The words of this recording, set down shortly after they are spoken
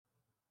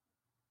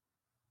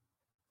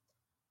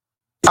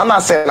I'm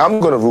not saying I'm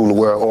going to rule the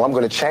world or I'm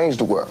going to change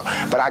the world,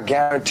 but I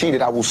guarantee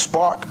that I will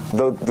spark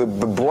the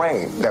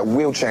brain that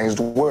will change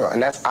the world,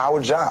 and that's our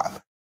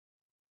job.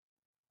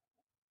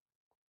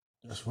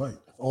 That's right.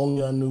 If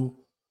only I knew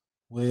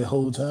where the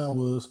whole time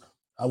was,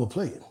 I would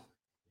play it.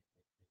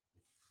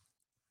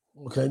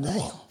 Okay,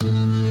 damn.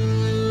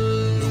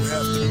 You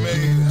have to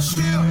make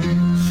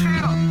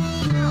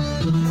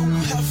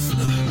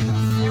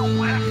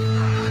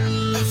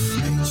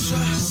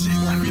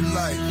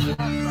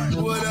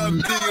What up,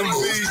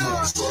 DMV?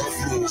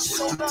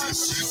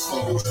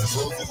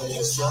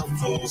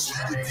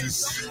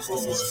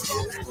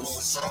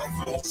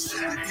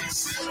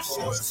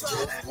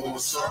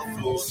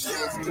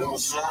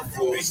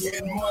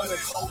 Getting money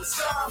whole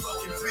time,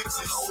 fucking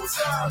bitches whole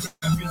time,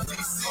 rapping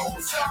DC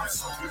whole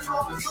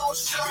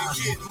time,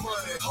 getting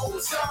money whole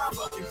time,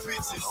 fucking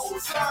bitches whole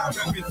time,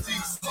 rapping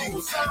DC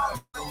whole time,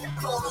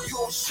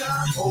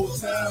 whole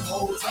time,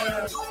 whole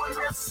time, doing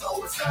this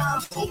whole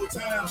time, whole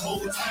time,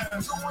 whole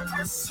time, doing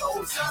this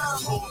whole time,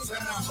 whole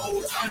time,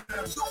 whole time,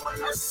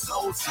 doing this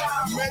whole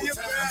time, man, you're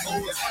back,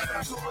 whole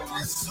time, doing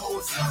this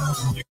whole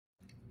time.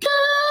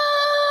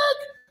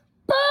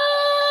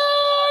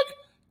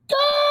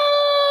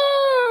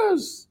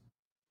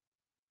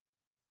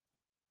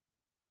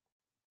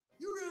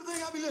 You really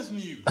think I be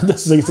listening to you?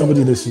 Let's say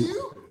somebody this shit.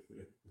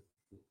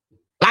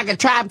 Like a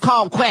Tribe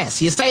Called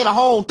Quest. You say the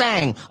whole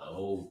thing. The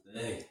whole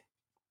thing.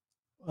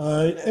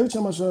 Every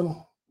time I show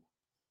them,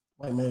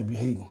 white man be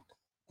hating.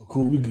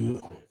 Cool, we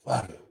good.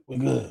 Fuck it, we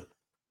good.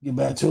 Get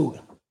back to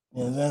it.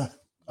 You know what I'm saying?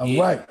 All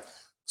right.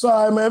 So,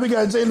 all right, man, we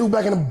got J. Lou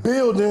back in the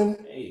building.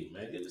 Hey,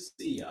 man, good to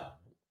see y'all.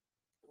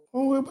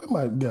 Oh, we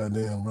might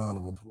goddamn round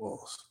of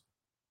applause.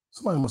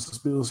 Somebody must have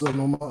spilled something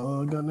on my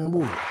goddamn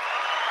board.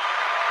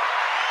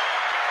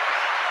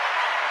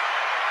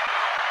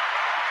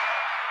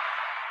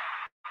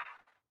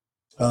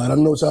 I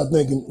don't know what y'all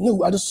thinking.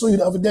 No, I just saw you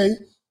the other day.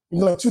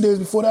 Like 2 days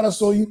before that, I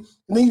saw you.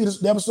 And then you did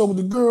the episode with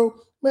the girl.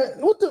 Man,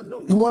 what the?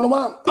 You want to know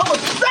why? I'm a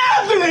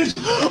savage!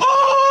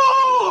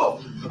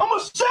 Oh! I'm a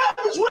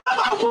savage! Whatever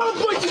I want,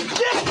 I'm going to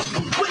get!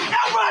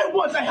 Whatever I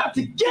want, I have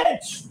to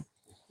get!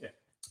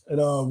 And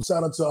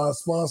shout out to our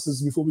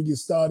sponsors before we get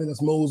started.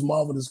 That's Mo's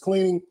Marvelous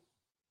Cleaning.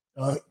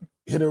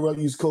 Hit her up,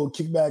 use code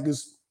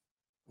Kickbackers.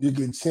 You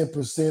get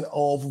 10%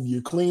 off of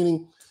your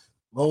cleaning.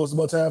 Mo, it's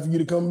about time for you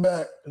to come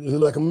back. It's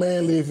like a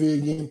man live here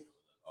again.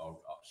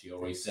 She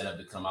already set up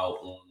to come out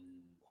on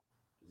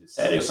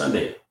Saturday or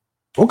Sunday.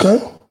 Okay.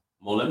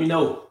 Mo, let me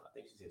know. I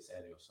think she said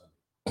Saturday or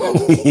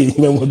Sunday. You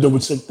may want to double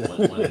check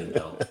that. One of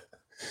them.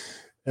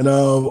 And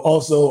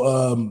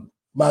also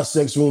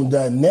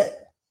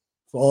mysexroom.net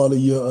for all of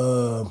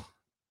your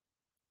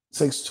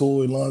sex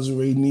toy,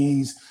 lingerie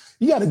needs.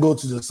 You got to go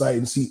to the site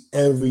and see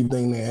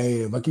everything they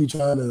have. I keep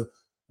trying to,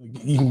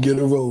 you can get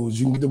a rose,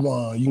 you can get the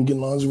wand, you can get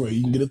lingerie,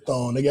 you can get a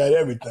thong. They got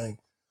everything.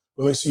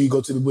 But make sure you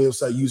go to the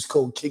website, use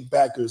code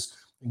Kickbackers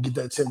and get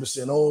that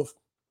 10% off.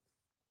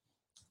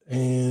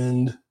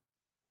 And,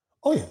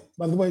 oh yeah,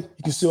 by the way,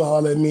 you can still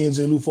holler at me and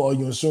J. Lou for all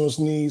your insurance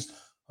needs.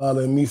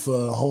 Holler at me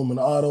for home and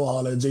auto.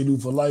 Holler at J. Lou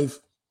for life.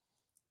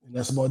 And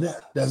that's about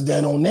that. That's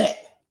that on that.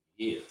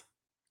 Yeah.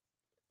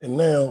 And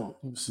now,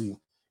 let me see. You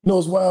know,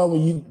 it's wild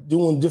when you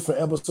doing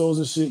different episodes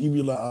and shit, you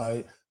be like, all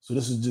right, so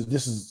this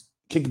is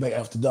Kickback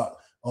After Dark.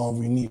 I don't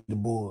really need the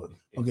board.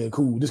 Okay,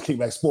 cool. This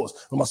Kickback Sports.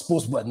 With my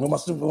sports button. With my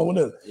stupid one.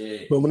 Yeah.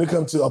 But when it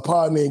comes to a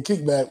partner and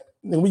Kickback,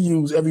 then we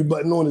use every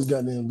button on this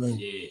goddamn thing.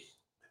 Yeah.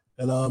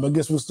 And I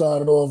guess we'll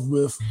start it off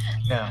with...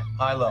 Now,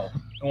 high-low.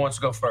 Who wants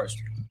to go first?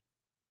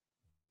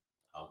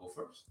 I'll go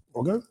first.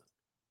 Okay.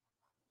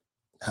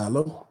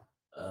 Hello.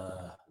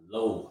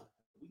 Low.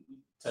 We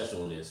touched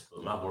on this,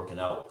 but my working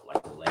out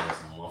like the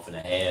last month and a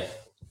half.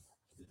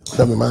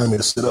 That reminds me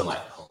to sit up.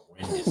 Like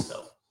horrendous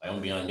stuff. Like, I'm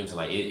gonna be honest,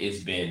 like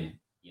it's been,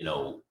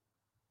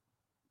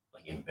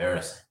 like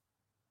embarrassing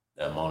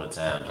the amount of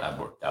times I've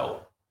worked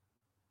out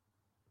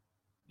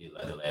the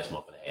last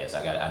month and a half. So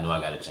I know I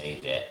gotta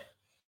change that.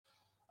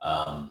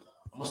 I'm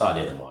gonna start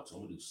that tomorrow. So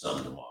I'm gonna do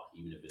something tomorrow,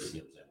 even if it's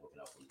working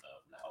out from the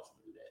house.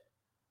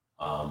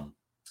 I'm gonna do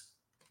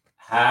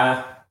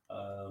that.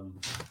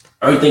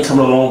 Everything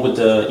coming along with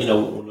the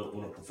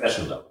on a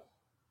professional level.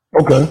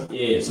 Okay.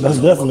 Yeah, so that's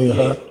definitely a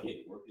high. Yeah,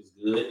 work is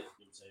good. You know what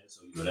I'm saying?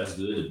 So that's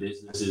good. The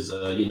business is is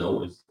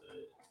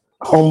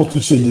almost the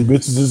shit. The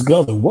business is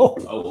going. Whoa.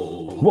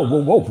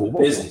 Whoa.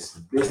 Business.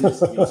 You know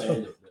what I'm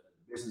saying? The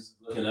business is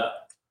looking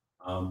up.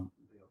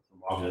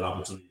 Marketing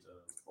opportunities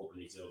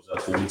opening themselves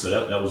up for me. So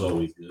that was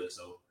always good.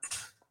 So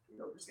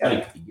just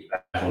gotta get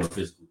back on the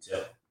physical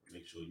tip.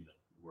 Make sure you're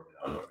working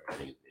out and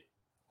everything.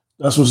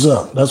 That's what's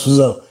up.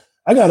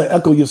 I gotta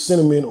echo your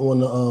sentiment on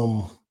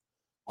the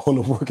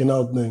working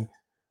out thing.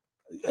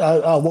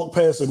 I walk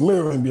past a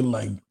mirror and be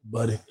like,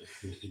 buddy,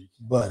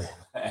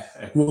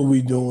 what are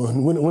we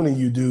doing? When are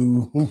you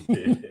due?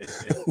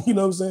 You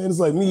know what I'm saying? It's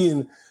like me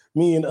and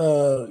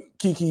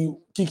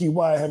Kiki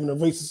Wyatt having a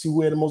race to see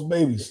where the most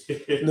babies.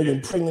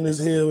 Nigga pregnant as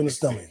hell in the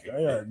stomach.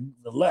 I gotta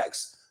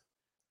relax.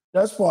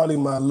 That's probably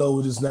my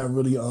low. Just not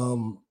really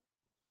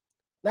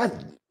not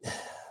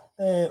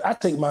And I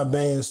take my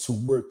bands to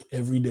work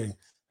every day.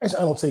 Actually,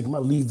 I don't take them. I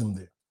leave them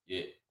there.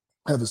 Yeah.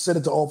 I have a set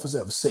at the office. I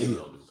have a set here.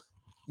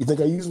 You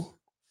think I use them?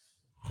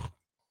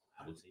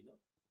 I would say no.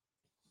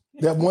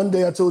 That one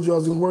day I told you I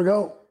was going to work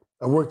out,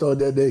 I worked out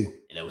that day.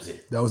 And that was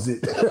it. That was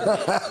it.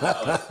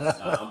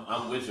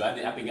 I'm with you.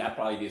 I think I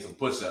probably did some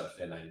push-ups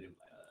that night.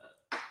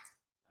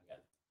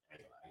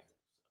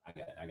 I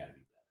got to be better.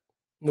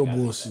 No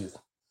bullshit.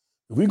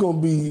 If we're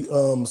going to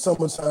be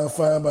summertime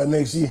fine by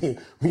next year,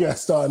 we got to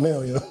start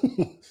now, yo.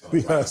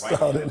 We got to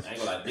start it. I ain't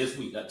gonna lie. This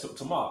week,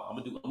 tomorrow, I'm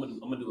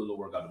gonna do a little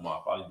workout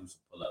tomorrow. Probably do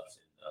some pull-ups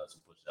and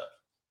some push-ups.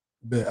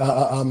 But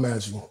I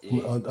imagine.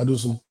 Yeah. I do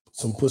some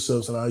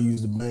push-ups and I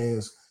use the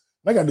bands.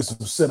 I got to do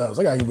some sit-ups.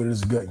 I got to get rid of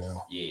this gut,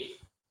 yo. Yeah.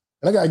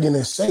 And I got to get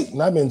in shape.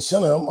 And I've been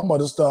chilling. I'm about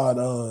to start,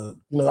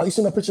 you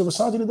seen that picture of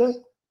Ashanti today?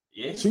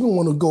 Yeah. She gonna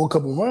want to go a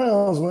couple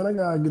rounds, man. I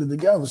got to get it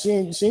together. She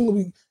ain't gonna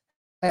be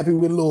happy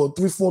with a little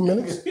 3-4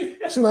 minutes.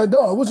 She's like,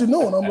 dog, what you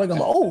doing? I'm like,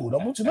 I'm old.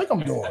 What you think I'm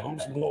doing? I'm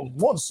just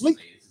want to sleep.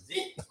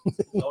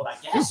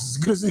 This is as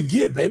good as it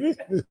get, baby.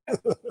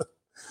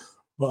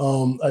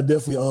 But I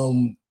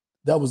definitely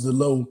that was the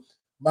low.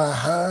 My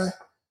high,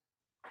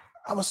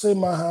 I would say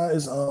my high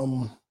is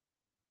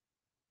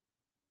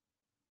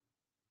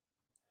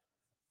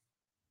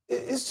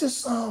it's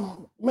just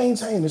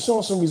maintaining,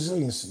 showing some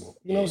resiliency.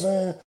 You know what I'm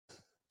saying?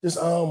 Just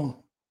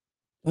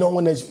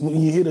knowing that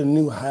when you hit a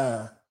new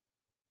high,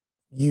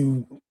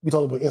 we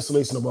talk about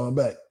insulation of our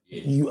back.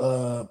 Yeah.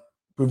 You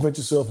prevent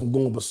yourself from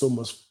going but so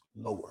much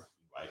lower.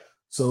 Right.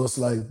 So it's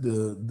like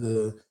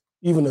the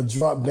even a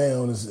drop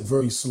down is a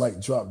very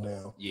slight drop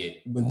down. Yeah.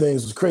 When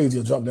things was crazy,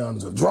 a drop down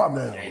is a drop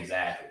down.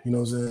 Exactly. You know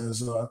what I'm saying?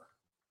 So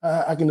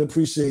I can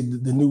appreciate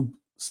the new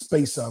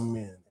space I'm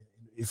in.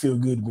 It feels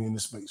good to be in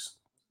this space.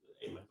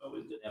 Hey, man,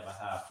 always good to have a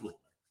high floor.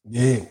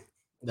 Yeah,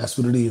 that's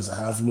what it is, a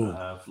high floor.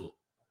 High floor.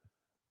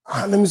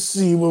 All right, let me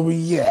see where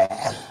we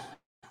at.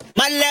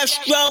 My left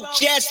stroke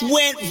just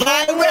went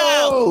viral.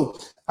 Oh,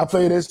 I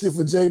played that shit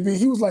for JB.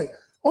 He was like,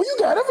 oh, you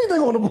got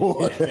everything on the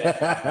board.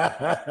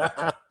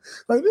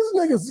 Like, this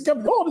nigga's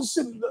got all this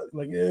shit.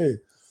 Like, yeah.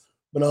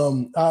 But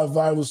our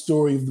viral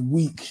story of the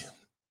week,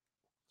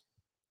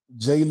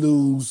 J.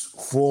 Lou's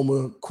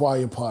former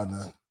choir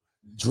partner,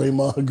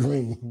 Draymond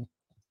Green,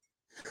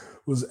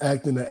 was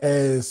acting an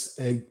ass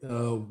at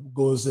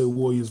Golden State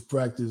Warriors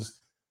practice.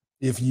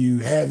 If you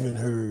haven't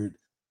heard,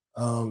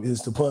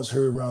 is the punch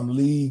heard around the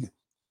league.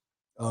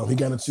 He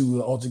got into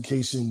an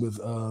altercation with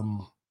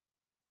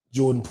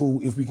Jordan Poole,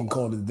 if we can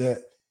call it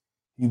that.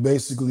 He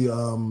basically,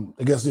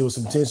 I guess there was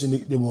some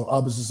tension. They were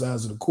on opposite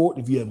sides of the court.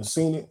 If you haven't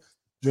seen it,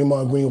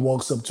 Draymond Green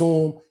walks up to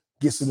him,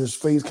 gets in his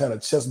face, kind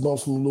of chest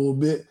bumps him a little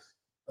bit.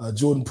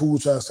 Jordan Poole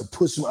tries to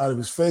push him out of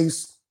his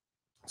face.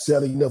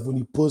 Sadly enough, when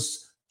he pushed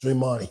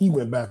Draymond, he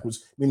went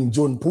backwards, meaning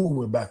Jordan Poole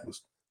went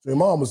backwards.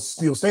 Draymond was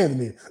still standing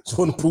there.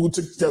 Jordan Poole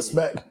took steps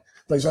back,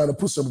 like trying to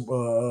push a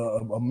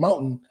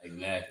mountain.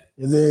 Exactly.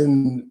 And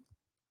then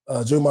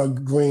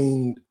Draymond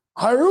Green,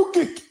 Haru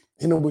kick,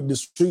 with the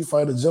Street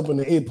Fighter jumping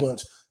the air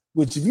punch,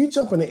 which if you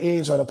jump in the air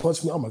and try to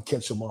punch me, I'm going to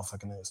catch your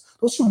motherfucking ass.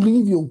 Don't you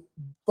leave your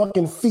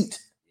fucking feet.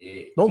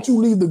 Yeah. Don't you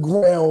leave the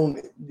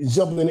ground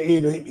jumping in the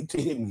air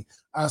to hit me.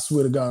 I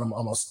swear to God,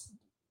 I'm a...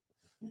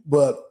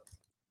 But,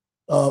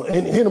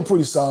 and hit him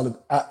pretty solid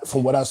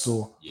from what I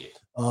saw. Yeah.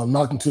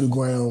 Knocked him to the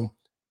ground.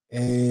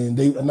 And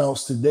they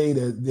announced today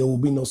that there will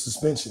be no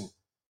suspension.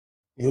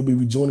 He'll be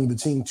rejoining the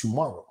team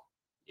tomorrow.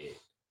 Yeah.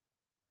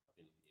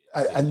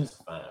 It's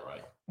fine,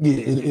 right? Yeah,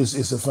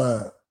 it's a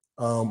fine.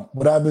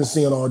 What I've been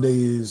seeing all day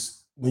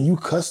is when you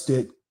cussed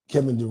at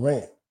Kevin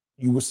Durant,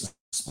 you were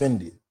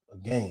suspended a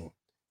game.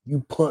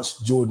 You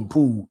punched Jordan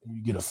Poole, and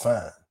you get a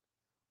fine.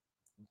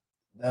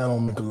 That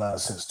don't make a lot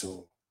of sense to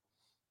me.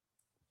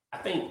 I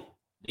think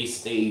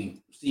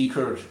Steve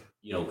Kerr,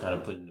 kind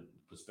of put in the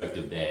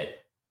perspective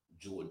that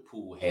Jordan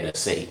Poole had a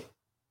say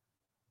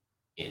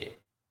in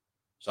it.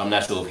 So I'm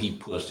not sure if he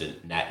pushed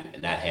it not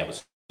have a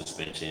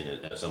suspension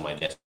or something like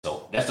that.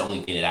 So that's the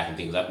only thing that I can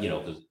think of,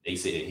 because they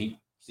said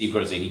Steve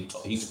Kerr said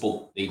he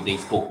spoke. They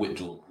spoke with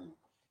Jordan Poole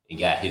and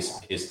got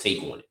his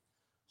take on it.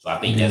 So I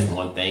think that's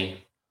one thing.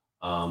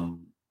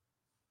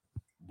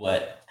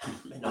 But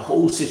the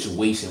whole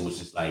situation was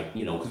just like,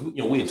 because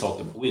we had talked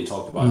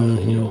about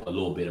a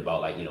little bit about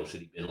like,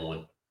 should he been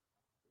on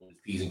his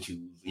P's and Q's?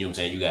 You know what I'm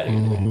saying? You got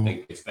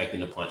to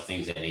expecting to punch,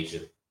 things of that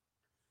nature.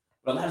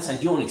 But a lot of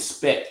times you don't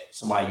expect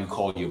somebody you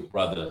call your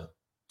brother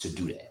to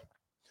do that.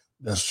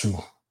 That's true.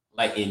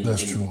 Like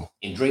true.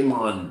 And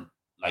Draymond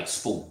like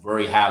spoke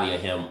very highly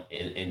of him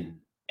and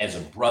as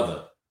a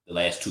brother the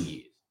last 2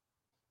 years.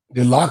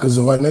 Their lockers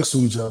are right next to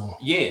each other.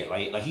 Yeah,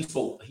 like he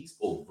spoke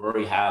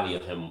very highly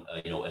of him,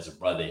 as a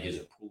brother, and his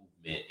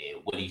improvement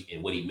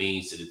and what he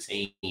means to the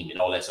team and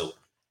all that. So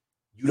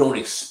you don't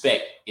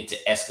expect it to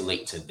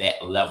escalate to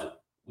that level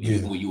where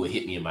you would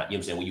hit me in my,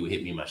 when you would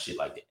hit me in my shit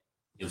like that.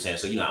 You know what I'm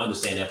saying? So I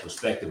understand that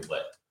perspective,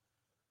 but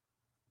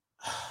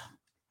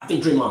I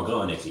think Draymond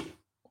gone next year.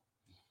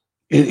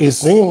 It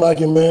seemed like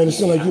it, man. It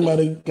seemed like you might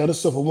have got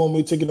himself a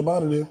one-way ticket up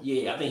out of there.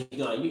 Yeah, I think he's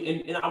gone.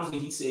 And obviously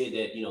he said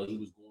that, he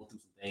was going through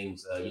some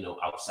things,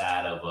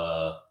 outside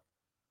of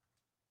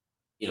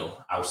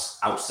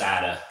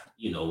outside of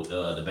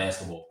the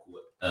basketball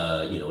court,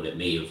 that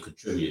may have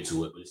contributed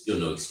to it, but it's still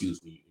no excuse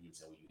when you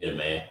hit a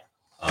man.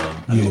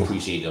 I do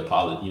appreciate the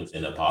apology.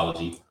 The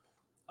apology.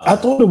 I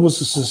thought it was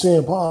a sincere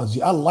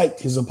apology. I liked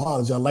his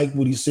apology. I liked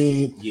what he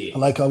said. Yeah. I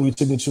like how he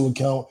took into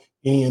account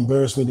any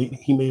embarrassment that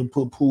he may have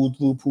put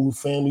Poole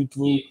family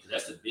through. Yeah,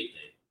 that's the big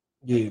thing.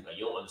 Yeah. Like,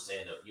 you don't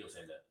understand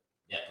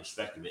that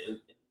perspective. And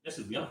let's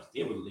just be honest,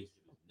 their relationship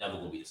is never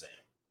gonna be the same.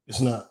 It's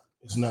not.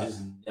 It's never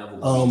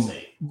gonna be the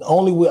same. The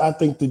only way I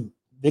think that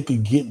they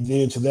could get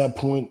there to that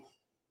point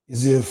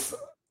is if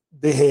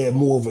they had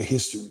more of a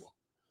history.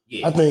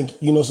 Yeah. I think,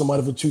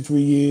 somebody for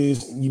 2-3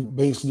 years, you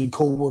basically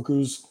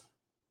co-workers,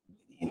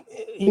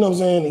 you know what I'm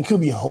saying? It could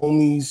be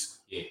homies,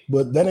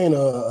 but that ain't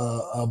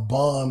a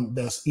bond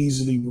that's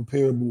easily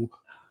repairable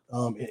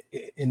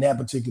in that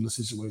particular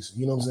situation.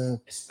 You know what I'm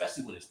saying?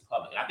 Especially when it's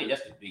public. I think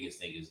that's the biggest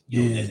thing is,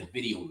 there's a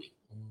video link.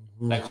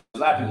 Like a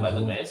lot of people like,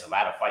 look, man, it's a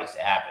lot of fights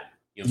that happen.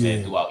 You know what I'm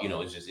saying? Throughout,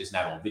 it's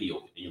not on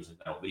video. It's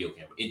not on video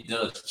camera. It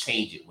does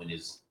change it when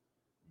it's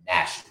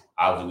national.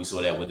 Obviously, we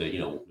saw that with the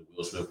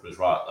Will Smith, Chris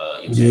Rock,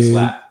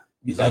 slap.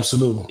 It's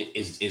absolutely.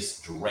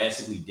 It's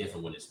drastically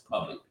different when it's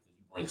public.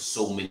 You bring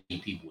so many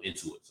people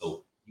into it,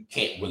 so you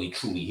can't really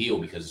truly heal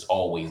because it's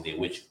always there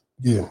with you.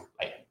 Yeah.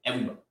 Like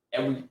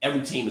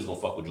every team is gonna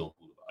fuck with Jordan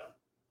Poole about it.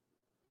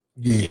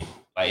 Yeah.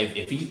 Like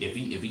if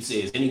he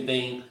says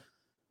anything,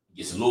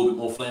 gets a little bit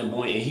more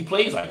flamboyant, and he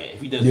plays like that.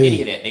 If he does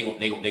any of that,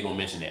 they gonna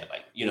mention that.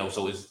 Like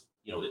so it's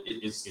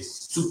it's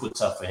super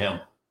tough for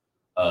him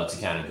to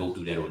kind of go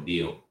through that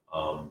ordeal.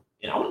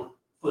 And I would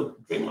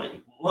put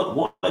Draymond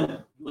one,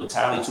 you're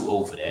entirely too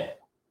old for that.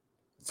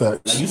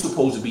 Facts. Like, you're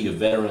supposed to be the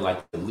veteran,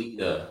 like the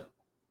leader,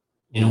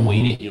 in a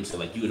way that,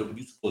 like you're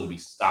supposed to be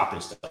stopping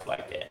stuff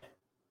like that.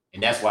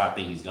 And that's why I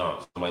think he's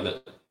gone. So I'm like,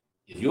 look,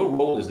 if your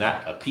role is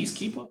not a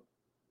peacekeeper,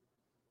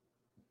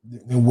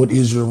 then what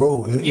is your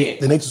role? Yeah.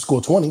 They need to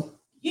score 20.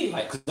 Yeah,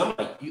 like, because I'm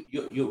like,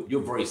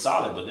 you're very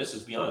solid, but let's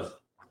just be honest.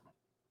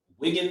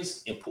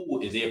 Wiggins and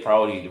Poole is their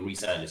priority to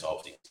re-sign this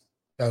offseason.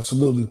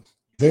 Absolutely.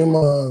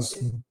 Draymond's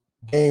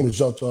game is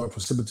jumped on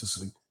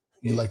precipitously.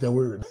 You like that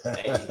word?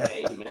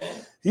 Hey,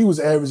 man. He was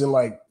averaging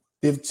like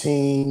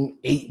 15,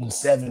 8, and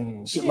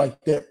 7, shit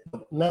like that.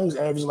 Now he's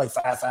averaging like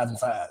 5, 5, and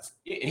 5.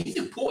 Yeah, and he's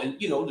important.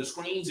 The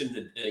screens and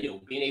the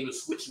being able to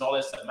switch and all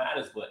that stuff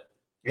matters. But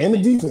and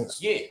the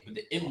defense. Yeah, but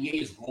the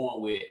NBA is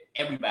growing where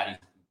everybody's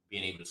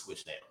being able to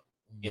switch now.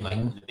 And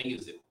like the thing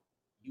is that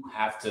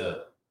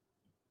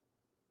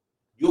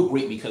you're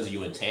great because of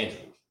your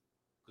intangibles.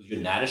 Because you're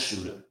not a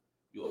shooter.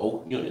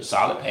 You're a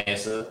solid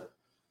passer.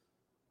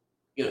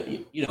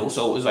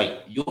 So it's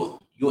like your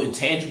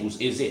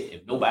intangibles is it.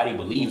 If nobody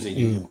believes in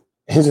you,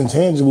 his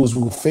intangibles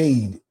will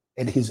fade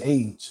at his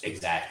age.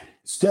 Exactly.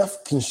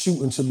 Steph can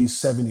shoot until he's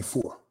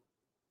 74.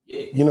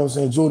 Yeah. You know what I'm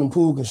saying? Jordan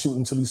Poole can shoot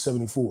until he's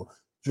 74.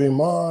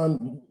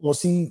 Draymond,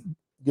 once he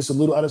gets a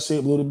little out of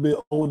shape, a little bit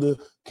older,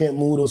 can't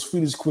move those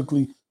feet as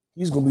quickly,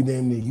 he's gonna be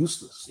damn near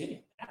useless. Yeah.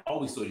 I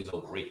always thought he was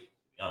overrated, to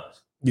be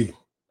honest. Yeah.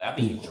 I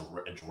think he's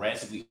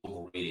drastically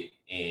overrated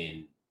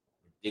and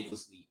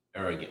ridiculously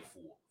arrogant for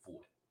it.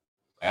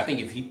 I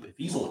think if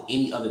he's on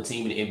any other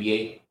team in the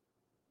NBA,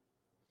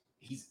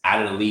 he's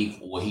out of the league,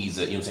 or he's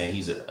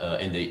he's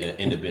in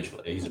the bench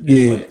player. He's a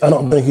bench player. I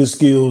don't think his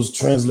skills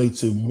translate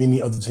to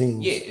many other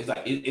teams. Yeah, it's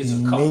like it's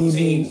a couple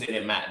teams that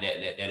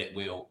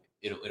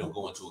it'll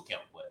go into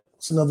account. But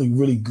it's another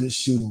really good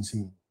shooting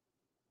team.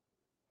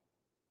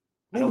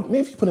 Maybe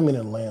if you put him in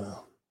Atlanta,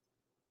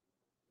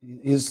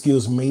 his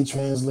skills may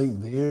translate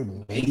there.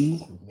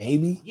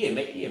 Maybe. Yeah,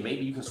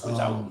 maybe you can switch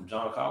out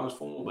John Collins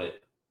for him,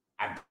 but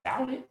I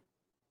doubt it.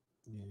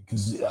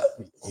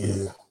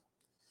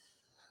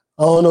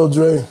 I don't know,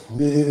 Dre.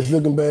 It's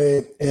looking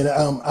bad, and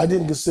I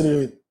didn't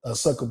consider it a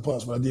sucker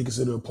punch, but I did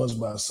consider it a punch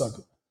by a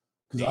sucker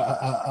because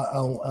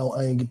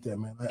I ain't get that,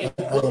 man. I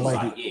don't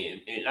like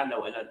it. Yeah, and I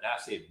know, and I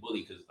said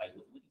bully because like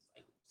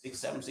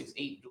 6'7",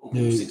 6'8",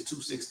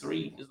 6'2",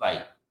 6'3". It's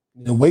like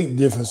the weight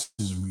difference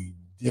is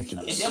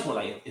ridiculous. It's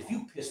definitely like if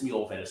you piss me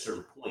off at a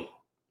certain point,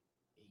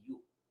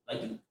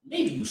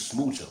 maybe you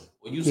smooch him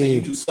or you say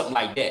you do something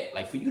like that,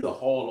 like for you to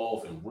haul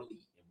off and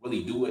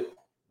really do it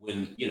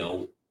when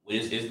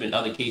there's been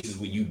other cases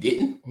where you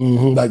didn't,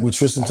 like with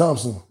Tristan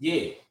Thompson.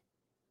 Yeah.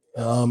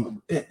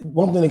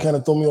 One thing that kind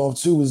of threw me off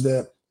too is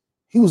that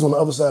he was on the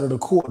other side of the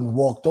court and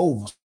walked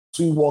over.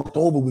 So he walked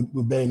over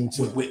with bad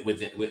intent. With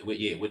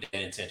that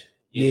intention.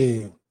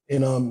 Yeah.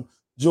 And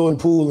Jordan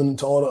Poole and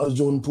to all the other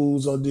Jordan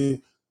Pooles out there,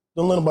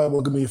 don't let nobody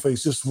walk in your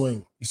face. Just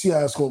swing. You see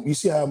how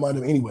it might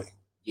have anyway.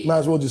 Yeah. Might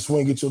as well just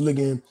swing, get your lick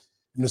in.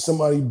 And if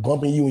somebody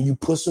bumping you and you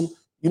push them,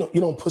 you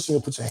don't push them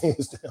and put your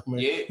hands down, man.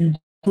 Yeah. You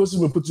push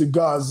them and put your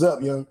guards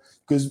up, young.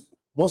 Because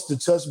once the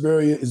touch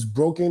barrier is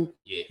broken,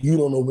 you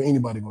don't know what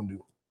anybody gonna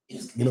do. You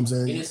know what I'm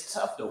saying? And it's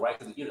tough though, right?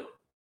 Because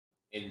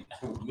and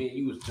me and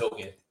you was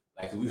joking,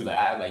 like we was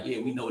like,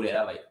 we know that.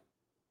 I like,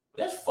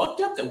 that's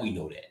fucked up that we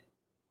know that.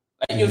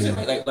 Like you know what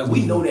I'm saying? Like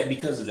we know that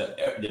because of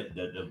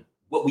the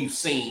what we've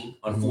seen,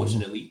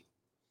 unfortunately,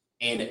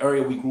 and the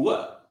area we grew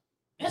up.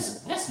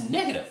 That's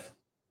negative.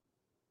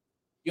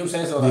 You know what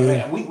I'm saying? So like,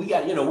 man, we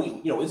got,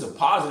 it's a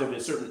positive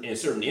in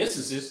certain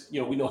instances.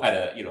 We know how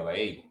to, like,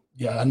 hey.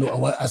 Yeah, I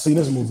know. I seen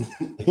this movie.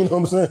 You know what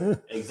I'm saying?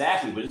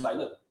 Exactly, but it's like,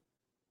 look,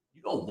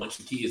 you don't want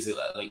your kids to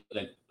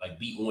like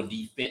be on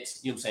defense.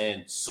 You know what I'm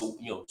saying? So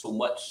so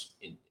much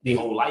in their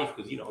whole life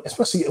because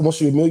especially once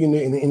you're a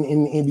millionaire in the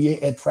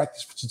NBA at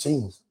practice for your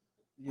teams.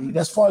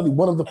 That's probably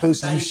one of the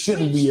places you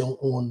shouldn't be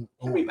on.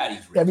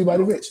 Everybody's rich.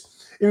 Everybody rich.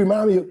 It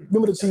reminded me.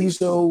 Remember the TV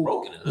show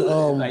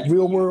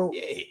Real World?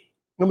 Yeah.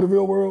 Remember the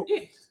Real World?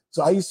 Yeah.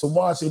 So I used to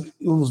watch it.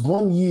 It was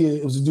one year.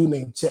 It was a dude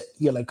named Chet.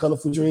 He had like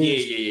colorful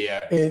dreads.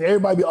 Yeah. And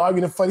everybody be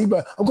arguing and fighting. He'd be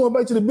like, I'm going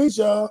back to the beach,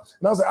 y'all.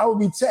 And I was like, I would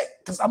be Chet.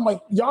 Because I'm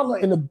like, y'all are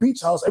in the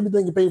beach house.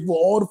 Everything you pay for,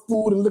 all the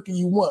food and liquor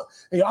you want.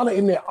 And y'all are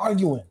in there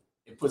arguing.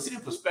 It puts it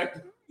in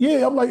perspective.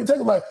 Yeah, I'm like,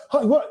 like,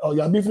 honey, what? Oh,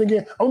 y'all beefing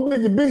again? I'm gonna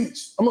be at the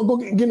beach. I'm gonna go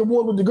get in the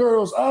water with the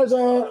girls. All right,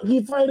 y'all,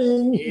 keep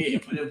fighting. Yeah,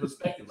 put it in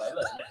perspective. Like,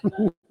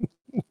 look.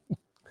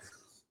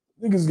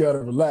 Niggas gotta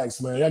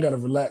relax, man. Y'all gotta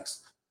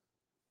relax.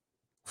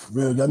 For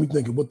real, got me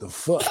thinking, what the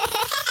fuck?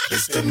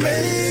 It's the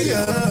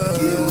mayor.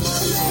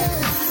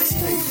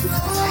 Stay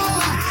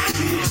fly,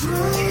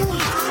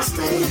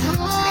 stay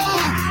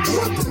high.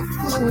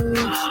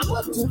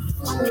 What the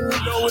fuck? You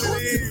know what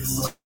it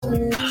is.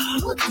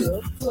 What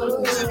the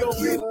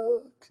fuck?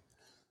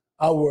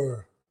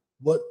 Our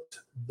what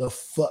the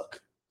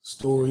fuck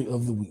story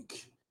of the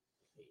week.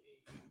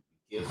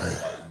 Be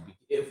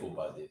careful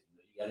about this.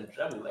 You got in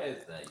trouble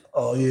last night.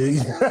 Oh yeah.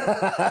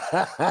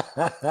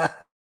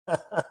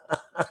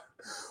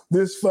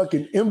 This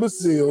fucking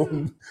imbecile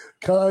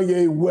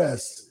Kanye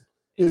West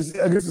is,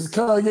 I guess it's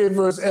Kanye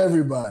versus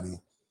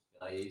everybody.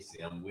 Kanye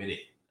said, I'm with it.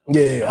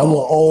 Yeah, I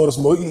want all the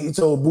smoke. He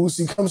told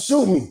Boosie, come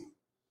shoot me.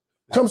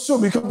 Come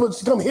shoot me.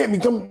 Come hit me.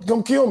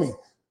 Come kill me.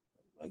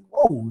 Like,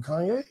 whoa,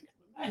 Kanye.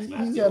 You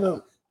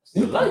gotta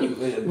still love you.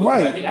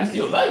 Right. I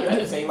still love you. I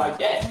just ain't like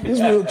that.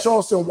 It's real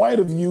Charleston White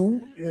of you,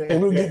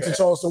 and we'll get to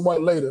Charleston White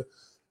later.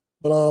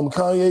 But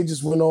Kanye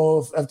just went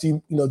off after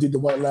he, did the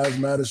White Lives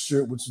Matter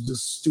shirt, which was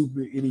just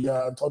stupid, idiot.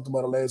 I talked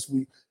about it last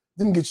week.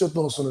 Didn't get your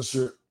thoughts on the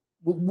shirt.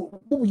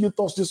 What were your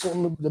thoughts just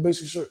on the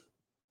basic shirt?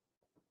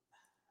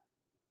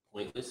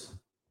 Pointless,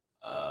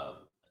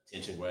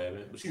 attention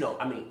grabbing. But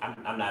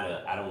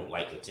I don't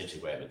like attention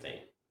grabbing thing,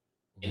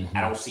 and I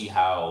don't see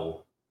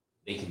how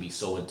they can be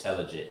so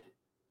intelligent.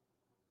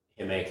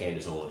 Him and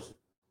Candace Owens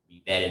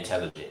be that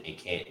intelligent and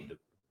can't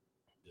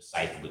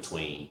decipher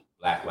between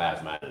Black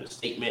Lives Matter the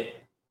statement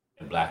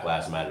and Black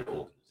Lives Matter the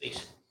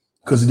organization.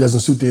 Because it doesn't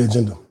suit their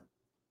agenda.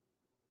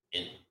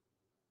 And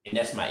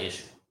that's my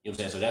issue. You know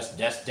what I'm saying? So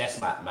that's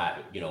my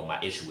my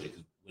issue with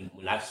it.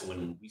 When I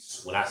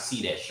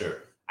see that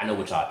shirt, I know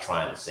what y'all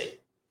trying to say.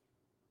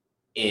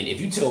 And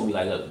if you tell me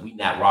like, look, we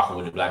not rocking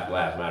with the Black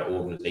Lives Matter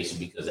organization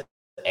because of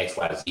X,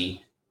 Y,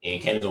 Z, and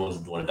Candace Owens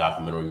was doing a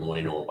documentary, you want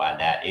to know about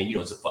that, and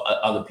it's for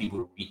other people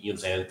to read,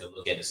 to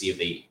look at to see if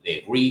they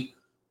agree,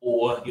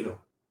 or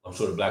I'm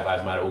sure the Black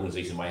Lives Matter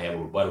organization might have a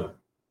rebuttal,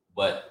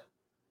 but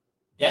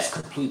that's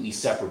completely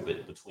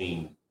separate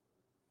between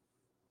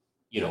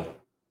the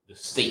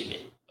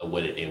statement of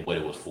what it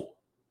was for.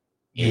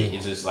 And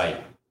it's just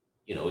like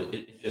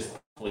it's just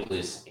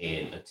pointless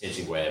and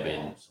attention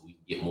grabbing so we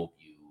can get more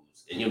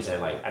views. And what I'm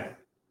saying, like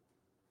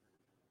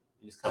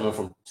it's coming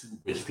from two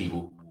rich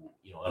people who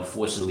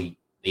unfortunately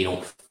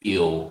they'll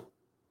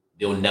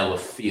never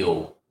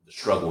feel the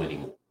struggle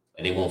anymore.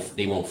 And they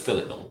won't feel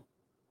it no more.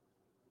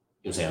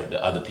 You know what I'm saying?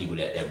 The other people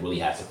that really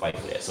have to fight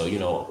for that.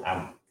 So,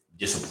 I'm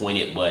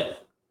disappointed,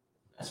 but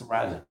not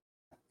surprising.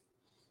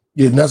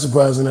 Yeah, not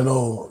surprising at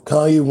all.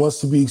 Kanye wants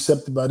to be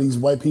accepted by these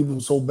white people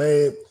so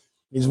bad.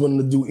 He's willing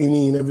to do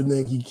any and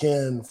everything he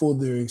can for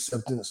their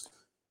acceptance.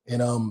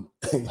 And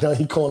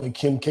he calling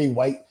Kim K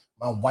white,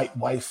 my white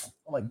wife.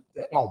 I'm like,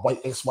 my white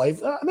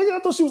ex-wife. I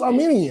thought she was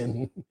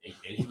Armenian. And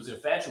he was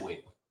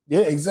infatuated.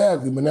 Yeah,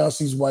 exactly. But now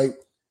she's white.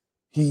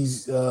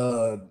 He's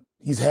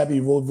happy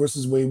Roe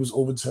versus Wade was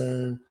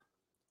overturned.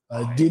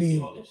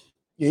 Diddy,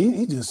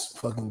 he just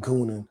fucking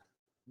cooning.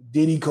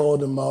 Diddy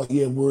called him out. He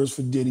had words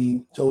for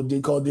Diddy. Called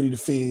Diddy the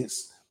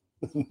feds.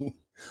 He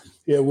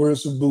had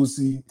words for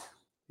Boosie.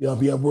 Yeah,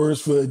 he had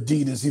words for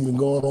Adidas. He been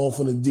going on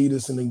for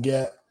Adidas and the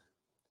Gap.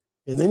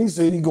 And then he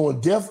said he going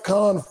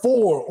DEFCON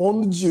 4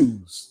 on the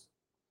Jews.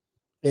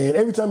 And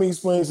every time he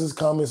explains his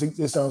comments,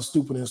 it sounds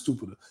stupider and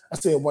stupider. I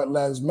said White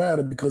Lives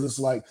Matter because it's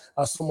like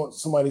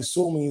somebody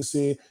saw me and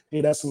said,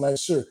 hey, that's a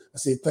nice shirt. I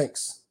said,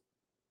 thanks.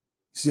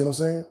 You see what I'm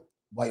saying?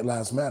 White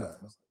Lives Matter.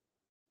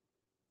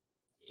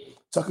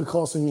 Tucker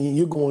Carlson,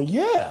 you're going,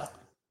 yeah.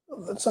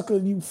 Tucker,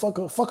 you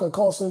fucker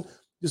Carlson,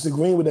 just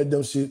agreeing with that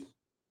dumb shit.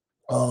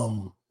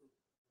 And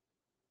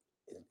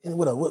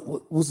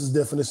what's his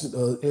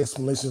definition,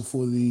 explanation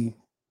for the,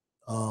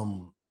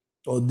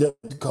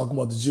 talking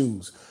about the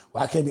Jews?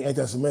 Well, I can't be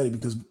anti-Semitic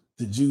because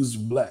the Jews are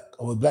black,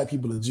 or black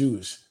people are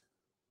Jewish.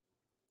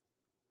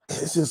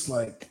 It's just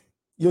like,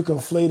 you're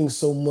conflating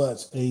so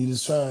much and you're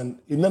just trying,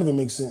 none of it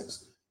makes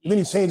sense. And then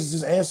he changes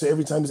his answer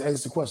every time he's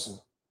asked a question.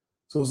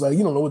 So it's like,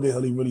 you don't know what the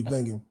hell he's really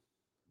thinking.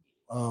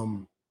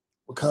 But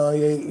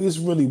Kanye, it's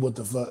really what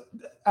the fuck.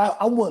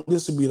 I want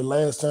this to be the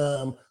last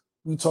time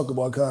we talk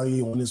about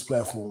Kanye on this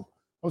platform.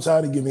 I'm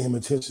tired of giving him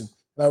attention.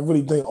 And I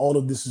really think all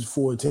of this is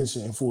for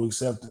attention and for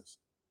acceptance.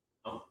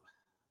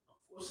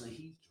 Unfortunately,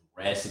 he's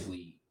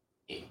drastically,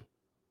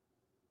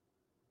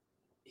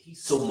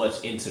 he's so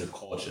much into the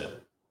culture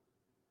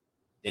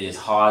that it's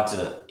hard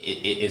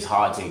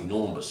to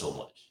ignore him, but so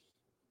much.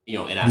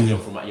 And I,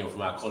 from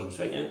my culture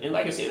perspective, and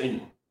like I said,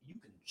 and you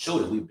can show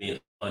that we've been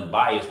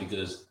unbiased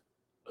because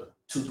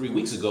 2-3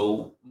 weeks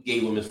ago we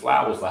gave him his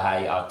flowers for how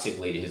he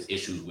articulated his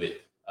issues with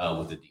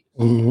the deal.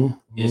 Mm-hmm.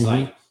 It's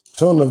like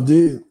Son of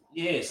did.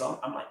 Yeah, so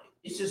I'm like,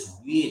 it's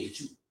just weird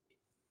that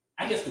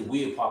I guess the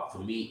weird part for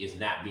me is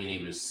not being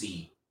able to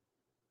see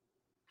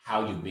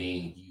how you're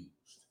being used.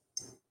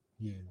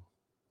 Yeah.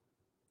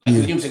 You know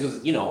what I'm saying? Because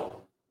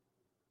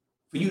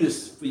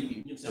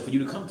for you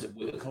to come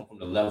from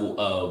the level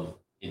of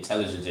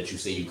intelligence that you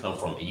say you come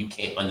from, and you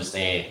can't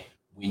understand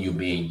when you're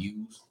being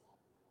used,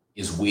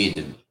 is weird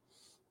to me.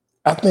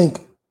 I think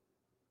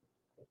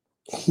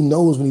he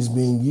knows when he's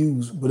being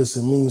used, but it's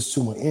a means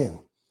to an end.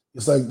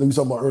 It's like we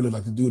talked about earlier,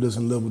 like the dude that's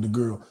in love with the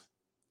girl.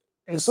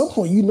 At some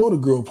point, you know the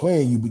girl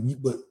playing you,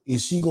 but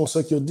is she gonna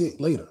suck your dick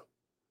later?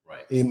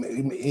 Right.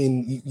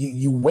 And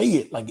you weigh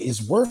it like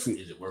it's worth it.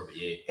 Is it worth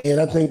it? Yeah. And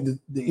I think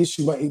the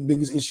issue, my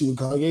biggest issue with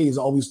Kanye is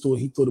I always thought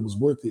he thought it was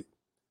worth it.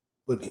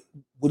 But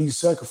what he's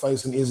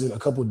sacrificing, is it a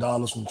couple of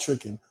dollars from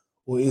tricking,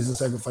 or is it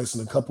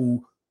sacrificing a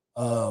couple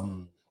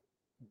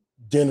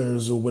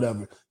dinners or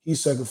whatever?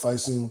 He's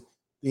sacrificing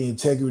the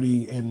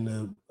integrity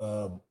and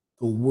the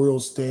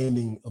world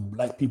standing of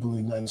Black people in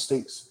the United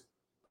States.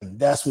 And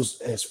that's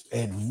what's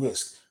at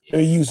risk.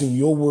 They're using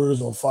your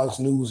words on Fox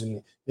News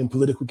and in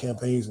political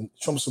campaigns and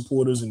Trump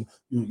supporters, and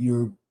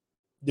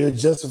they're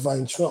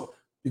justifying Trump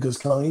because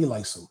Kanye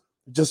likes him.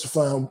 They're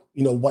justifying,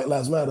 White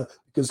Lives Matter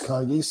because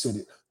Kanye said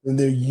it. And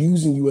they're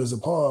using you as a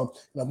pawn.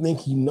 And I think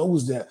he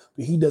knows that,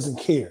 but he doesn't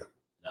care.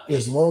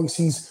 As long as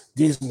he's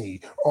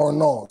Disney,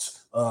 Arnold,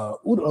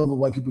 what other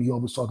white people he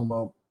always talking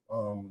about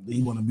that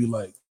he want to be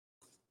like?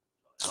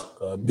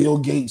 Bill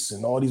Gates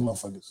and all these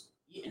motherfuckers.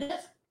 Yeah,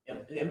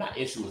 and my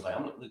issue is like,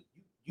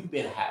 you've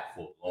been hot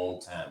for a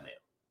long time now.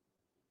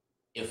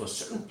 If a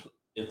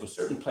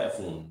certain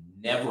platform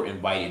never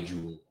invited you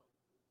on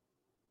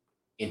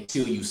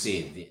until you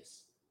said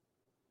this,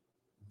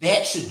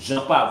 that should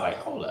jump out like,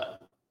 hold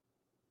up.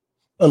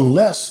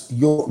 Unless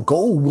your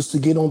goal was to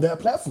get on that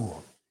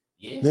platform.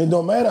 Yeah. Then it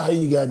don't matter how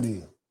you got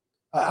there.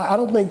 I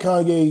don't think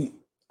Kanye,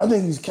 I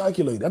think he's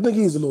calculated. I think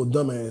he's a little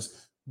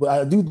dumbass, but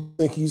I do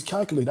think he's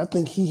calculated. I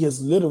think he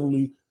has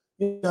literally,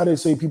 you know how they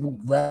say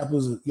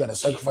rappers, you got to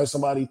sacrifice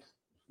somebody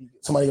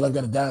like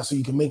got to die so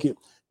you can make it.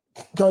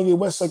 Kanye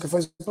West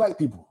sacrificed Black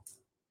people.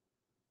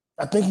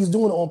 I think he's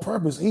doing it on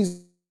purpose.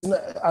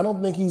 I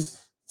don't think he's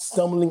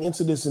stumbling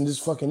into this and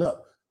just fucking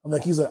up. I'm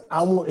like, he's like,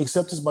 I want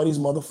acceptance by these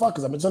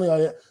motherfuckers. I've been telling y'all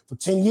that for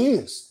 10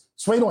 years.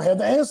 Sway don't have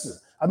the answer.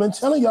 I've been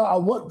telling y'all I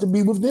want to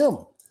be with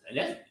them. And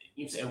that,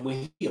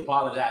 when he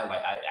apologized,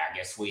 like, I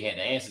guess Sway had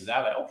the answers. I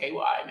was like, okay,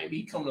 well, all right, maybe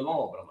he coming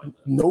along. But I'm like,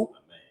 nope.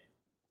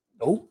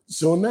 Nope,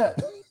 still not.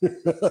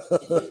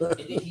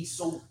 He's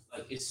so,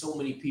 like, it's so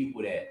many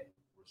people that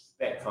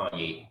respect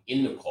Kanye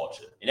in the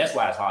culture. And that's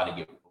why it's hard to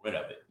get rid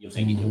of it. You know what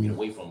I'm saying? You don't get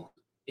away from him.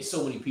 It's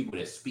so many people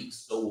that speak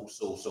so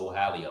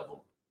highly of him.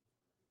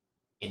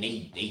 And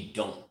they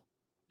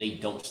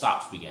don't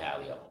stop speaking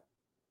highly of him.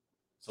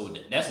 So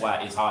that's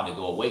why it's hard to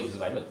go away. Because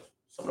like, look,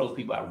 some of those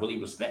people I really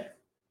respect,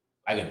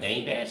 like a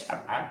Dame Dash,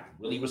 I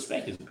really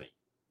respect his opinion.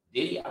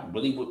 Diddy, I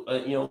really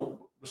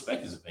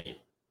respect his opinion.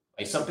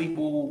 Like some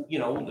people,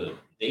 the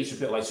Dave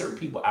Chappelle, like certain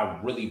people, I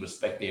really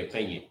respect their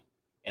opinion.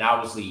 And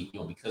obviously,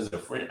 because of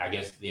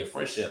their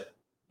friendship,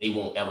 they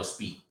won't ever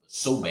speak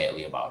so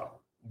badly about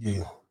him.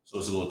 Yeah. So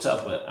it's a little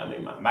tough. But I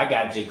mean, my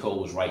guy J. Cole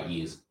was right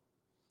years ago.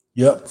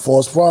 Yep,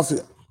 false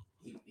prophet.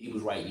 He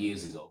was right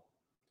years ago.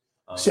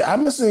 Shit, I've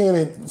been saying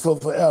it for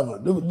forever.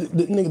 The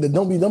nigga, the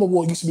Don't Be Dumb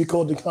Award used to be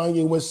called the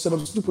Kanye West Shut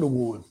Up Stupid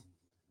Award.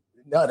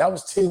 Now that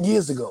was 10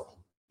 years ago.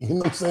 You know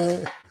what I'm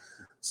saying?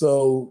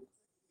 So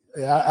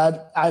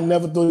I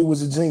never thought he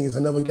was a genius. I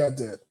never got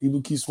that.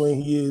 People keep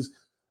swearing he is.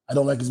 I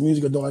don't like his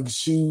music. I don't like his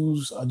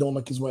shoes. I don't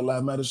like his White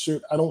Lives Matter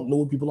shirt. I don't know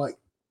what people like.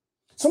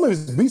 Some of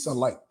his beats I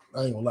like.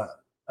 I ain't gonna lie.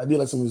 I did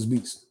like some of his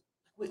beats.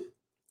 Wait,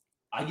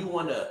 are you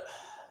on the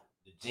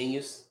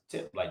genius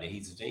tip, like that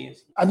he's a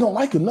genius? I don't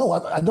like him. No,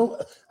 I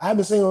don't. I've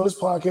been saying on this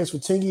podcast for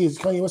 10 years,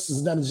 Kanye West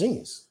is not a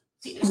genius.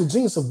 See, he's a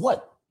genius of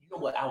what? You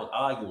know what? I was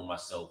arguing with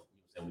myself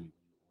when you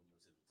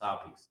said the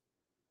topics.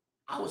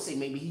 I would say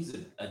maybe he's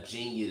a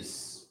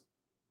genius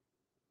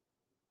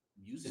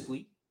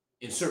musically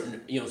in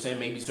certain,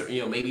 maybe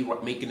certain, maybe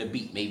making a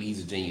beat, maybe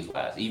he's a genius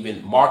wise.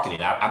 Even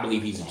marketing, I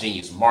believe he's a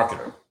genius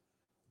marketer.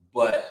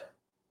 But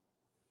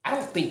I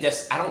don't think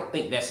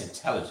that's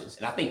intelligence,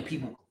 and I think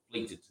people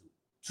conflate it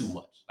too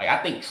much. Like I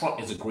think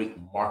Trump is a great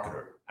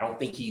marketer. I don't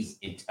think he's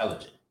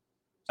intelligent.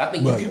 So I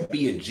think you can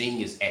be a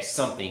genius at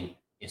something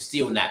and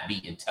still not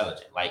be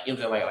intelligent. Like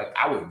like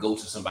I would go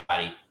to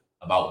somebody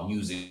about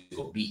music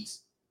or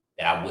beats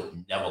that I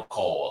would never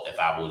call if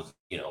I was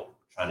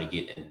trying to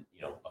get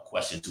a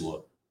question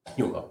to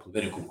a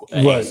political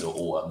Right. answer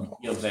or you know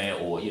what I'm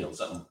saying, or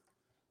something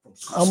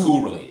from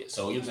school related.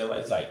 So you know what I'm saying, like,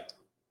 it's like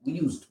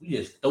we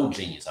just throw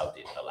genius out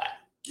there a lot.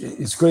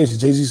 It's crazy.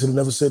 Jay-Z should have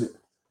never said it.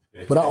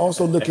 But I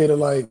also look at it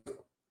like,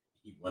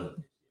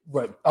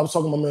 right. I was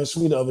talking to my man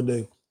Shmi the other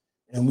day,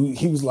 and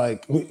he was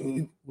like,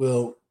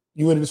 "Well,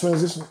 you ready to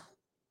transition?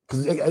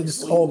 Because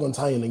it's all gonna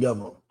tie in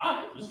together." All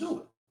right, let's do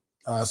it.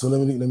 All right, so let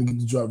me get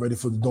the drop ready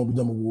for the Don't Be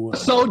Dumb Award.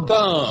 So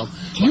dumb.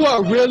 You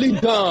are really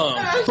dumb.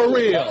 For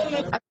real.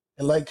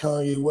 And like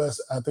Kanye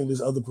West, I think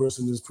this other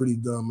person is pretty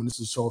dumb, and this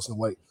is Charleston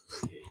White,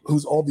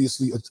 who's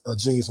obviously a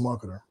genius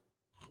marketer.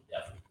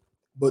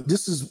 But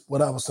this is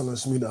what I was telling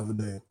Shmi the other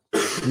day,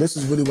 and this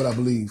is really what I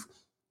believe.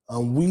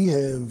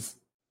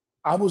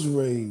 I was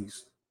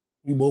raised,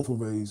 we both were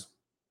raised,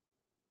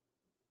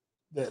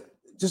 that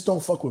just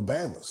don't fuck with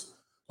Bammers.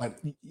 Like,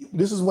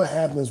 this is what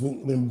happens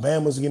when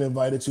Bammers get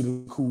invited to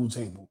the cool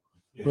table.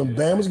 When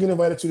Bammers get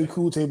invited to the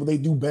cool table, they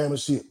do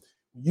Bama shit.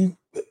 You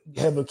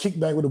have a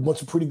kickback with a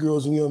bunch of pretty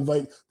girls and you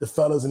invite the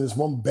fellas and there's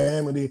one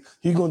Bama there,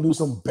 he's gonna do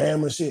some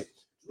Bama shit.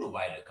 You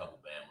invited a couple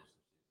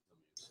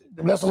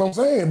Bammers. That's what I'm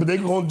saying, but they're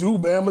gonna do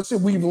Bama shit.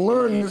 We've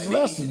learned this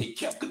lesson. They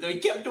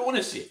kept doing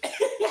this shit.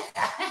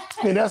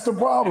 And that's the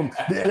problem.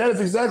 That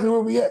is exactly where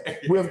we at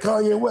with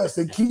Kanye West.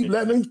 They keep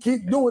letting him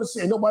keep doing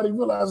shit, and nobody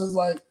realizes,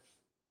 like,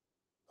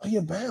 oh,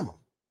 you're Bama.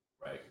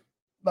 Right.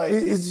 Like,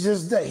 it's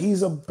just that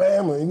he's a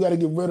Bama. You got to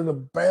get rid of the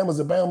Bamas.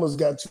 The Bamas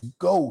got to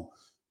go.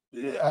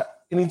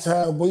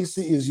 Anytime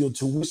wasted is your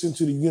tuition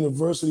to the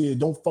university, and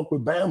don't fuck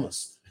with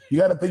Bamas. You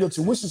got to pay your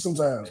tuition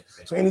sometimes.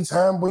 So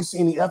anytime wasted,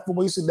 any effort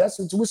wasted, that's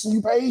the tuition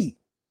you paid.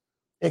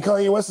 And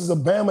Kanye West is a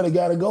Bama that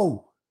got to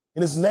go.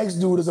 And this next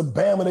dude is a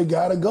Bama that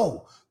got to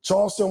go.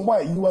 Charleston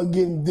White, you are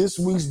getting this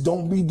week's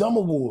Don't Be Dumb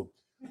Award.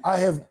 I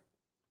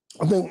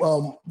think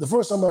the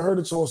first time I heard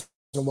of Charleston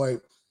White,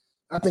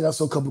 I think I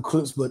saw a couple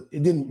clips, but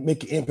it didn't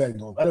make an impact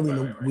on me. I don't even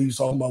know what he was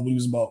talking about, what he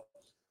was about.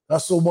 I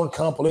saw one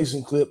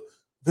compilation clip,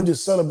 them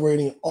just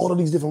celebrating all of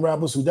these different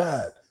rappers who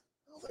died.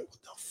 I was like,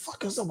 what the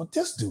fuck is up with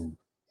this dude?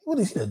 What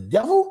is he, the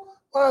devil?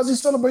 Why is he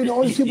celebrating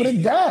all these people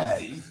that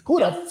died? Who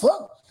the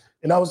fuck?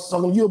 And I was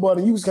talking to you about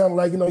it, and you was kind of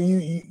like,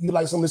 you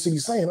like some of the shit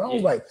he's saying. And I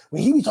was like,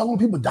 when he be talking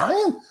to people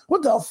dying,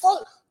 what the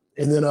fuck?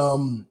 And then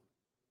I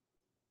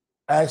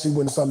actually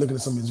went and started looking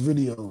at some of his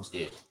videos.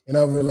 Yeah. And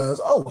I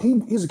realized, oh,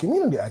 he's a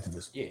community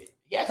activist.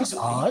 Yeah. That's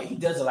odd. He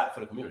does a lot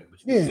for the community,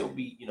 but you can still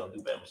be, do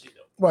Bama shit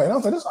though. Right. And I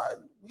was like, that's odd.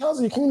 How's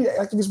he a community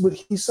activist, but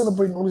he's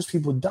celebrating all these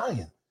people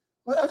dying?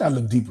 Well, I gotta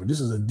look deeper. This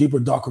is a deeper,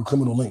 darker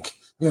criminal link.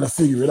 We gotta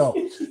figure it out.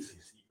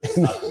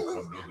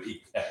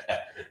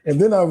 And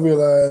then I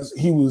realized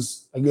he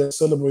was, I guess,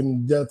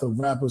 celebrating the death of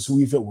rappers who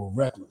he felt were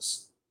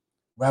reckless.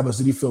 Rappers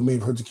that he felt may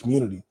have hurt the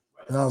community.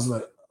 And I was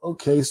like,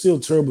 okay, it's still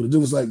terrible to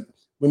do. It's like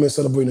women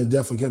celebrating the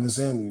death of Kevin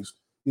Samuels.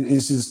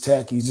 It's just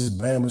tacky. It's just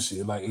Bama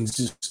shit. Like, it's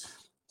just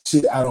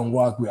shit I don't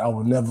rock with. I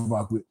will never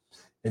rock with.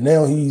 And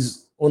now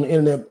he's on the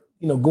internet,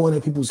 going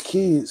at people's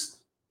kids.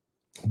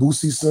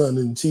 Boosie's son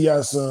and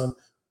T.I.'s son.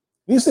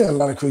 He's saying a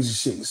lot of crazy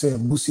shit. He's saying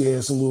Boosie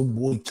had some little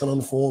boy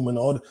killing for him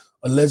and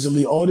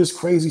allegedly all this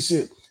crazy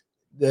shit.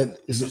 Did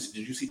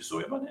you see the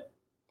story about that?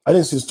 I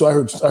didn't see the story.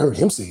 I heard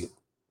him say it.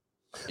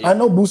 Yeah. I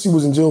know Boosie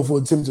was in jail for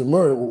attempted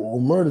murder or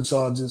murder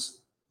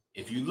charges.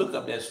 If you look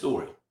up that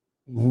story,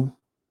 you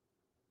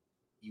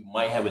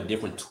might have a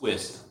different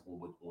twist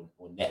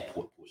on that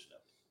portion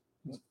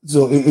of it.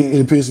 So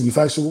it appears to be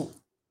factual?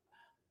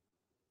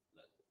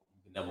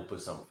 You can never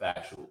put something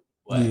factual.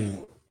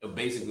 But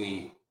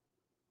basically,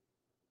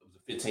 it was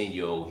a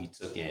 15-year-old he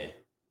took in.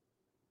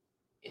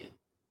 And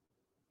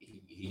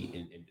he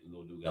the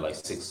little dude got like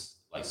six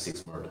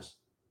murders.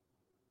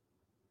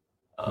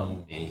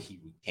 And he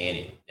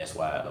recanted. That's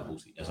why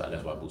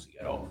Boosie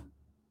got off.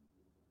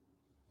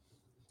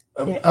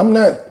 I mean, I'm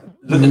not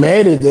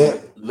mad at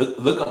that.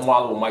 Look up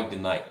Marlo Mike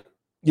tonight.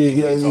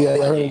 Yeah. I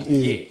heard,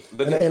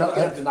 Look it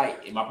up tonight.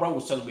 And my brother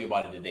was telling me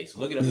about it today. So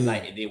look it up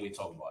tonight, and then we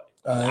talk about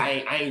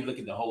it. I ain't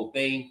looking at the whole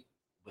thing,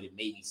 but it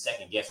made me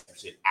second guess some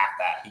shit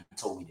after he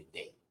told me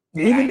today.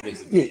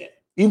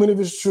 Even if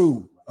it's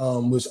true,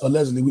 which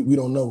allegedly we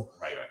don't know.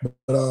 Right.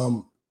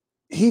 But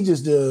he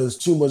just does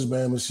too much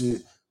Bama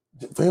shit.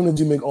 For him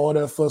to make all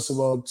that fuss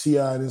about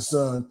T.I. and his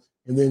son,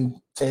 and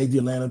then tag the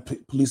Atlanta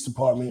Police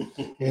Department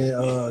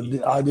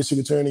and our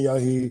district attorney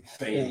out here,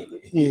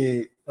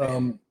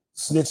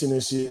 snitching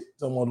and shit.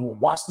 Someone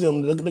watch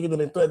them, look at them,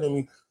 they threatening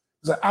me.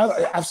 It's like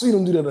I've seen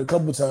him do that a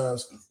couple of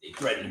times. They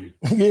threatening me.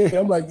 Yeah,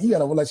 I'm like, you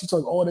gotta like she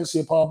took all that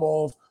shit pop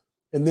off,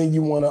 and then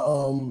you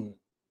wanna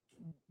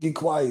get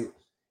quiet.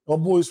 My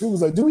boy Scream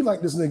was like, do we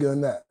like this nigga or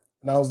not?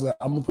 And I was like,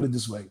 I'm gonna put it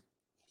this way.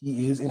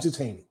 He is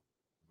entertaining.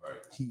 Right.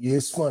 He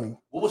is funny.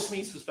 What was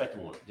Smith's perspective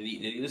on it? Did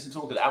he listen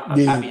to him? Because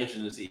I'd be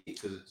interested to see it.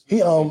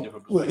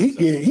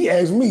 He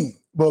asked me,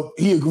 but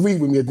he agreed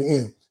with me at the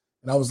end.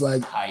 And I was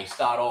like, how he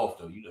start off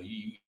though?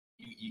 He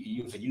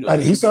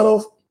start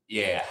off?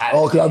 Yeah.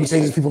 Because I'll be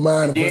changing people's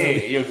mind. Yeah.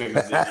 You ain't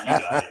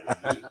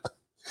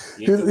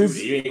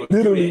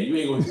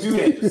gonna do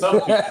that to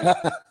some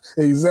people.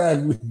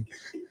 Exactly.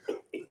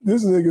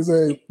 This nigga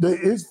say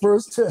his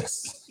first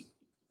test.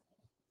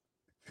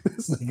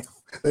 This nigga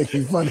make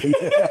me funny.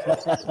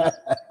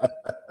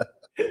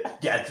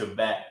 Got your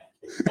back.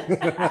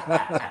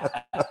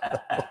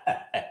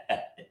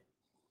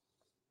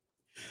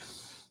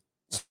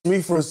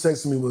 Me first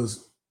text me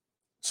was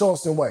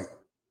Charleston White.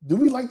 Do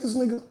we like this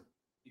nigga?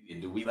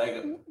 Do we like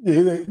him?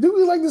 Yeah, do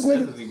we like this That's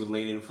nigga? because he was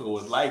laying in the field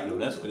with life, though.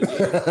 That's what it is.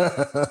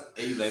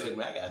 And he's like, look,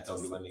 man, I gotta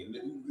talk to my nigga.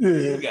 Yeah.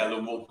 You got a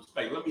little more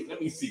perspective. Let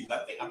me see. I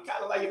think I'm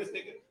kind of liking this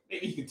nigga.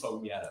 Maybe he can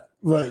talk me out of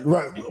it.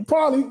 Right.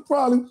 Probably.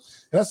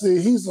 And I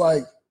said he's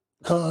like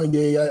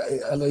Kanye.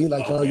 I know he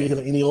like Kanye. He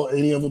like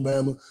any other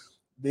Bama.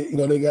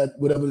 They got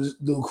whatever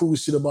the cool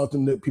shit about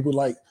them that people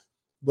like,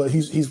 but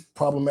he's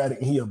problematic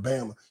and he a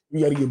Bama. We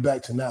got to get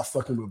back to not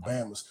fucking with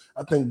Bamas.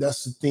 I think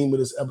that's the theme of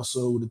this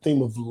episode, the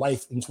theme of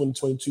life in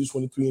 2022,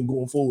 23, and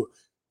going forward.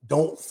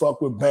 Don't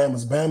fuck with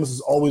Bamas. Bamas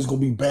is always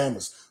going to be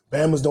Bamas.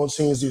 Bamas don't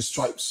change their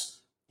stripes.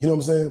 You know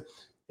what I'm saying?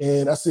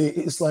 And I say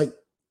it's like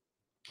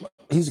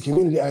he's a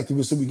community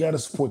activist, so we got to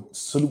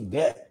salute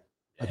that.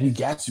 Like we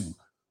got to.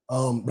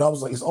 But I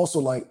was like, it's also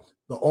like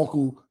the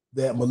uncle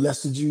that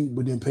molested you,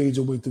 but then paid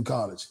your way through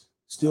college.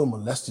 Still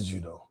molested you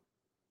though.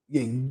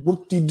 Yeah,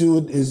 what he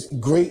do is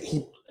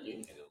great.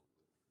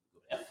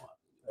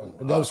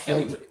 That was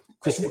funny.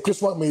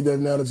 Chris Rock made that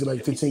analogy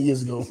like 15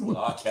 years ago.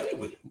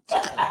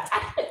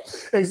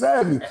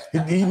 Exactly.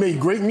 He made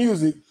great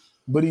music,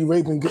 but he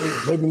raping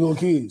little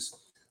kids.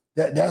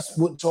 That's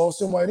what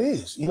Charleston White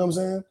is. You know what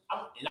I'm saying?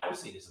 And I would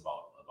say this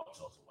about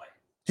Charleston White.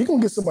 He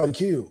gonna get somebody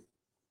killed.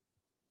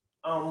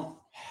 And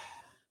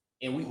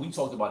we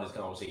talked about this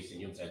conversation,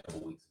 you know what I'm saying, a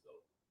couple weeks ago.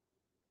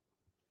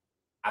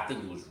 I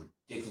think it was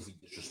ridiculously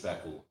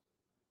disrespectful,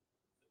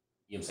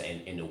 you know what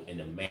I'm saying, in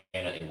the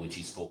manner in which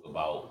he spoke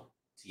about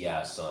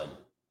T.I.'s son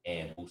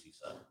and Boosie's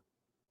son.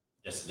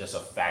 That's a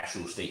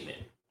factual statement.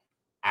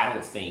 I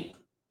don't think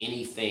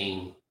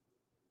anything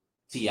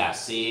T.I.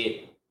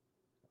 said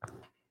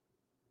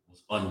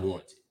was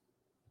unwarranted,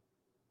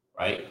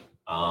 right?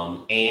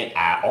 And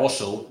I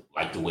also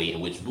like the way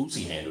in which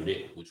Boosie handled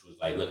it, which was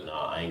like, look,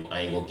 I ain't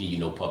gonna give you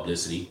no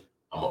publicity.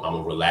 I'm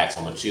gonna relax.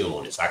 I'm gonna chill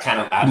on it. So I kind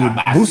of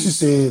Boosie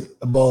said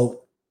about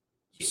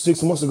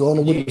 6 months ago, I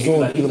don't know what he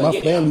was on.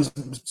 My family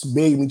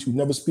begged me to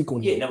never speak on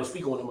him. Yeah, never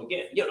speak on him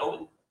again. You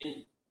know,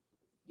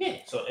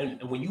 So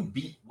and when you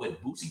beat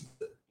what Boosie,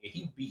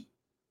 he beat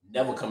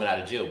never coming out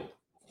of jail.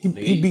 He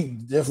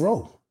beat death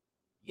row.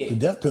 Yeah, the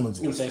death penalty.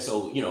 You know what I'm saying?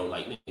 So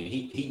like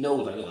he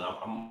knows like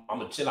I'm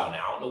gonna chill out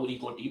now. I don't know what he's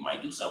going to do. He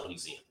might do something when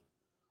he's seeing him.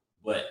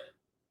 But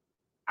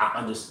I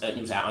understand.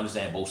 You know, I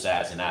understand both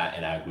sides, and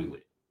I agree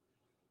with it.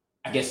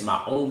 I guess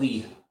my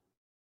only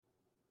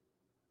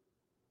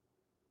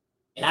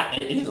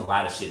and there's a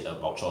lot of shit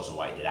about Charleston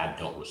White that I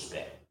don't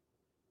respect,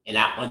 and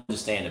I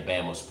understand the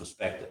Bama's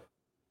perspective.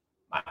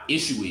 My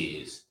issue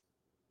is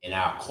in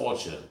our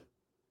culture,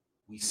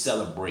 we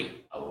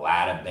celebrate a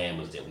lot of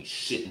Bamas that we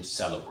shouldn't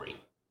celebrate.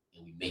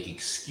 And we make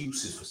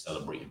excuses for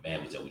celebrating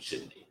Bamas that we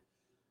shouldn't do.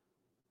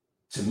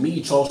 To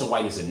me, Charleston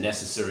White is a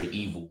necessary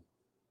evil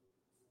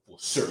for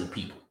certain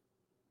people.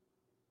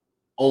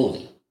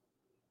 Only.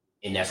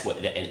 And that's what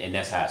and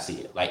that's how I see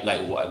it. Like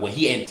when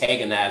he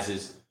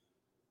antagonizes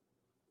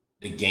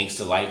the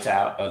gangster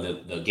lifestyle,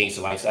 the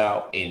gangster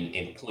lifestyle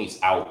and points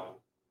out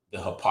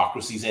the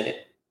hypocrisies in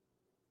it,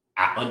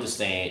 I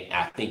understand,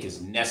 I think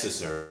it's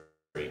necessary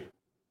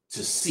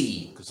to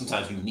see, because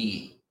sometimes you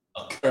need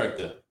a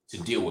character to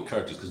deal with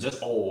characters, because that's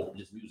all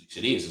this music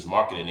shit is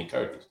marketing and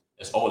characters.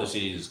 That's all this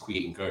shit is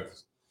creating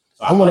characters.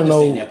 So I want to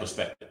know that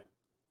perspective.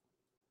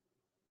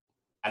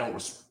 I don't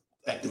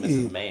respect him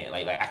as a man.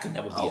 Like I could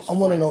never be. I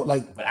want to know,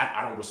 like, but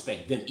I don't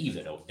respect them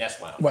either, though. That's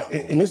why. Right,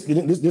 and this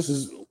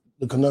is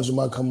the conundrum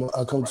I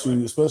come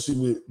to, especially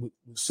with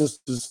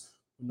sisters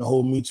when the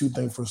whole Me Too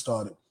thing first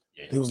started.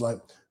 Yeah. They was like,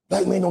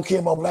 black men don't care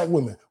about black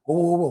women.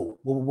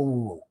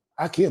 Whoa.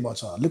 I care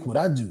about y'all. Look what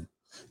I do.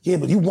 Yeah,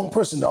 but you one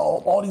person,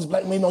 all these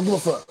black men don't give a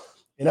fuck.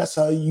 And that's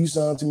how you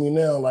sound to me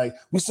now. Like,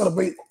 we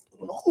celebrate.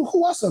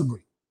 Who I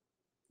celebrate?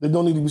 They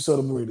don't need to be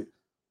celebrated.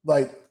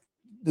 Like,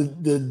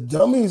 the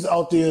dummies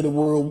out there in the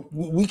world,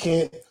 we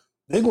can't,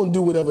 they're going to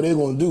do whatever they're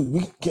going to do.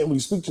 We can't really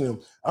speak to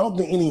them. I don't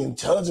think any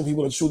intelligent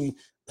people are truly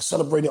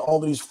celebrating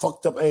all of these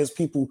fucked up ass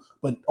people,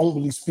 but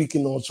only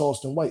speaking on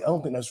Charleston White. I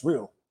don't think that's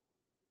real.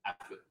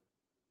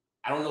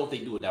 I don't know if they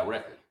do it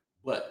directly,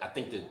 but I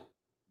think that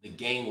the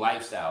gang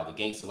lifestyle, the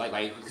gangster life,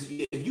 like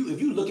if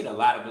you look at a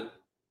lot of it,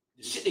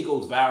 the shit that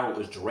goes viral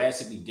is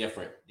drastically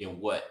different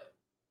than what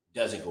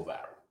doesn't go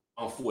viral.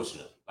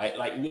 Unfortunately,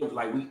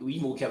 we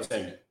even kept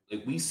saying,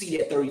 like, we see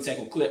that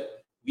 30-second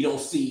clip, we don't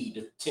see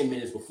the 10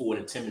 minutes before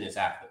and the 10 minutes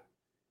after.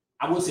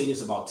 I will say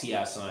this about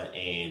T.I.'s son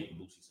and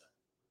Boosie's son: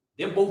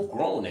 they're both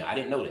grown now. I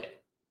didn't know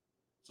that.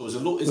 So it's a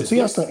little. But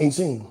T.I.'s son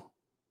 18.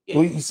 Yeah.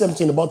 Well, he's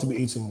 17, about to be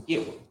 18. Yeah.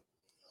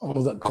 I don't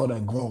know if that call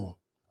that grown.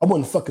 I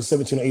wouldn't fuck a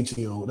 17 or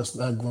 18-year-old. That's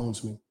not grown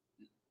to me.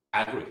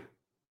 I agree.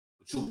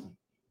 But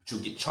you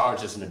get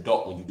charged as an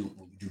adult when you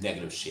do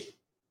negative shit.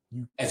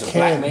 As a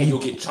black man, you'll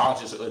get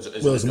charged as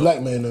a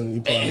black man, then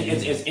you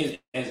probably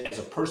as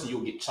a person,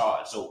 you'll get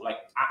charged. So, like,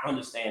 I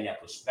understand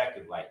that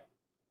perspective. Like,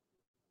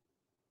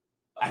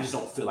 I just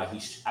don't feel like he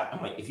should.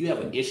 I'm like, if you have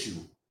an issue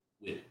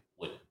with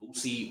what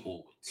Boosie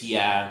or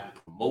T.I.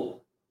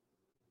 promote,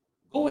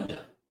 go with them.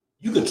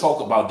 You can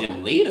talk about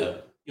them later. You know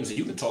what I'm saying?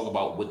 You can talk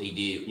about what they did,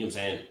 you know what I'm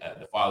saying,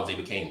 the fathers they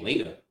became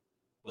later.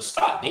 But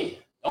start there.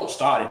 Don't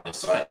start at the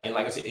son. And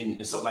like I said,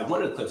 and so like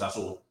one of the clips I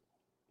saw,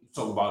 you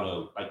talk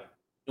about like,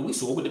 and we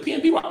saw with the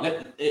PNB Rock.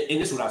 And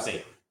this is what I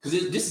say.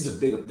 Because this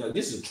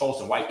is a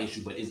Charleston White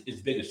issue, but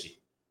it's bigger shit.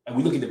 And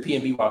we look at the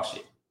PNB Rock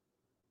shit.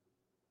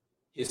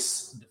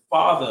 The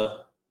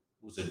father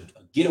was a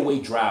getaway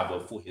driver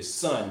for his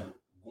son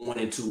going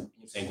into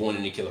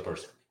kill a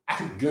person. I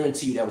can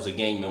guarantee you that was a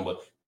gang member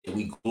that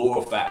we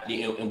glorified,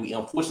 and we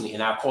unfortunately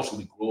in our culture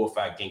we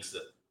glorify gangster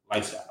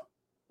lifestyle.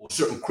 Or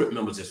certain Crip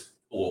members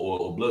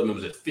or blood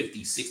members at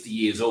 50, 60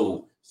 years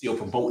old still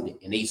promoting it,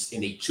 and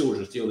they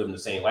children still living the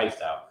same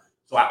lifestyle.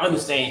 So I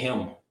understand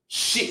him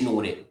shitting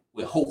on it,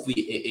 where hopefully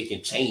it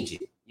can change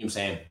it. You know what I'm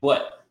saying?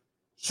 But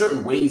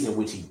certain ways in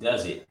which he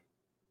does it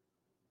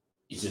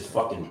is just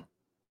fucking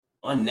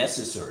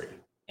unnecessary.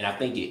 And I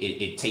think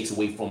it takes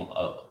away from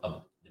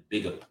the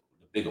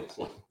bigger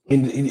point.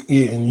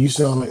 And you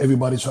sound like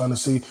everybody trying to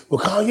say, well,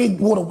 Kanye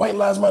wore the White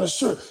Lives Matter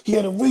shirt. He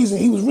had a reason.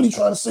 He was really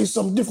trying to say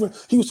something different.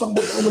 He was talking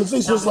about the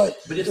organization. It's like,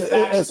 but it's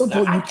at some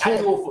point, you can't.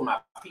 I do it for my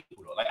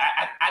people, though. Like,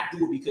 I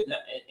do it because,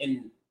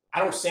 and I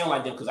don't sound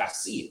like them because I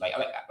see it. Like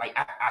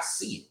I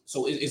see it.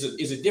 So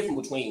it's a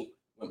difference between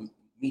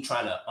me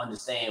trying to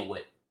understand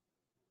what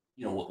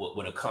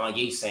a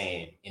Kanye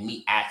saying and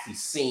me actually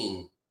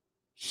seeing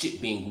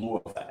shit being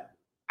glorified.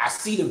 I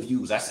see the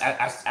views. I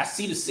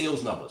see the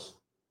sales numbers.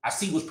 I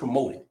see what's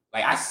promoted.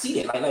 Like I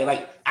see that.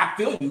 Like I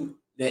feel you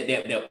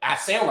that I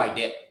sound like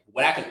that.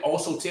 What I can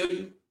also tell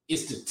you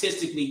is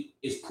statistically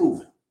it's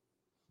proven.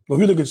 Well,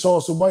 if you look at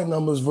Charleston White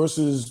numbers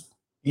versus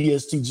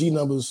ESTG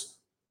numbers,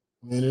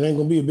 man, it ain't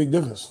gonna be a big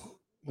difference. You know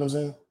what I'm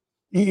saying?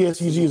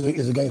 ESTG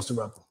is a gangster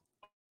rapper.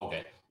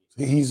 Okay.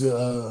 He's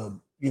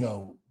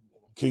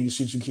kill you,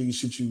 shoot you, kill you,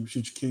 shoot you,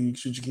 shoot you, kill you,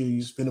 shoot you, kill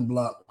you, spin a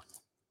block.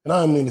 And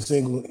I don't mean to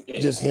single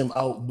just him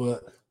out,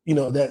 but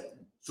that.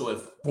 So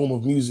if form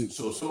of music.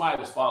 So if somebody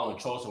was following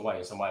Charleston White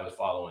and somebody was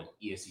following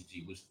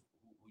ESTG, who do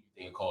you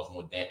think caused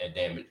more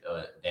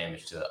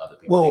damage to other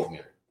people in the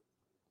community?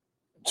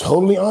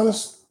 Totally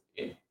honest,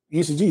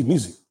 ESTG is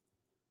music.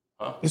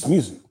 Huh? It's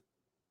music.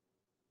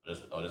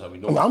 That's how we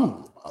doing.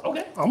 I'm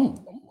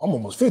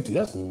almost 50.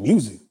 That's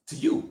music to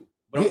you.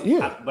 But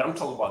but I'm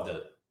talking about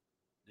the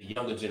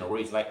younger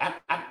generation. Like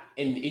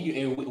and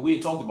we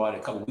had talked about it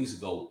a couple of weeks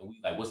ago, and we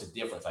like, what's the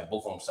difference? Like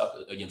both of them suck. You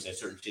know what I'm saying?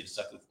 Certain shit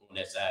suck on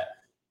that side.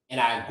 And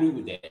I agree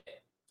with that.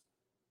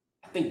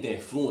 I think the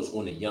influence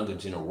on the younger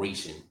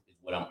generation is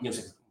what I'm,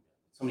 saying?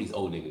 Some of these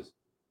old niggas,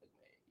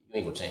 you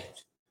ain't gonna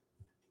change.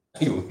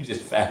 You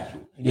just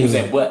factual. You know what I'm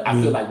saying? But I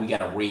feel like we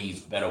gotta raise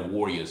better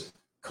warriors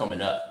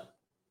coming up.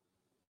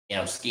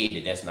 And I'm scared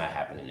that that's not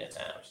happening at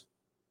times.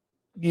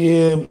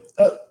 Yeah.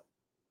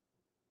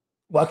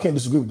 Well, I can't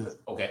disagree with that.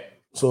 Okay.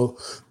 So,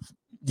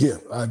 yeah,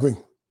 I agree.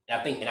 And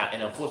I think,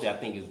 and unfortunately, I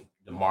think it's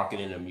the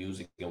marketing of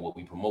music and what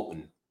we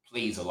promoting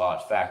plays a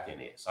large factor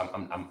in it. So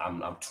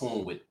I'm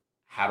torn with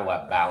how do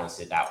I balance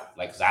it out?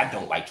 Like, because I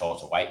don't like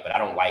Charleston White, but I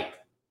don't like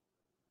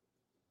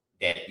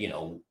that,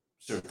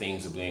 certain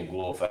things are being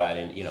glorified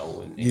and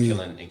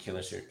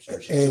killing certain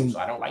shit. So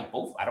I don't like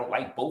both. I don't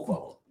like both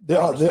of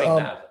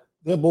them.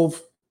 They're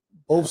both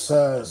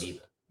sides.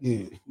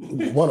 Yeah,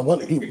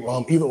 one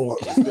either or.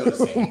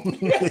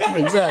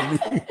 Exactly.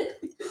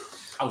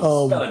 I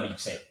was spelling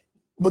each thing.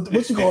 But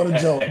what you call the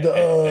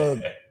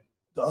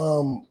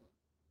jump?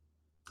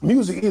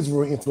 Music is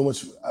very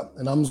influential,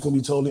 and I'm just gonna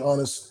be totally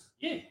honest.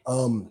 Yeah.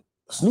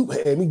 Snoop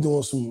had me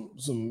doing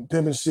some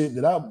pimping shit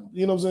that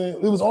you know what I'm saying?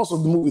 It was also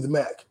the movie The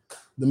Mac.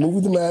 The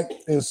movie The Mac,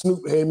 and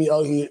Snoop had me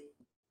out here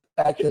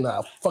acting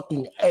a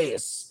fucking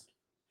ass.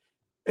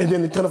 And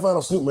then they kind of find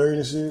out Snoop married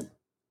and shit.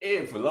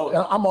 Yeah, for low.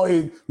 I'm out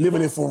here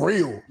living it for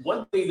real.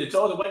 One thing that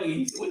Charles White,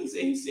 he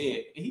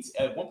said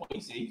at one point he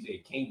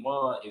said King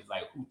Von is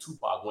like who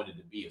Tupac wanted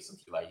to be or some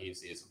shit like he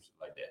said some shit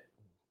like that.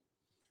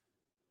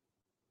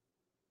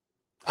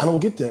 I don't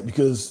get that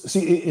because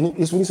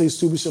it's when you say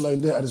stupid shit like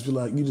that, I just feel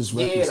like you just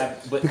reckless. Yeah,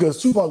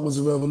 because Tupac was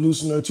a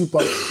revolutionary.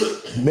 Tupac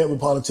met with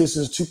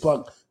politicians.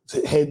 Tupac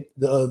had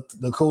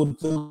the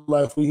code of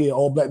life. We had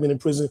all black men in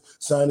prison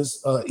sign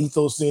this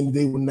ethos saying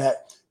they would not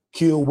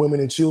kill women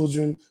and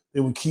children. They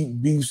would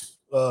keep beefs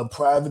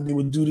private. They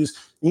would do this.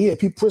 And yeah,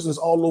 people, prisoners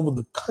all over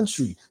the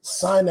country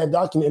sign that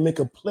document and make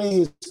a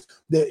pledge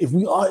that if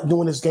we are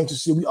doing this gangster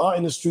shit, we are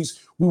in the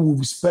streets, we will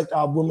respect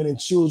our women and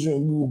children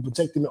and we will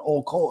protect them at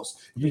all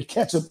costs. If we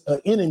catch an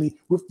enemy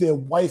with their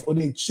wife or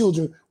their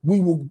children,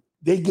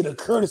 they get a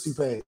courtesy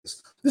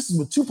pass. This is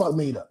what Tupac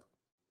made up.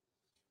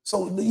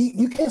 So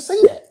you can't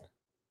say that.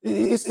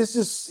 It's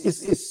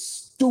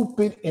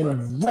stupid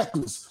and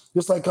reckless.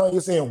 Just like Kanye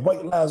saying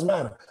white lives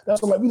matter.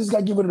 That's what we just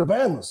gotta get rid of the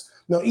banners.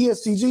 Now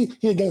ESTG,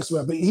 he a gangster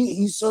rapper.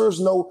 He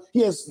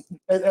has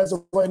as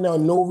of right now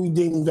no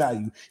redeeming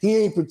value. He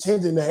ain't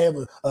pretending to have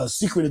a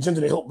secret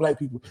agenda to help black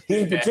people. He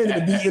ain't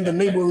pretending to be in the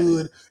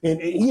neighborhood and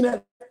he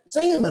not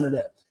saying none of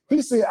that.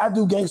 He said, I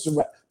do gangster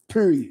rap,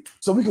 period.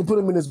 So we can put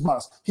him in this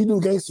box. He do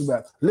gangster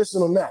rap.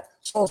 Listen on that.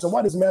 Charleston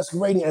White is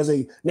masquerading as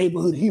a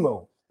neighborhood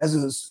hero, as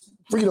a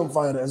freedom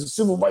fighter, as a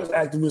civil rights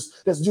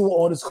activist that's doing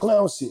all this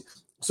clown shit.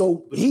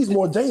 So he's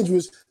more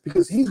dangerous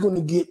because he's going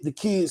to get the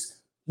kids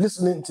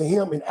listening to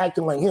him and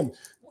acting like him.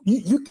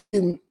 You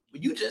can.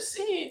 But you just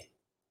said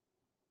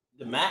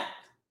the Mac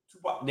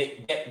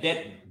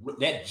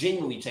that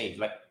genuinely changed.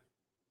 Like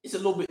it's a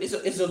little bit. It's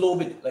a little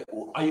bit like.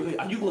 Are you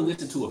going to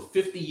listen to a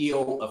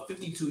 50-year-old, a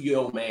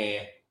 52-year-old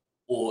man,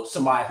 or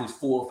somebody who's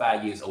 4 or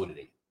 5 years older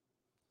than you?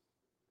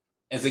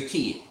 As a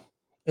kid.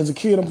 As a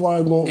kid, I'm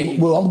probably going.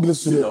 Well, I'm going to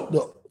listen to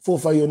the 4 or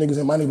 5-year-old niggas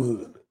in my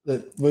neighborhood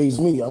that raised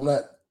me. I'm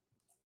not.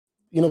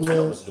 You know what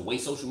I'm saying? The way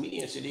social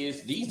media and shit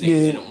is these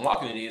days, and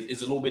marketing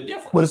is a little bit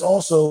different. But it's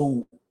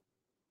also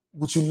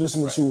what you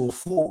listening to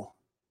for.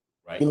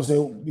 Right. You know what I'm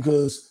saying?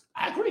 Because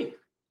I agree.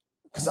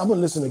 Because I'm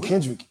gonna listen to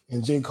Kendrick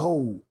and J.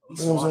 Cole.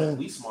 You know what I'm saying?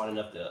 We smart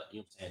enough to, you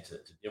know what I'm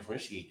saying, to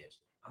differentiate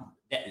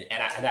that.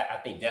 I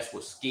think that's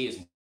what scares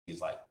me. Is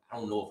like I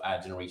don't know if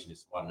our generation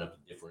is smart enough to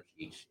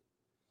differentiate shit.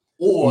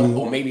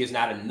 Or maybe it's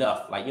not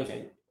enough. Like you know what I'm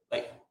saying?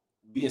 Like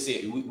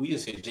we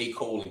just said J.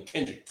 Cole and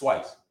Kendrick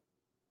twice.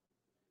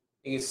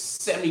 It's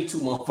 72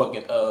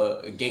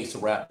 motherfucking gangster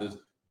rappers,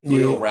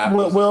 real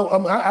rappers.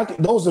 I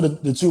those are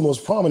the two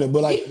most prominent,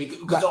 but like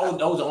because those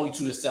are the only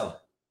two that selling.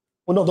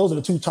 Well, no, those are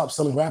the two top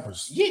selling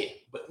rappers. Yeah,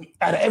 but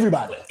out of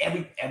everybody.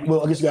 Every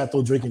well, I guess you gotta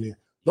throw Drake in there.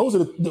 Those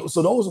are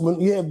those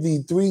when you have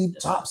the 3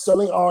 top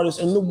selling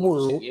artists in the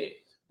world,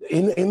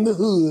 in the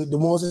hood, the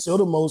ones that sell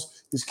the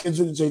most is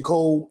Kendrick, J.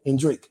 Cole, and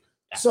Drake.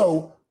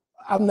 So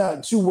I'm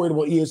not too worried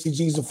about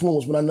ESTG's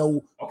influence when I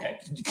know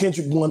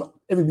Kendrick won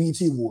every BET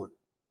award.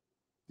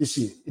 This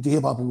shit at the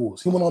Hip Hop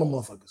Awards. He won all the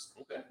motherfuckers.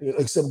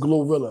 Except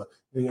Glorilla.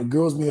 And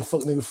girls being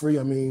fuck nigga free.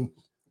 I mean,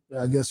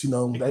 I guess, you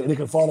know, they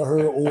can follow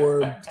her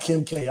or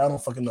Kim K. I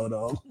don't fucking know,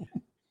 dog.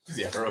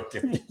 Yeah, her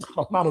okay.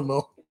 I don't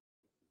know.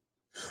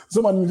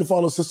 Somebody need to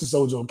follow Sister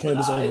Sojo,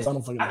 Candace Owens. I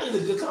don't fucking know. I think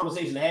it's a good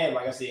conversation to have.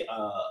 Like I said,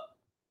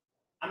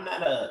 I'm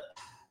not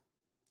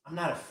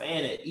a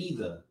fan of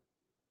either.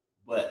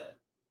 But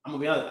I'm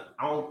gonna be honest,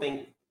 I don't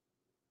think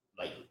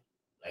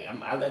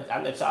I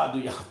let y'all do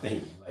y'all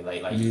thing.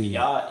 Like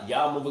y'all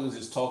motherfuckers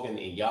is talking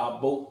in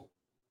y'all boat,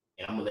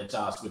 and I'm gonna let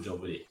y'all switch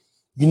over there.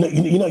 You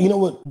know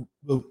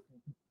what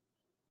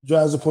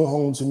drives the point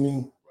home to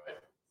me,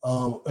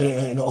 right?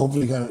 And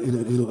hopefully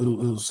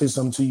it'll say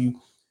something to you.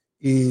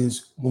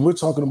 Is when we're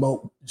talking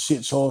about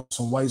shit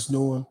Charleston White's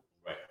doing,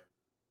 right?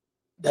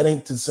 That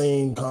ain't the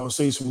same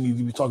conversation we need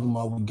to be talking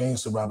about what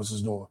gangster rappers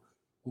is doing.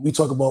 When we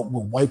talk about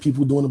what white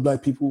people doing to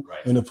black people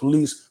and the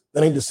police,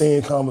 that ain't the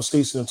same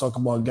conversation to talk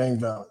about gang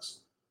violence.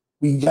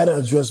 We gotta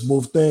address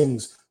both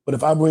things. But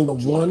if I bring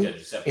up one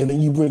and then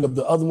you bring up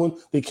the other one,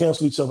 they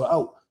cancel each other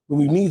out. But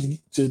we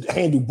need to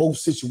handle both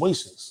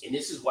situations. And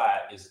this is why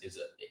this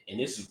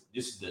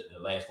is the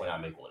last point I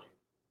make on it.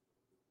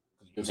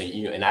 You know what I'm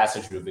saying? And I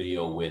sent you the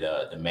video with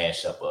the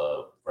mashup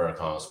of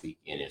Farrakhan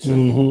speaking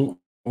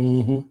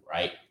and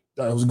right?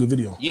 That was a good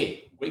video. Yeah,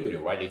 great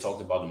video, right? They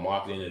talked about the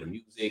marketing of the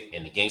music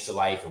and the gangster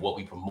life and what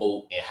we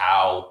promote and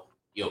how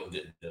you know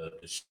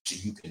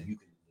you can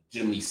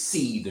legitimately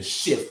see the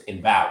shift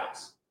in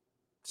violence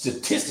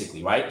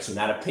statistically, right? So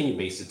not opinion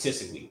based,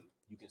 statistically,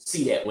 you can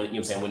see that when you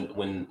know what I'm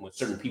saying when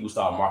certain people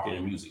start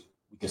marketing music,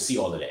 we can see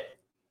all of that.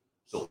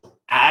 So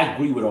I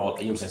agree with all.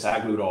 You know what I'm saying? So I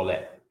agree with all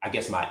that. I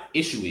guess my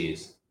issue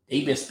is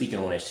they've been speaking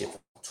on that shit for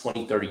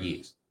 20, 30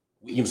 years.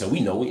 You know what I'm saying? We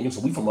know it. You know what I'm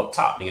saying? We from up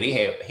top, nigga. They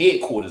have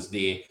headquarters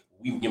there.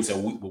 You know what I'm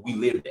saying? We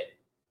lived that.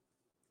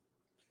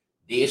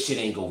 Their shit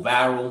ain't go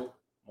viral.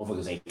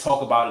 Motherfuckers ain't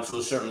talk about it to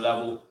a certain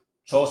level.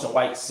 Charleston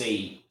White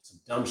say some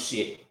dumb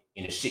shit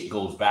and the shit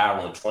goes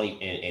viral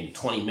in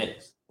 20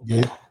 minutes.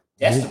 Yeah.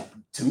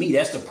 To me,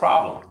 that's the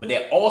problem. But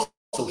that also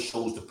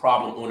shows the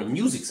problem on the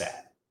music side.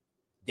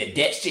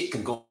 That shit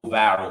can go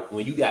viral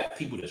when you got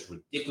people that's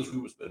ridiculously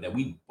respect, that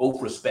we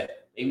both respect.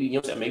 Maybe, you know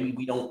what I'm saying? Maybe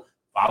we don't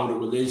follow the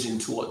religion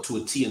to a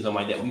T and something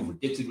like that. We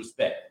ridiculously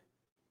respect.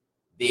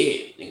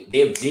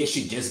 Their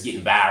shit just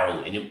getting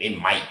viral and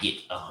it might get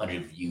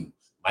 100 views,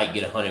 might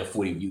get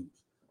 140 views.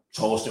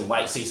 Charleston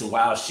White say some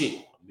wild shit,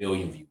 1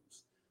 million views.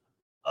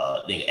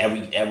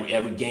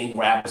 Every gang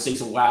rapper say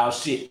some wild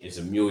shit, it's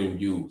 1 million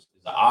views.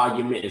 It's an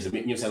argument, it's a, you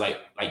know what I'm saying?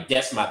 Like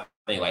that's my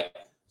thing. Like,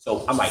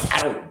 so I'm like,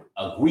 I don't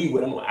agree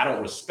with him, I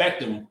don't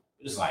respect him.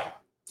 It's like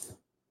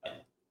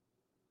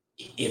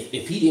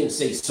if he didn't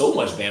say so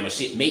much Bama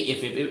shit,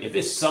 if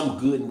it's some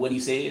good in what he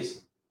says,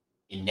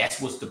 and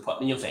that's what's the, you know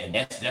what I'm saying,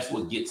 that's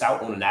what gets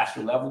out on a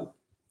national level.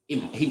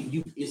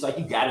 It's like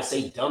you gotta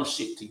say dumb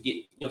shit to get,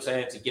 you know what I'm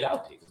saying, to get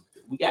out there.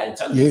 We got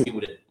intelligent people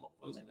that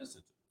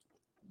listen.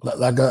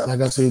 Like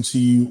I said to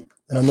you,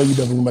 and I know you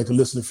definitely like to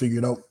listen to figure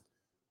it out,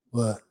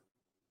 but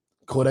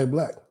Kodak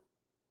Black.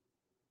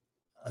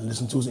 I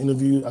listened to his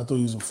interview. I thought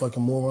he was a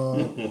fucking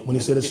moron when he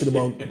said that shit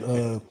about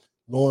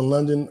Lauren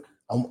London.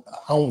 I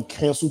don't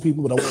cancel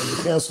people, but I wanted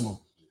to cancel them.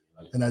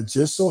 And I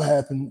just so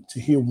happened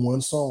to hear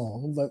one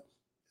song. I was like,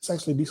 it's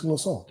actually a decent little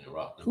song.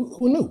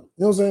 Who knew? You know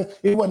what I'm saying?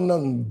 It wasn't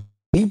nothing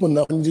deep or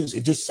nothing.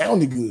 It just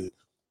sounded good.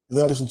 And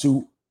then I listened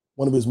to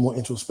one of his more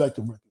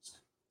introspective records.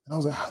 And I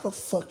was like, how the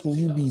fuck can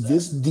you be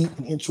this deep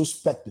and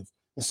introspective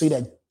and say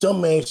that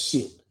dumbass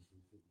shit?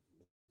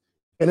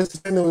 And it's the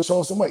same thing with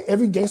Charleston White.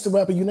 Every gangster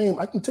rapper you name,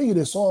 I can tell you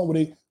this song where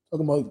they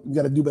talking about we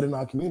got to do better in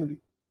our community.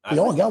 They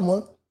all got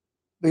one.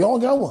 They all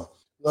got one.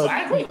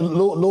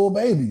 Lil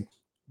Baby.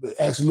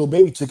 Actually, Lil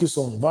Baby took his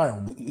song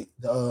viral.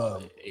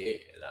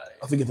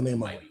 I forget the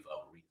name of it.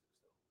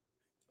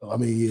 I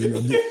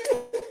mean,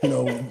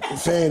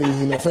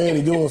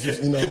 Fanny doing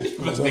some,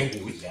 so, I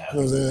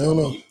don't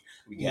know.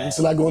 It's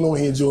a lot going on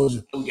here in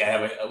Georgia. We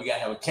gotta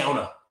have a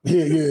counter.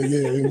 Yeah.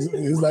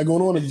 It's a lot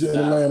going on in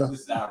Atlanta.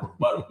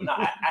 No,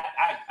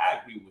 I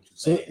agree with what you're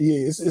saying. So,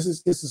 yeah, it's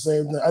the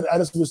same thing. I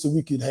just wish that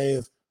we could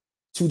have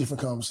two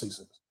different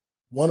conversations.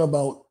 One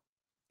about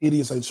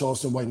idiots like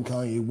Charleston White and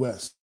Kanye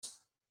West,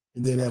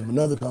 and then have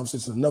another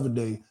conversation another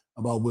day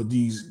about what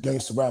these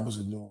gangster rappers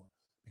are doing.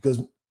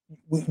 Because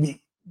when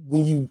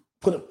you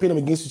pit them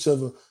against each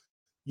other,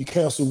 you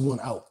cancel one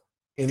out,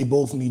 and they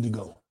both need to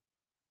go.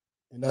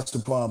 And that's the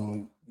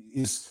problem.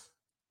 Is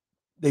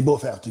they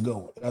both have to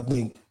go. And I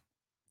think,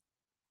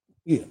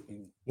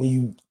 when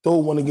you throw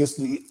one against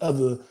the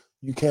other,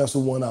 you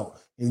cancel one out,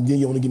 and then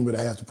you're only getting rid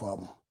of half the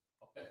problem.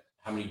 Okay.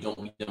 How many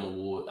Don't Be Dumb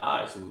Awards? All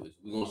right, so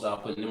we're gonna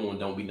start putting them on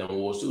Don't Be Dumb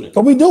Awards students.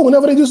 But we do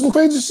whenever they do some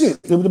crazy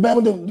shit. The dude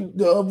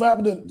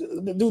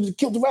that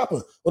killed the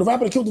rapper, or the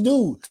rapper that killed the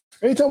dude.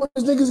 Every time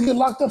these niggas get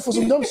locked up for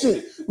some dumb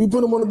shit, we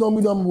put them on the Don't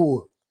Be Dumb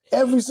Award.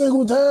 Every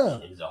single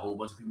time. There's a whole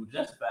bunch of people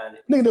justifying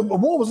it. Nigga, the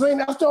award was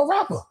named after a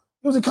rapper.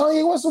 It was a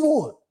Kanye West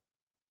award.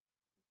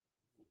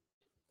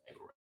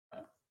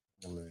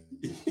 I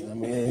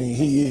mean,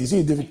 he's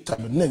a different type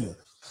of nigga.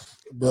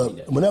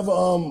 But whenever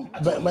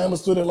Batman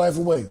stood their life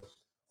away,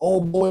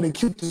 old boy, they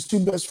killed his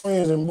two best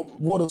friends and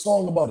wrote a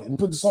song about it and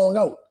put the song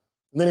out.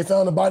 And then they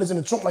found the bodies in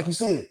the trunk, like he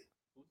said.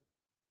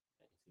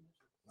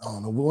 I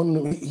don't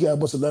know. He got a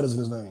bunch of letters in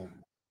his name.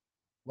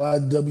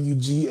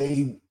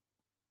 YWGA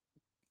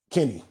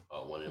Kenny.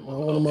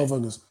 One of the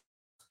motherfuckers.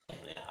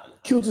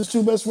 Killed his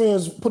two best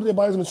friends, put their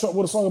bodies in the trunk,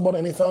 wrote a song about it,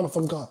 and they found the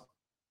fucking car.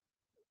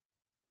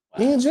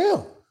 He in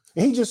jail.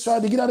 And he just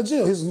tried to get out of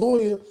jail. His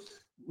lawyer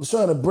was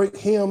trying to break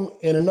him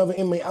and another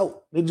inmate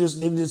out. They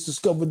just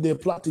discovered their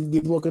plot to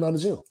get broken out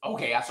of jail.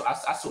 Okay, I saw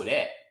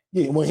that.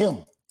 Yeah, it went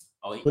him.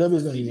 Whatever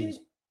his name is.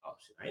 Oh,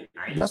 shit.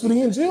 That's what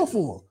he in jail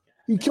for.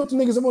 He killed the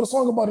niggas and wrote a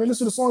song about it. They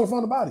listened to the song and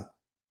found the body.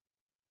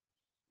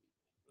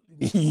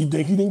 You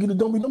think he didn't get a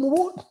Don't Be Dumb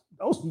award?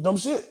 That was some dumb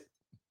shit.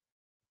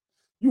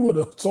 You wrote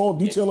a song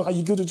detailing how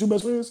you killed your two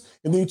best friends,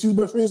 and then your two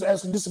best friends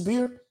actually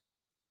disappeared.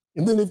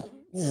 And then Lord.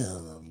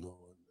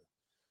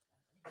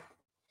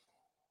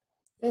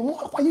 And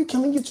why are you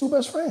killing your two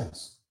best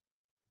friends?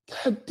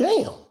 God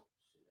damn.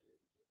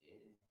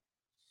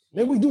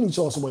 Maybe we do need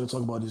y'all somebody to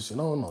talk about this shit.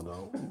 I don't know,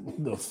 dog.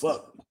 The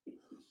fuck?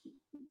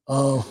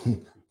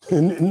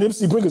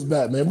 Nipsey, bring us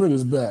back, man. Bring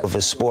us back. If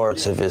it's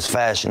sports, if it's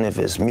fashion, if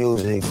it's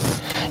music,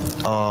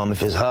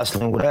 if it's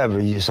hustling, whatever,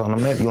 you're on a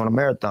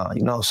marathon,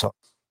 so.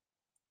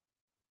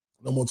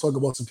 I'm gonna talk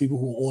about some people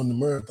who are on the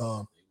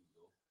marathon.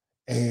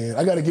 And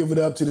I gotta give it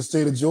up to the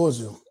state of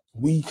Georgia.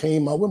 We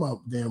came out, where my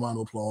damn round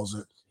of applause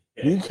at?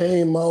 We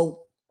came out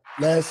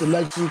last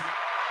election.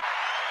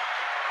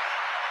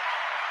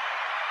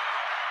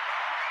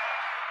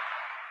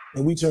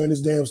 And we turned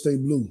this damn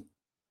state blue.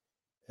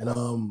 And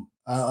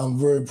I'm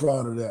very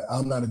proud of that.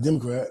 I'm not a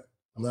Democrat,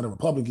 I'm not a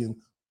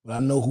Republican, but I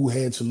know who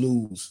had to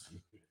lose.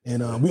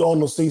 And we all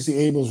know Stacey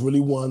Abrams really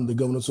won the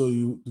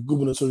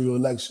gubernatorial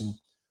election,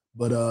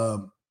 but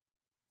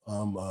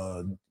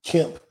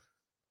Kemp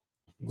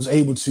was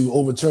able to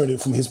overturn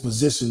it from his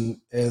position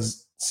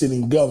as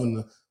sitting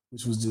governor,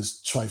 which was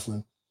just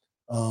trifling.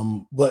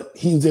 But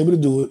he was able to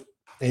do it,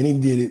 and he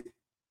did it.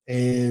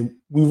 And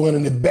we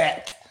running it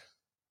back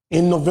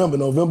in November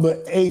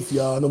 8th,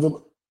 y'all.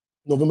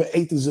 November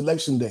 8th is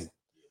election day,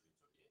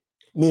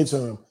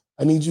 midterm.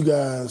 I need you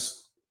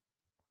guys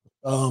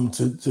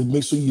to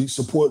make sure you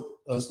support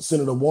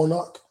Senator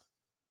Warnock,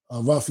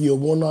 Raphael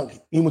Warnock.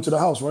 He went to the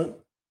House, right?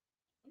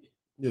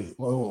 Yeah,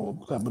 well,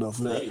 clap it up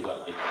for that. You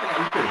put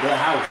that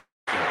house.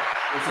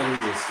 It's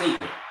a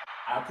statement.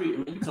 I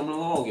appreciate you coming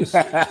along. I'm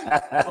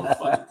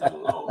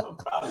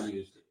proud of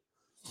you.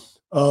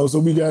 So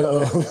we got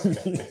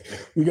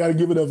to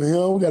give it up for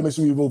him. We got to make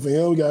sure we vote for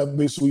him. We got to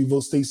make sure we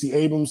vote Stacey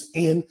Abrams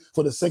in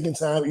for the second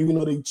time, even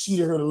though they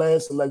cheated her the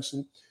last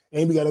election.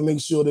 And we got to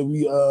make sure that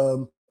we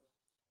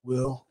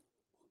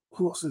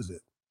who else is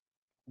it?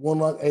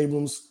 Warnock,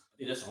 Abrams. I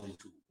think that's only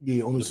two.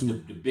 Yeah, only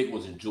two. The big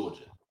ones in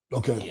Georgia.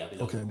 Okay. Yeah,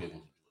 okay.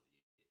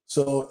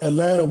 So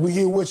Atlanta, we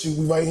here with you.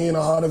 We right here in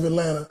the heart of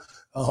Atlanta.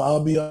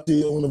 I'll be out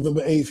there on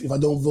November 8th if I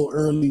don't vote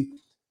early.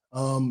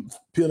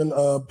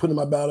 Putting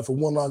my ballot for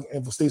Warnock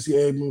and for Stacey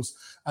Abrams.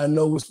 I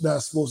know it's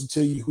not supposed to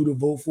tell you who to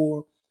vote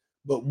for,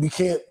 but we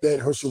can't let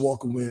Herschel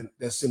Walker win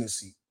that Senate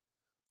seat.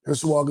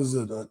 Herschel Walker is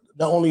not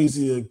only is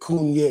he a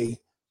coon,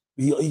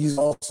 he's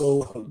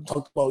also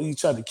talked about he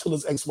tried to kill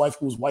his ex-wife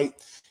who was white.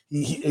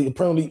 He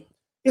apparently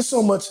it's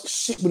so much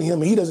shit with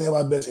him, and he doesn't have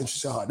our best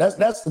interest at heart.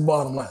 That's the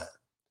bottom line.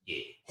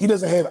 Yeah. He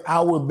doesn't have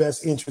our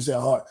best interest at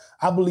heart.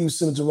 I believe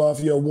Senator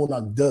Raphael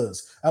Warnock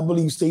does. I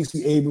believe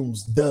Stacey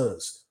Abrams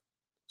does.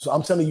 So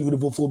I'm telling you who to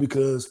vote for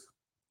because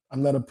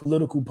I'm not a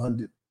political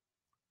pundit.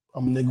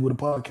 I'm a nigga with a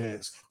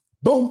podcast.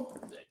 Boom.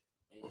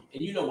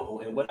 And you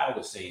know what I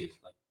would say is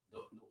like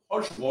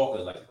Herschel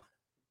Walker, like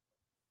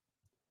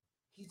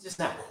he's just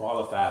not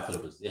qualified for the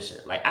position.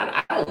 Like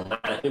I don't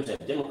mind him saying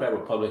Democrat,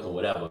 Republican,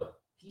 whatever.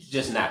 He's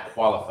just not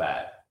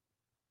qualified,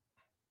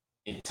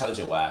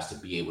 intelligent wise, to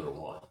be able to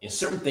run. And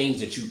certain things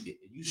that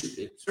you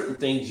should, certain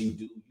things you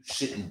do, you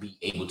shouldn't be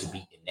able to be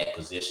in that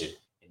position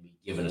and be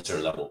given a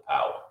certain level of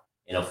power.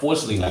 And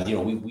unfortunately, like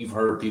we've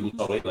heard people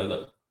talk like,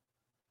 look,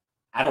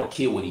 I don't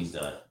care what he's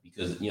done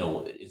because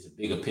it's a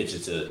bigger picture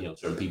to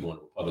certain people on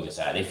the Republican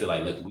side. They feel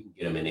like, look, we can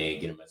get him in there,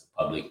 get him as a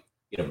public,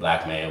 get a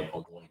black man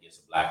going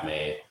against a black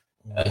man.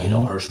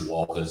 Herschel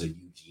Walker's a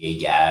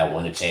UGA guy,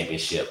 won a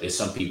championship. There's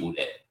some people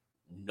that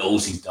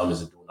knows he's dumb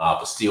as a doorknob,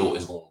 but still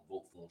is going to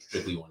vote for him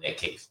strictly on that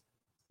case.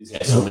 He's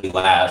had so many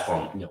lies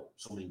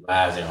so many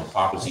lies and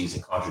hypocrisies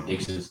and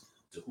contradictions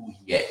to who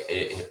he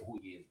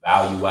is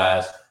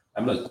value-wise.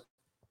 I'm like,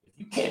 if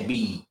you can't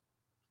be,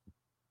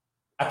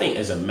 I think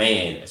as a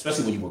man,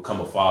 especially when you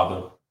become a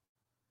father,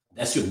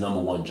 that's your number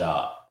one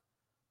job.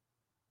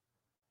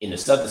 And the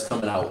stuff that's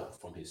coming out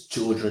from his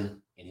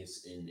children and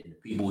the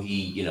people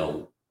he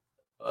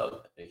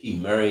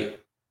married,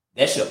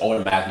 that should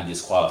automatically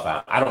disqualify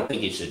him. I don't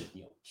think it should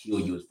kill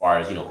you as far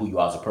as who you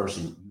are as a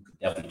person. You could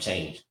definitely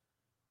change,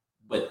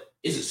 but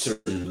it's a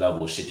certain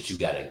level of shit that you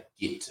gotta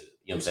get to. You know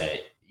what I'm saying?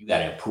 You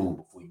gotta improve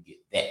before you get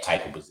that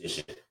type of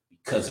position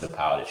because of the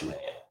power that you have.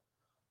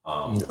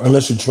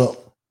 Unless you're Trump.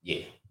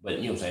 Yeah, but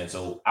you know what I'm saying.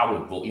 So I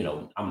would vote.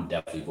 I'm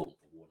definitely voting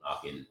for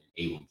Warnock and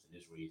Abrams in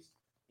this race.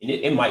 And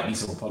it might be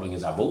some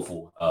Republicans I vote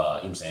for. You know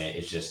what I'm saying?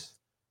 It's just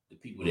the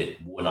people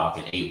that Warnock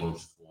and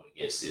Abrams is going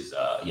against is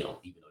even though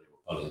they're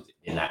Republicans,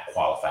 they're not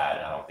qualified,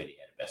 and I don't think they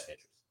had the best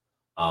interest.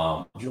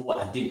 You know what?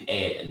 I didn't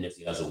add a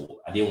Nipsey Hussle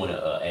award. I didn't want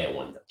to add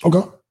one. Okay.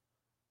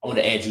 I want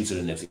to add you to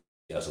the Nipsey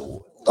Hussle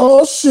award.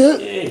 Oh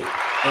shit! Yeah.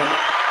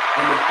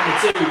 I'm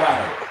gonna tell you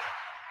why.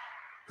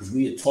 Because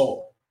we had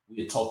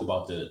talked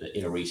about the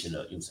iteration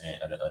of of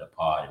the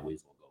pod and where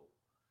it's gonna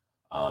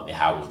go, and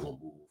how it was gonna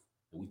move.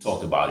 And we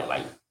talked about it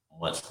like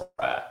months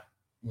prior.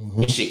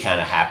 Mm-hmm. And shit kind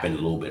of happened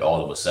a little bit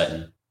all of a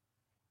sudden.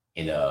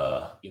 And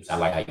I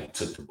like how you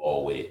took the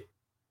ball with it.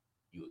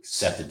 You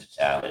accepted the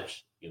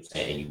challenge. You know what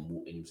I'm saying? And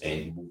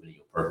you moving in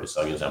your purpose.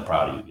 So I'm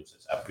proud of you.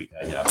 I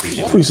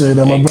appreciate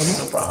that, my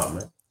brother. No problem,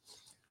 man.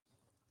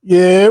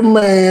 Yeah,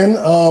 man.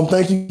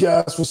 Thank you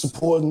guys for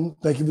supporting.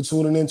 Thank you for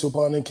tuning in to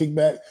Upon and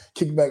Kickback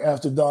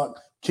After Dark,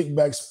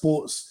 Kickback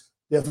Sports.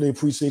 Definitely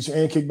appreciate you.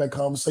 And Kickback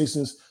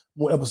Conversations.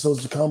 More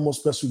episodes to come, more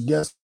special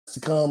guests to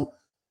come.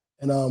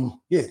 And I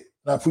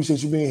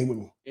appreciate you being here with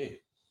me. Yeah.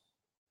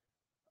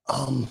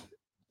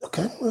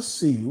 Okay, let's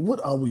see.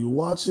 What are we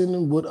watching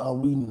and what are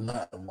we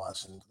not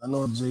watching? I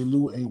know J.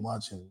 Lou ain't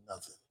watching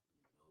nothing.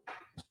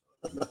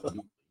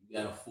 You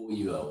got a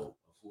 4-year-old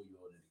in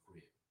the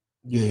crib.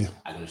 Yeah.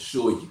 I can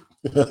assure you.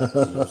 You know what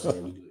I'm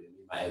saying? We do it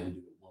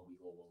 1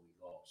 week on, 1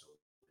 week off. So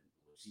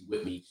when she's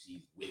with me,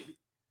 she's with me.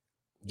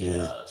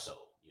 Yeah. So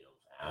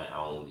I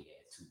don't really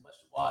have too much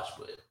to watch,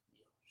 but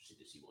shit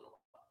that she want to watch.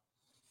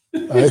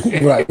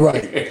 Right.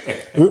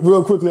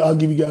 Real quickly, I'll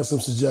give you guys some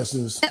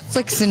suggestions.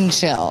 Netflix and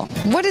chill.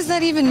 What does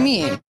that even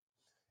mean?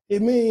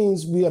 It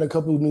means we got a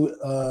couple of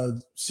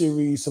new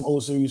series, some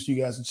old series for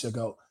you guys to check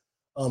out.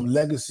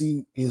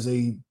 Legacy is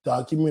a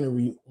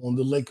documentary on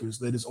the Lakers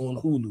that is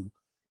on Hulu.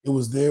 It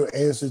was their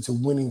answer to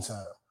Winning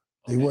Time.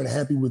 They weren't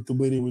happy with the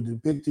way they were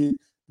depicted,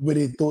 the way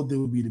they thought they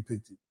would be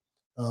depicted.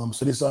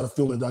 So they started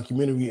filming a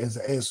documentary as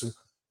an answer.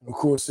 And of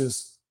course,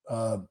 since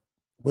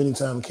Winning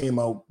Time came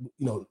out,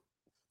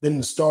 they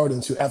didn't start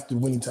until after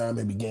Winning Time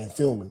they began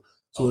filming.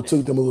 So it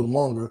took them a little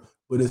longer,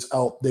 but it's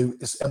out.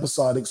 It's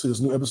episodic, so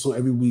there's a new episode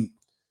every week.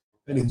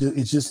 And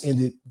it just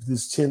ended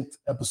this 10th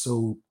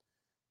episode.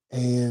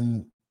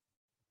 And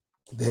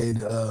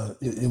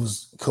it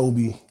was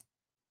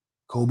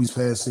Kobe's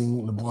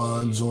passing,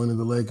 LeBron joining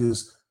the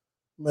Lakers.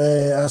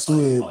 Man, I swear.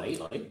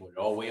 They went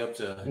all the way up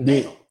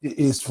to...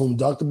 It's from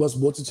Dr. Bus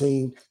bought the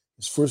team.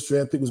 His first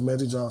draft pick was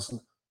Magic Johnson.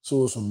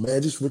 So it's from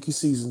Magic's rookie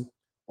season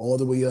all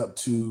the way up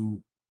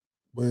to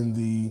when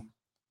the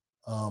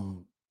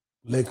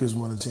Lakers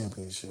won the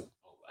championship.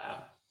 Oh,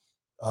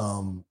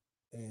 wow.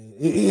 And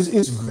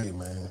it's great,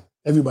 man.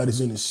 Everybody's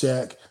in it.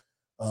 Shaq.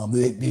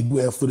 They do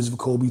have footage of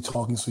Kobe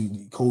talking, so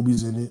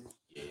Kobe's in it.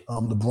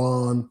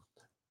 LeBron,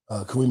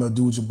 Kareem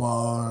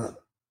Abdul-Jabbar,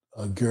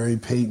 Gary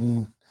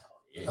Payton,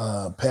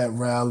 Pat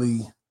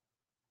Riley,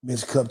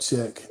 Mitch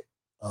Kupchak.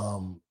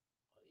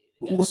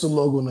 What's the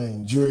logo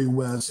name? Jerry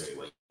West,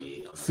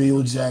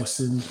 Phil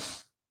Jackson,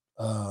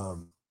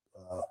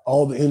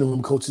 all the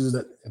interim coaches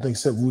that I think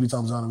except Rudy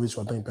Tomjanovich,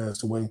 who I think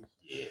passed away.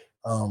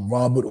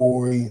 Robert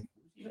Ory,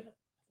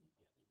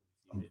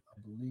 I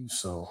believe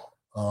so.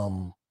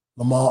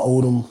 Lamar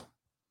Odom.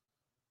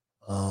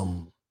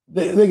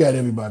 They got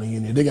everybody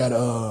in there. They got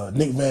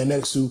Nick Van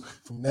Exel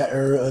from that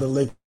era of the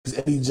Lakers,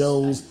 Eddie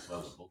Jones.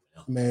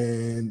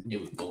 Man,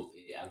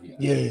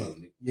 Yeah.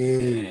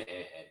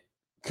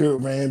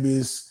 Kurt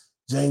Rambis,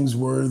 James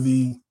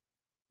Worthy,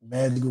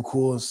 Magic, of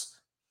course,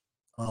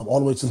 all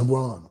the way to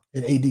LeBron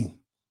and AD.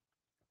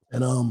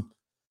 And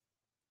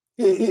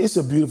it's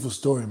a beautiful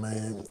story,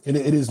 man. And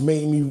it has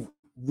made me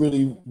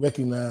really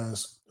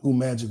recognize who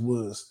Magic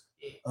was.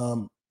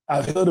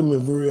 I've held him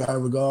in very high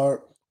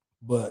regard,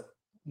 but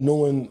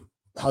knowing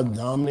how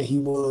dominant he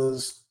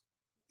was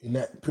in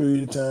that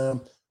period of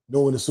time,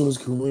 knowing as soon as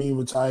Kareem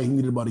retired, he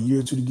needed about a year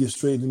or two to get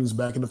straight, then he was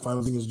back in the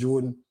finals against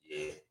Jordan.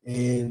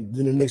 And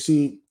then the next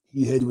year,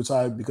 he had to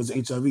retire because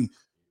of HIV.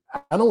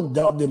 I don't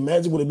doubt that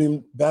Magic would have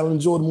been battling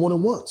Jordan more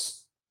than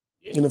once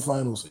in the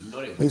finals,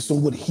 based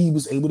on what he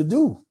was able to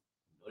do.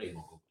 They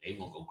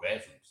gonna go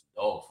grab some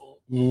dog food.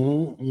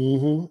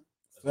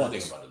 That's one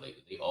thing about the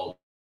Lakers. They always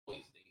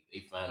they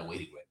find a way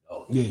to grab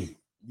dog.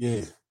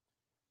 Yeah.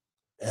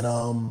 And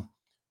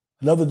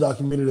another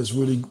documentary that's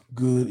really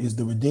good is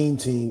The Redeem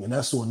Team, and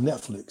that's on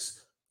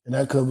Netflix. And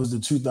that covers the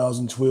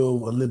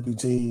 2012 Olympic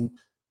team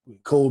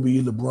with Kobe,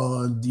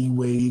 LeBron,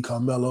 D-Wade,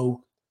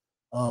 Carmelo,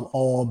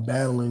 all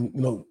battling.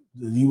 You know,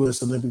 the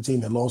U.S. Olympic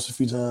team had lost a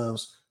few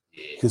times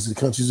because the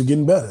countries are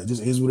getting better. It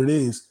just is what it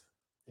is.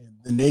 And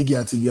then they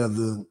got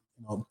together,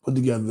 put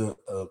together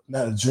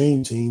not a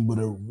dream team, but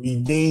a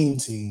redeem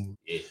team.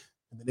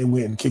 And then they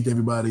went and kicked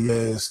everybody's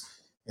ass.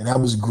 And that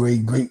was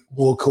great.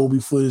 More Kobe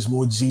footage,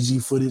 more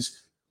GG footage,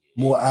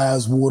 more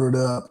eyes watered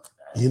up,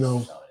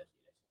 It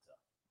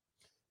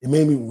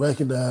made me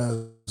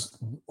recognize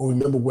or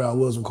remember where I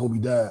was when Kobe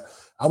died.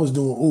 I was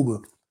doing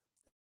Uber,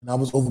 and I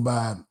was over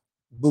by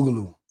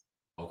Boogaloo.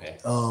 Okay.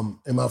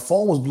 And my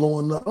phone was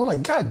blowing up. I'm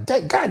like, God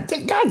damn!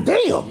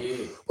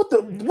 What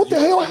the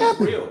hell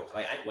happened? Real.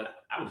 Like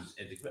I was just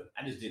at the crib.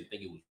 I just didn't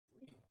think it was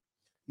real.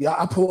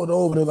 Yeah, I pulled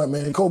over and they're like,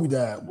 man, Kobe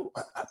died.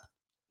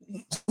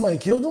 Somebody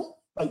killed him?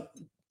 Like,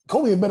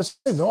 Kobe had better say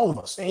than all of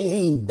us. He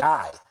ain't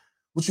died.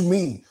 What you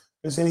mean?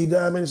 They saying he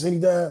died, man. They saying he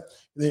died.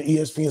 And then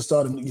ESPN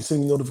started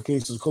sending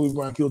notifications. Kobe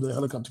Bryant killed in a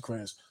helicopter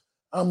crash.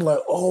 I'm like,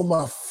 oh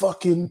my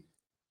fucking.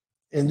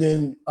 And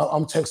then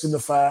I'm texting the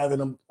 5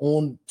 and I'm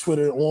on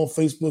Twitter, on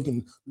Facebook,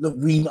 and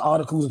reading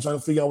articles and trying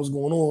to figure out what's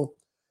going on.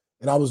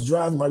 And I was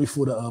driving right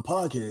before the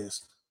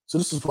podcast. So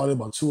this was probably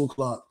about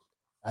 2:00.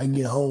 I can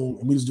get home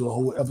and we just do a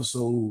whole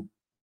episode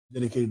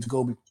dedicated to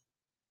Kobe.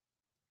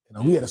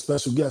 And we had a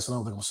special guest, and I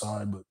was like, I'm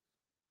sorry, but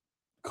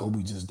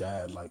Kobe just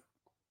died. Like,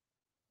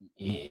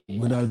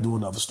 we're not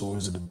doing other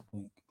stories of the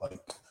week. Like,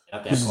 I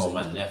think I called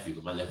my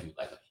nephew. My nephew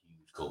like a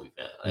huge Kobe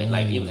fan.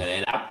 Like him,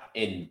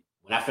 and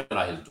when I found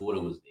out his daughter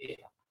was dead,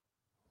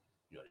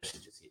 that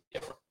shit just hit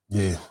different.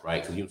 Yeah.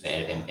 Right? Because you know what I'm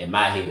saying? And in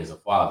my head as a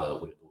father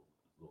with a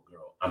little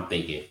girl, I'm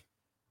thinking,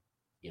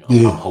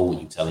 I'm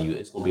holding you, telling you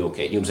it's gonna be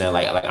okay. You know what I'm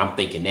saying? Like I'm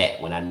thinking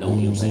that when I know, you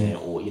know what I'm saying,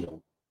 or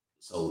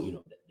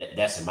so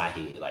that's in my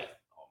head. Like,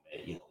 oh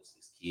man,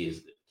 it's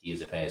kids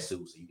that passed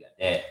through, so you got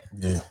that.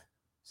 Yeah.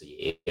 So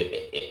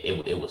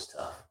it was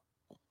tough.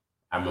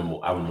 I remember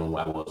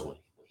where I was when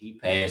he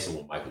passed and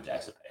when Michael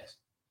Jackson passed.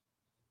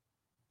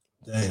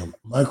 Damn,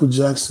 Michael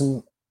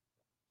Jackson.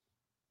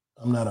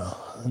 I'm not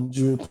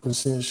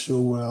 100%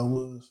 sure where I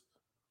was.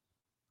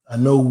 I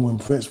know when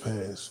Prince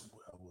passed,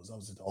 where I was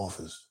at the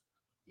office.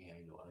 Yeah, I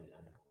know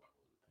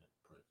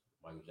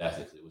Michael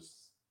Jackson. It was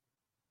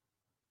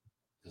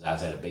because I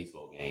was at a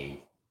baseball game,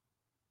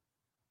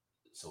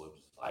 so it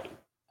was like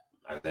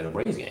I was at a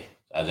Braves game.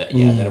 I was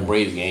at a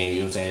Braves game. You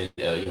know what I'm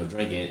saying?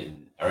 Drinking,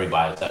 and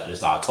everybody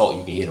just started talking.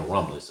 You can hear the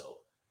rumbling. So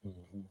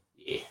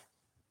yeah.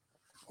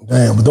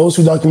 Damn, but those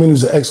two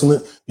documentaries are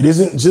excellent. It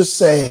isn't just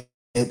sad.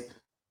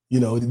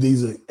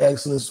 These are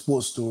excellent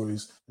sports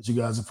stories that you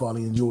guys will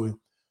probably enjoy.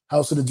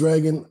 House of the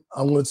Dragon,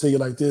 I'm going to tell you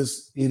like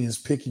this. It is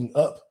picking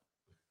up.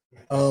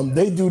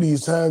 They do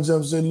these time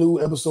jumps in Lou.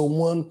 Episode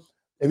 1,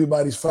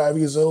 everybody's 5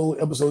 years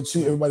old. Episode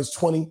 2, everybody's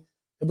 20.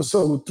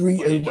 Episode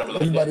 3,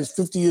 everybody's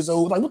 50 years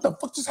old. Like, what the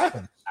fuck just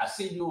happened? I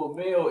see you a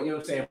mail, you know what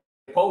I'm saying,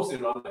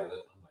 posted. I'm like, I can't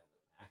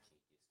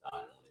get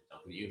started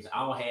on it. I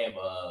don't have,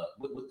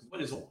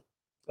 what is on?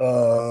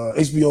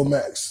 HBO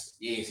Max.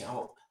 Yeah, see,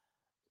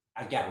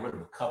 I got rid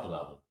of a couple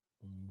of them.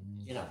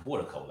 Then I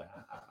bought a couple. I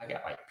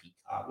got like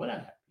Peacock. What I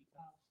got?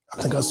 Peacock.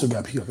 I think I still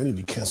got Peacock. I need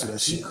to cancel that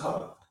shit.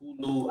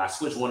 Hulu. I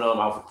switched one of them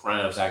out for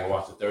Prime so I can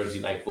watch the Thursday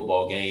night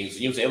football games.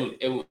 You know what I'm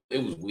saying?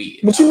 It was weird.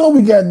 But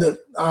we got the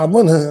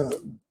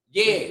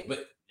yeah,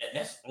 but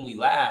that's only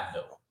live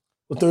though.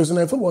 The Thursday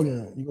night football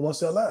game. You can watch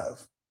that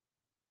live.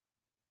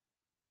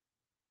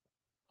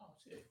 Oh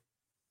shit.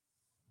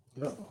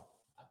 Yeah.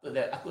 I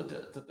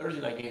thought the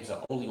Thursday night games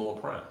are only on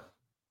Prime.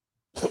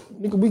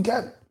 Nigga, we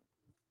got it.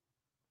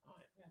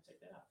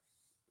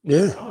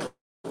 Yeah.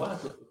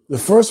 The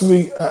first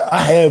week I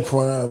had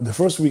Prime. The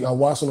first week I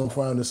watched it on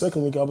Prime. The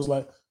second week I was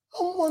like,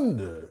 I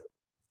wonder.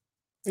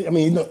 I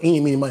mean, it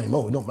ain't any money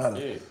more. It don't matter.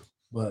 Yeah.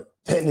 But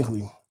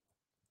technically,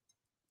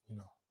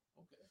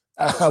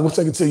 I wish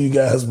I could tell you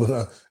guys,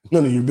 but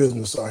none of your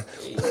business. Sorry.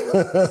 You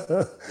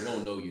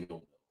don't know. You don't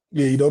know.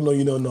 Yeah, you don't know.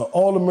 You don't know.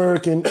 All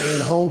American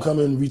and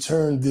Homecoming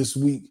returned this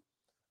week.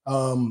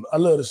 I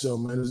love the show,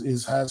 man.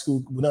 It's high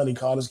school, not any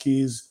college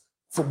kids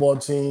football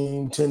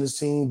team, tennis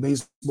team,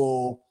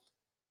 baseball.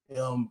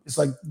 It's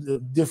like the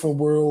different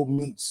world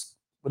meets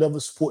whatever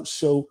sports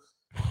show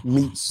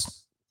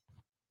meets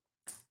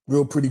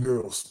real pretty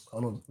girls.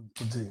 I don't know what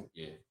to tell you.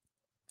 Yeah.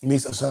 It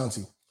meets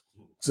Ashanti.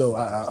 So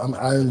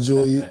I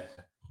enjoy it.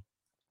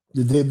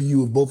 The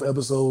debut of both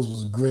episodes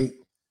was great.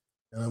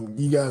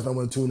 You guys might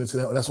want to tune into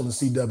that. That's on the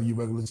CW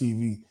regular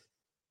TV.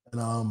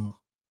 And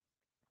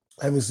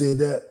having said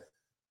that,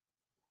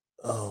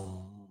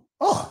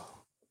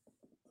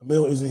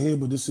 Mel isn't here,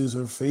 but this is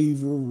her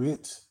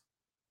favorite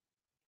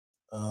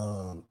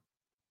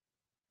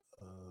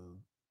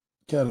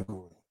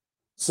category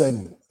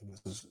segment.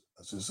 I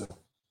should say.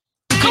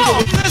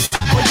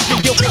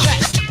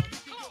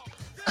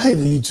 I hate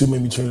that YouTube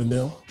made me turn it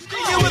down.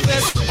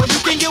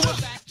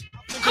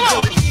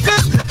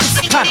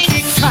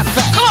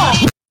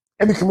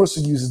 Every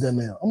commercial uses that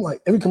now. I'm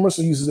like, every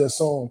commercial uses that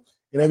song,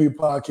 and every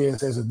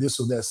podcast has a this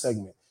or that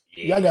segment.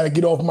 Y'all gotta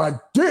get off my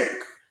dick.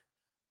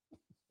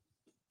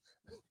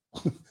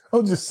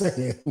 I'm just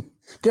saying.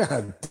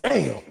 God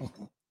damn.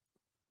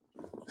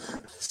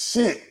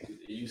 Shit.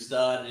 You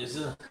started this,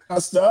 huh? I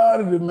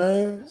started it,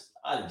 man.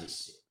 Started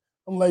this shit.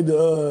 I'm like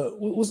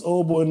what's the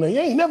old boy name?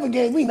 You ain't never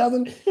gave me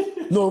nothing.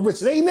 Little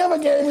Richard, they ain't never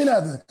gave me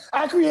nothing.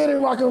 I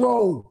created rock and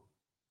roll.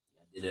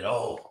 I did it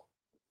all.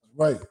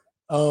 Right.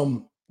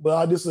 But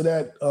I this or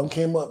that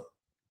came up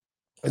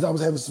as I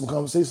was having some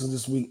conversations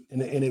this week,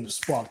 and it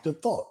sparked a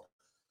thought.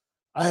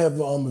 I have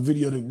a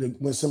video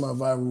that went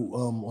semi-viral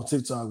on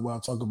TikTok where I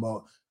talk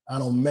about I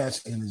don't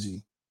match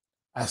energy.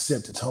 I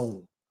set the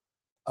tone.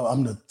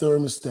 I'm the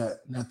thermostat,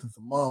 not the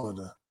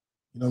thermometer.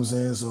 You know what I'm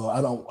saying? So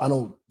I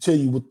don't tell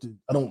you what the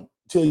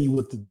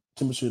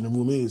temperature in the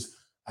room is.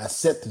 I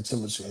set the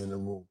temperature in the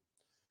room.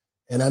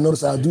 And I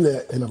notice I do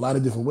that in a lot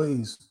of different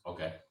ways.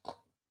 Okay.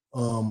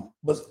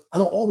 But I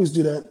don't always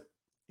do that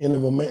in a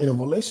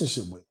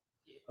relationship way.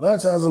 A lot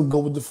of times I'll go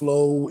with the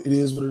flow. It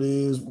is what it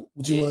is.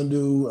 What you want to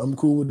do? I'm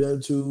cool with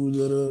that too.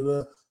 Da, da,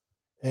 da.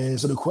 And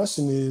so the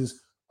question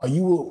is, are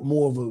you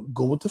more of a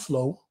go with the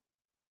flow,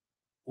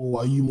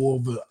 or are you more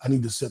of a I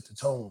need to set the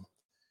tone?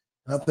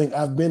 And I think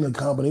I've been a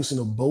combination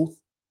of both,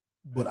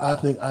 but I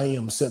think I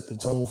am set the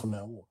tone from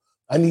now on.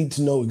 I need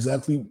to know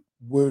exactly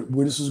where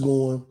this is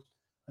going.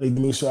 I need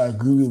to make sure I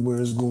agree with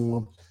where it's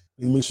going. I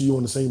need to make sure you're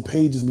on the same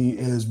page as me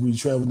as we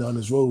travel down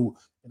this road,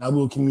 and I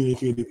will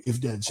communicate if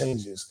that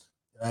changes.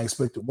 I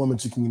expect a woman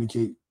to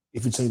communicate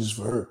if it changes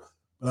for her.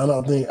 But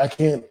I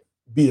can't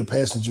be a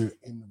passenger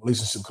in the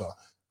relationship car.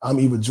 I'm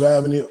either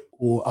driving it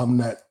or I'm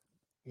not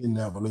in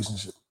that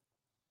relationship.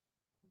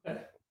 Okay.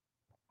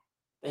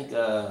 I think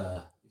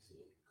go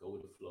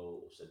with the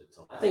flow, set the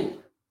tone. I think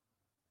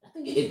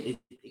it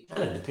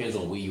kind of depends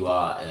on where you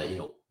are, in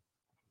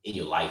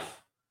your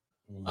life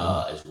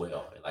as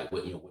well, and like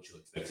what your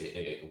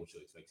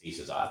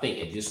expectations are. I think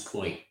at this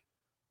point,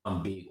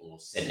 I'm big on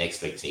setting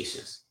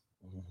expectations.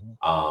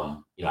 I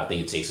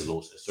think it takes a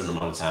certain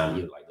amount of time.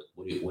 You're like,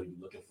 what are you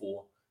looking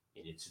for?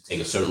 And it should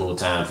take a certain amount of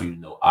time for you to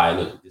know, all right,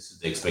 look, this is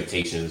the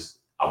expectations.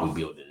 Are we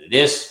building to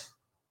this?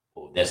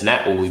 Or if that's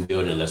not what we're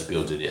building, let's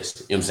build to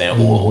this. You know what I'm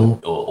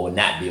saying? Or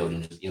not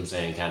building, you know what I'm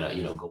saying? Kind of,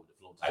 go with the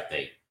flow type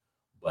thing.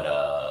 But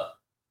I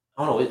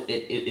don't know,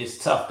 it's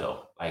tough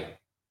though. Like,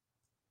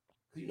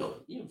 you know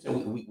what I'm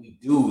saying? We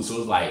do, so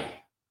it's like,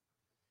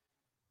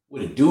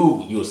 with a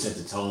dude, you'll set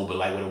the tone, but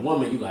like with a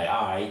woman, you're like,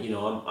 all right,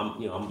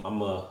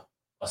 I'm a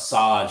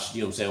Saj,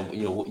 you know what I'm saying? What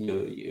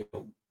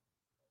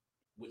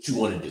you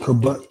want to do. Her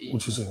butt,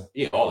 what you saying?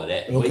 Yeah, all of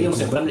that. Okay, but you know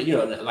what I'm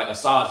saying? But like a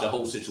Saj, the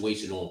whole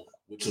situation on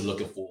what you're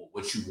looking for,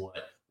 what you want,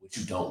 what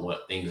you don't want,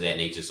 things of that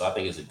nature. So I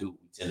think as a dude,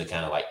 we tend to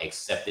kind of like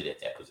accept it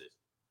at that position.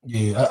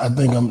 Yeah, I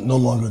think I'm no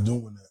longer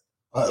doing that.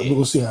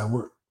 We'll see how it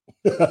works.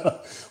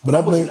 But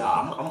I think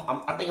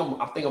I'm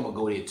gonna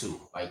go there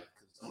too. Like,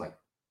 I'm like,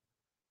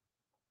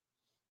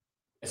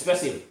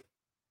 especially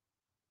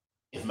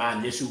if my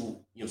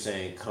initial,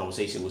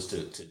 conversation was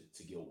to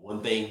get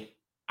one thing,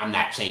 I'm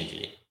not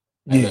changing it.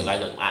 Look,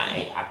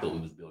 I thought we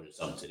was building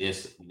something to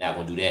this. We're not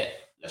gonna do that.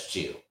 Let's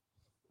chill.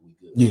 We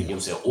good. Yeah. You know what I'm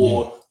saying?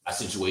 Or a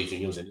situation,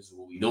 you know what I'm saying? This is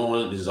what we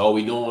doing. This is all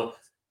we doing.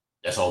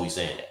 That's all we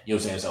saying. You know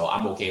what I'm saying? So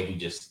I'm okay if we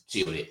just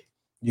chill it.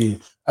 Yeah,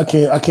 I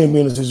can't be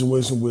in a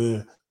situation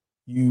where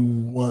you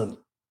want,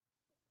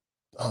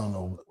 I don't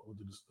know,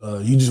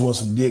 you just want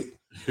some dick,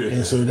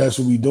 and so that's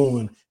what we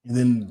doing. And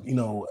then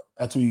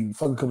after we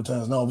fuck a couple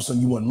times, now all of a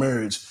sudden you want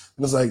marriage,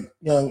 and it's like,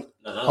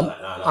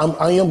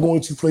 I am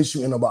going to place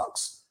you in a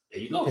box.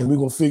 There you go. And we're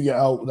gonna figure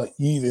out like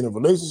you either in a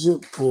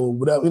relationship or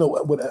whatever,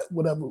 whatever.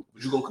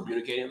 But you're gonna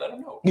communicate and let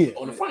them know. Yeah.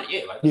 On the front,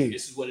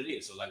 this is what it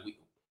is. So like,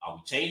 are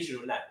we changing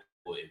it or not?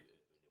 Or if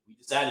we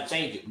decide to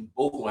change it, we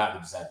both gonna have to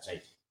decide to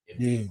change it.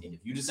 And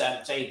if you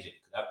decide to change it,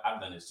 because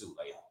I've done this too.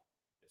 Like,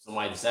 if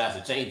somebody decides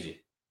to change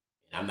it,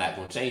 and I'm not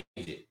gonna change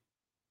it, we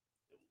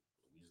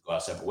just go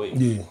our separate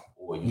ways. Yeah.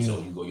 Or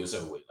you go your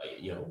separate way. Like,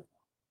 it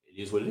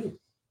is what it is.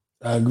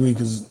 I agree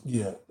because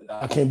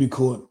I can't be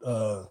caught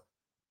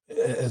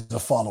as a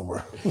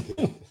follower.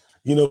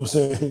 You know what I'm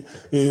saying?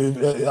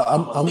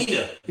 I'm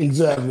leader.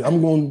 Exactly.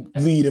 I'm going to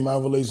lead in my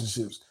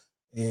relationships,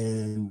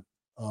 and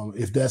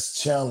If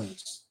that's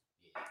challenged,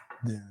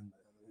 then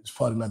it's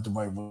probably not the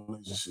right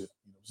relationship.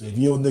 You know, so if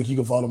you don't think you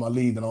can follow my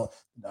lead, then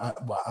I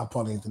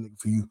probably ain't the nigga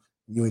for you.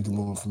 You ain't the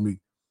woman for me.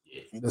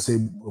 Yeah. Let's say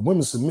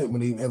women submit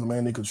when they have a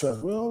man they can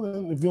trust. Well,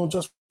 then if you don't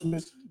trust me,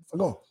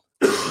 fuck on.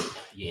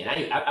 Yeah,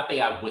 and I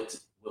think I went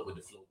with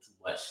the flow too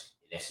much.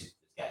 And that shit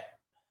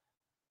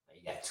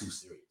got too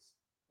serious.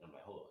 I'm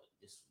like, hold on,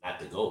 this is not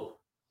the goal.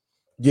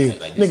 Yeah,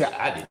 like nigga,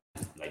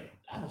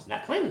 I was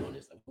not planning on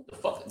this. Like, what the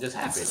fuck just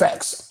happened?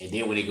 Facts. And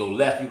then when it go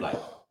left, you like,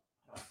 how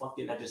the fuck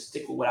didn't I just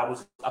stick with what I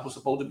was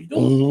supposed to be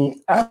doing?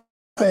 I've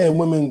had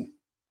women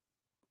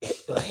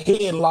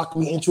headlock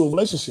me into a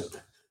relationship.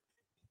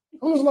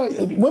 I'm just like,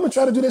 women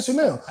try to do that shit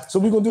now. So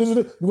we're gonna do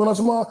this. We're going out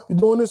tomorrow. We're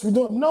doing this. We're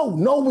doing no,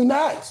 we're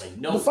not. Like,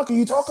 no. What the fuck are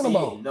you talking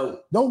about?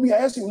 No. Don't be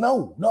asking.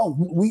 No.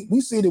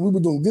 We said that we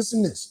were doing this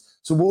and this.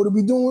 So what are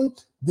we doing?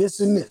 This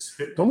and this.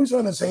 Don't be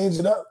trying to change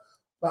it up.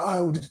 Like,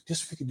 all right,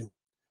 this we can do.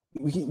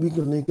 We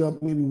can link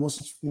up maybe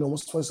once or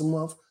twice a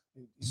month.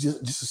 It's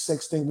just a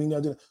sex thing. We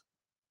not doing.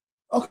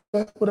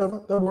 Okay,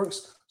 whatever, that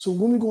works. So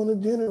when we going to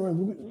dinner,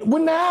 we're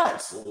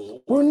not.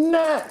 We're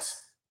not.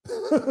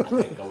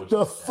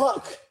 The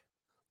fuck.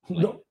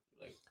 No.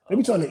 They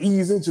be trying to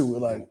ease into it,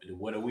 like.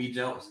 What are we,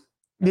 Jones?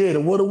 Yeah,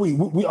 what are we?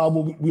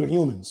 We're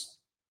humans.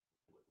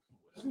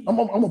 I'm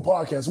a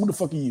podcast. What the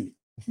fuck are you?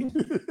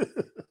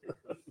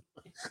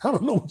 I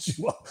don't know what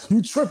you are.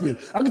 You tripping.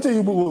 I can tell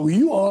you what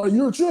you are.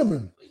 You're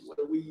tripping. What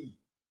are we?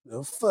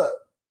 The fuck.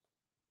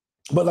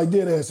 But like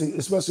dead ass,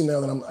 especially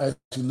now that I'm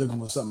actually looking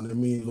for something that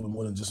means a little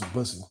more than just a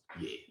pussy.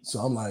 Yeah. So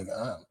I'm like,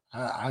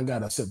 I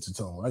gotta set the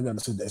tone. I gotta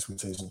set the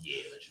expectation.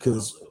 Yeah.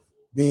 Because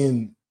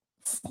being,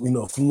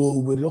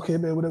 fluid with it. Okay,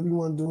 man, whatever you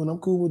want to do, and I'm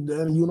cool with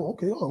that. And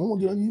okay, I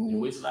want to do that.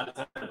 Waste a lot of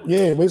time.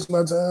 Yeah, waste a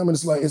lot of time, and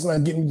it's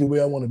not getting me the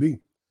way I want to be.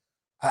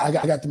 I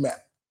got the map.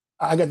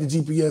 I got the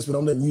GPS, but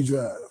I'm letting you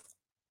drive.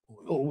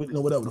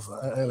 Whatever the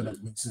fuck. However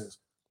that makes sense.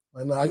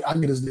 Like, no, I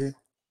get us there.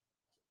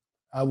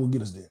 I will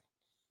get us there.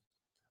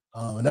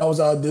 And that was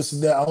our this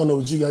and that. I don't know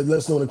what you guys, let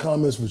us know in the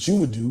comments what you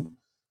would do.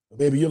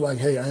 Maybe you're like,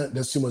 hey,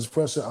 that's too much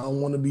pressure. I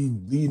don't want to be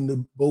leading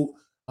the boat.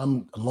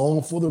 I'm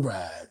along for the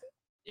ride.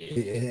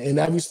 Yeah. And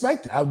I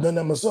respect it. I've done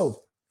that myself.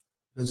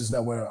 That's just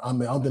not where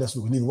I'm at. I don't think that's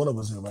what neither one of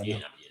us are right now.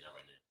 Not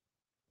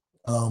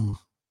right now.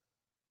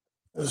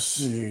 Let's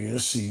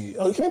see.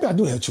 Oh, maybe I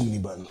do have too many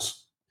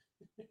buttons.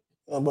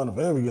 I'm button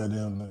for every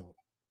goddamn thing.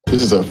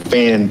 This is a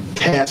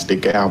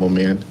fantastic album,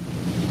 man.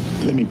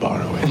 Let me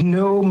borrow it.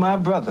 No, my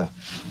brother.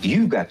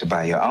 You got to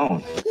buy your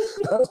own.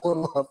 That's one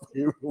of my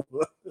favorite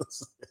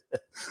ones.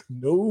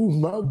 No,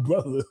 my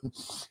brother.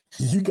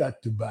 You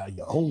got to buy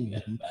your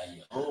own.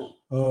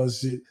 Oh,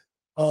 shit.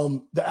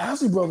 The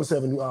Isley Brothers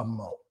have a new album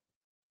out.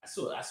 I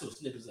saw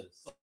snippets of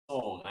the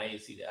song. I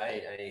ain't see that.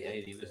 I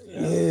ain't even listen to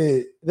that.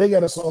 Yeah, they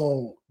got a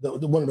song,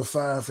 one of the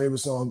 5 favorite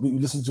songs. We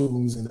listened to it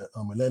when we was in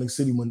Atlantic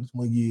City one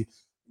year.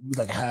 We was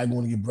like high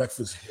going to get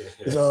breakfast.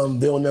 It's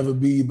They'll Never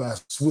Be by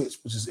Switch,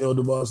 which is El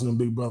DeBarge and them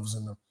Big Brothers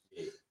in them.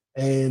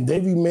 And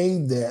they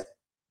remade that.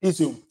 It's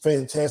a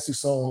fantastic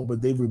song,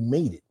 but they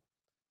remade it.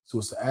 So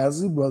it's the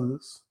Isley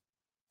Brothers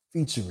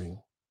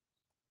featuring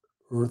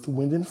Earth,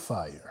 Wind, and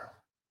Fire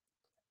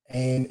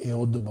and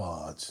El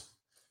DeBarge.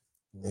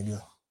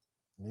 Nigga.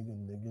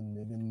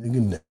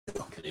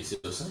 Can they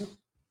still sing?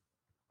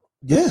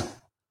 Yeah.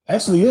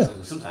 Actually, yeah.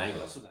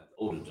 Sometimes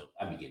older jokes,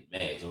 I be getting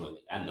mad. So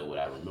I know what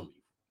I remember.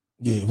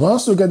 Yeah, Ron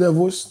still got that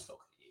voice.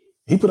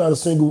 He put out a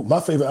single, my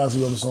favorite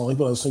Isley Brothers song. He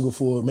put out a single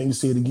for Make Me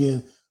Say It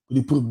Again, but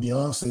he put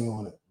Beyonce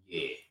on it.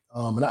 Yeah.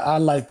 And I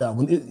like that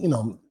one,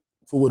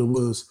 for what it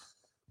was.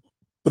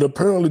 But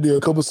apparently there are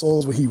a couple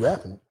songs where he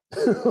rapping.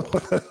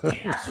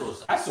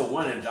 I saw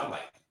one and I'm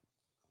like,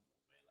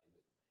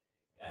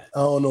 I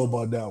don't know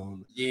about that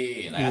one.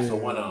 Yeah, I saw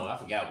one on, I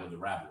forgot what the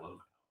rapper was.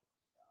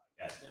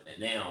 And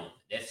now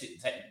that shit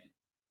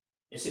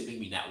made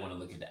me not want to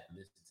look at that.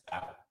 Listen to the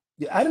album.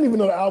 Yeah, I didn't even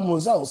know the album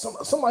was out.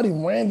 Somebody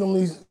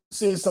randomly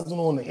said something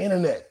on the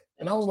internet,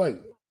 and I was like,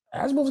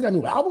 Isley Brothers got a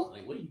new album?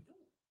 Like, what are you doing?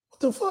 What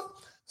the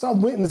fuck? So I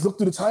went and looked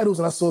through the titles,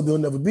 and I saw They'll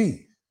Never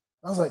Be.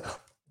 I was like,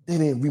 they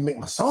didn't remake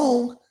my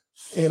song.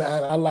 And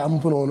I'm going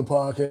to put it on the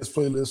podcast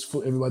playlist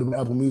for everybody with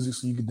Apple Music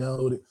so you can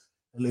download it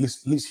and at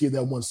least hear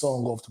that one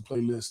song off the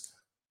playlist.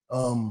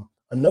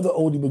 Another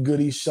oldie but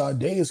goodie,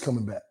 Sade is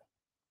coming back.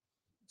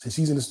 So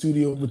she's in the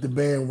studio with the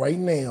band right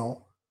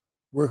now,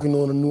 working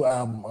on a new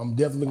album. I'm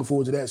definitely looking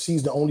forward to that.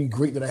 She's the only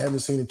great that I haven't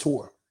seen a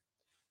tour.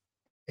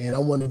 And I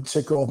want to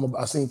check her off.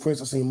 I seen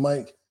Prince, I seen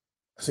Mike,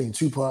 I seen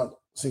Tupac,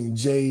 I seen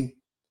Jay,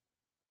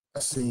 I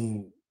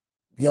seen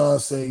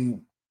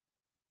Beyonce.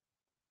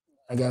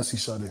 I gotta see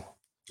Sade.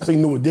 I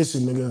seen New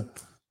Edition, nigga.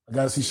 I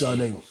gotta see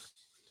Sade.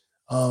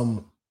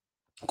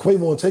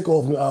 Quavo and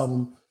Takeoff new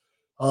album.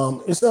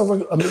 It sounds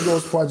like a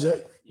Migos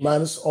project,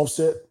 minus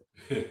Offset.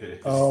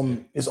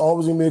 It's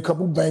always gonna be a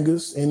couple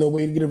bangers. Ain't no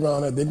way to get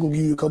around that. They're gonna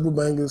give you a couple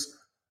bangers,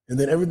 and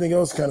then everything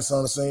else kind of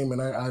sounds the same.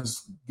 And I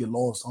just get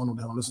lost. I don't know what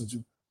the hell I listen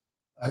to.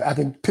 I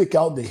can pick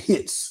out the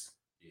hits.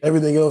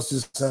 Everything else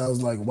just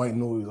sounds like white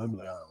noise. I'm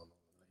like, I don't know.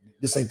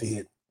 This ain't the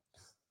hit.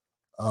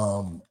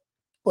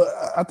 But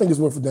I think it's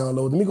worth a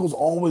download. The Migos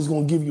always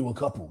gonna give you a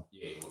couple,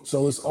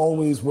 so it's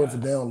always worth a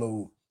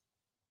download.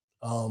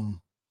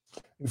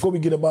 Before we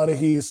get about it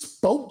here,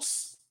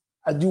 sports.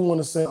 I do want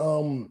to say,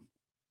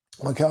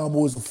 my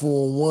Cowboys are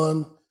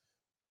 4-1.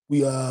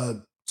 We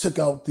took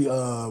out the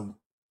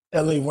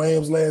LA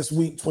Rams last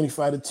week,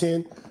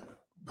 25-10.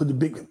 Put the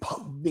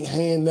big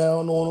hand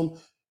down on them.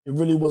 It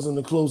really wasn't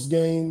a close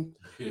game.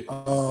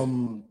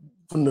 From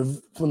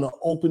the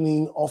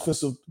opening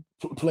offensive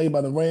play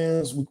by the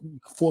Rams, we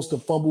forced a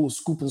fumble,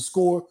 scoop and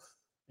score,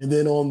 and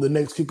then on the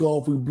next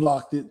kickoff, we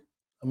blocked it.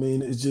 I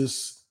mean, it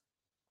just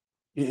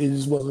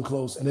wasn't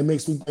close, and it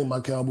makes me think my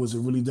Cowboys are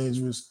really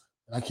dangerous.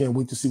 And I can't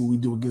wait to see what we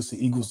do against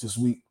the Eagles this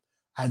week.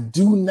 I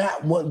do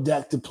not want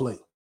Dak to play.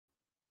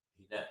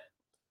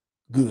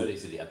 Good.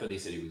 I thought they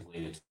said he was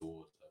leaning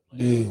towards.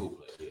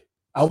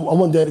 I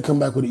want Dak to come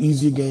back with an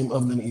easier game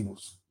other than the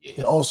Eagles. Yeah.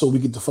 And also, we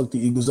get to fuck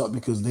the Eagles up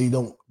because they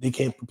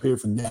can't prepare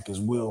for Dak as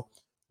well.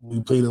 We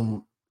play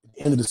them at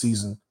the end of the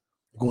season,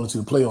 going into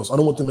the playoffs. I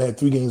don't want them to have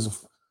 3 games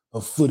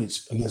of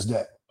footage against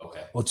Dak.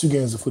 Okay. Or 2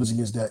 games of footage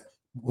against Dak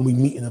when we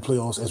meet in the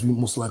playoffs, as we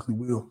most likely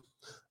will.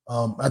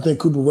 I think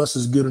Cooper Rush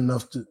is good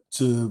enough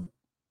to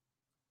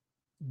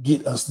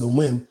get us the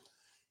win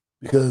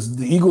because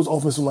the Eagles'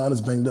 offensive line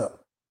is banged up.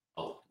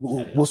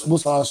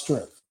 What's our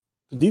strength?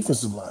 The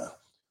defensive line.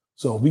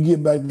 So we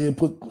get back there,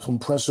 put some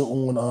pressure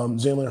on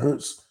Jalen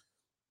Hurts,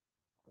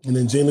 and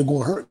then Jalen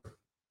going to hurt.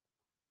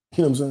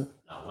 You know what I'm saying?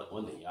 Now,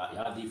 one thing,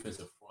 y'all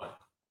defensive front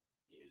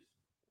has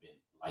been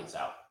lights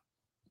out.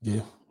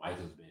 Yeah. Mike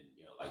has been,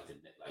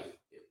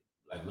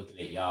 like looking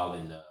at y'all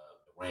in the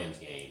Rams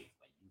game,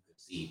 like you could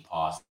see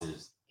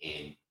Parsons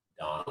and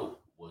Donald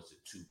was the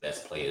 2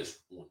 best players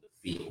on the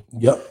field.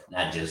 Yep.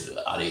 Not just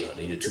are they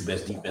the 2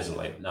 best defensive,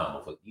 like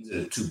no, but these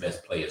are the 2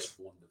 best players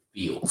on the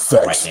field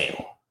Facts. right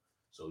now.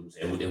 So you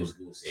said it was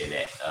good saying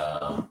that.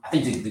 I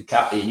think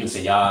you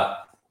said y'all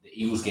the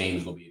Eagles game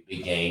is gonna be a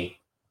big game.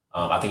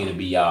 I think it'll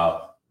be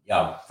y'all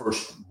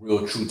first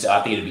real true test.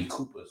 I think it'll be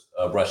Cooper's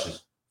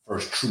Rush's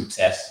first true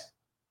test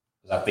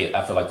because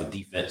I feel like the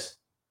defense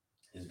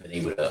has been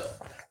able to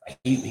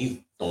he's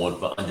throwing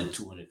for under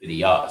 250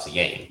 yards a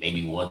game,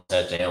 maybe 1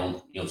 touchdown. You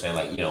know what I'm saying?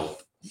 Like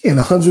and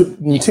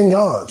 110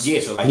 yards. Yeah,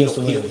 so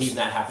he's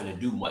not having to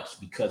do much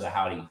because of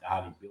how they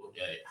build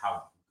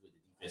how good the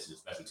defense and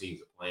special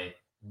teams are playing.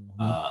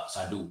 So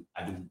I do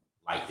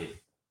like that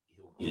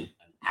he'll get an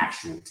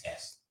actual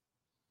test.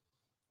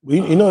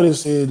 They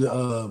said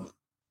the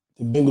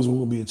Bengals were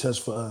going to be a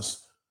test for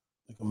us.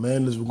 The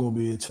Commanders were going to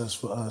be a test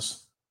for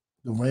us.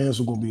 The Rams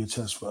were going to be a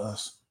test for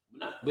us.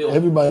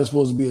 Everybody's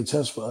supposed to be a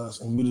test for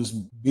us, and we just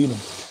beat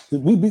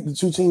them. We beat the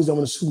 2 teams that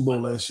won the Super Bowl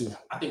last year.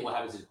 I think what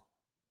happens is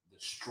the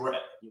strength.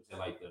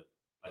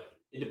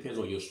 It depends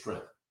on your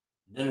strength.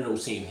 None of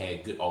those teams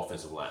had good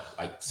offensive line.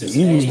 Like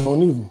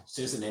Cincinnati,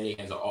 Cincinnati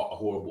has a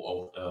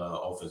horrible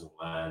offensive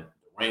line.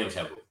 The Rams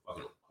have a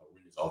fucking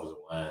horrendous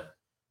offensive line.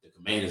 The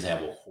Commanders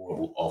have a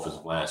horrible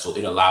offensive line. So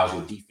it allows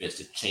your defense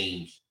to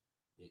change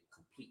the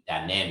complete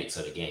dynamics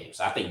of the game.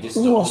 So I think this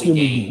is the only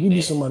game we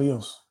beat somebody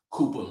else.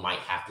 Cooper might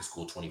have to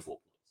score 24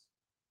 points.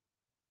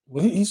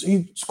 Well,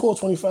 he scored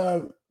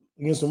 25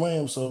 against the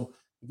Rams, so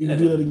if you can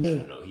do that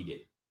again. No, he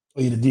didn't.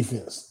 Oh, yeah, the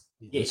defense.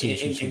 Yeah,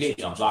 and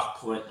then block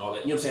punt and all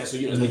that. You know what I'm saying? So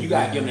you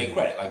gotta give them their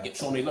credit. Like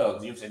show them their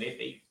love. You know what I'm saying?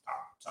 They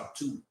top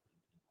 2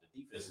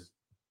 defenses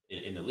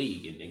in the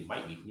league, and they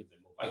might be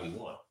most likely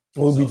one.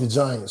 We'll beat the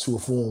Giants, who are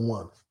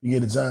 4-1. You get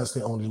the Giants,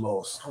 they only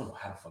lost. I don't know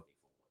how the fuck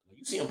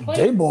you see them play.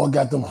 J-Ball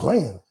got them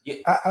playing. Yeah.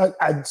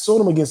 I saw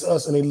them against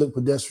us, and they looked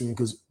pedestrian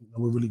because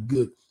we're really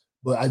good.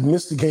 But I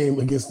missed the game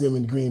against them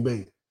in Green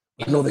Bay.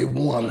 I know they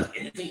won.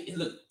 And it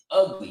looked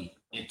ugly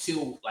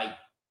until like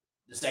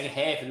the second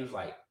half, and it was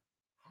like,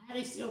 how are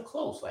they still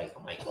close? Like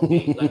I'm like,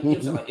 okay, like,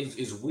 you know, like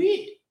it's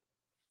weird.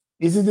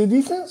 Is it the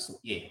defense?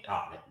 Yeah,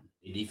 man,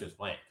 the defense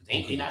playing.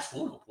 They not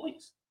scoring no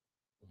points.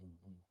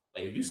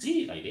 Like if you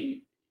see it, like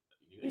you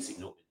ain't see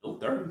no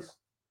 30s.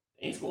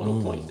 They ain't scoring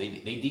no points.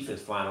 They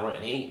defense flying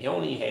around. They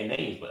only had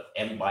names, but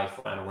everybody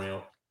flying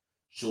around.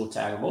 Short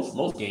tackle.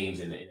 Most games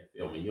in the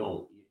NFL, I mean, you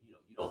don't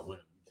win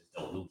them, you just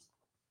don't lose.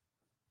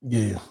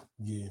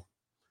 Yeah.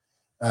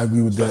 I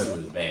agree with Especially that.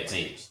 with the bad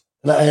teams.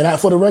 And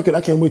for the record,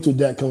 I can't wait till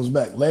Dak comes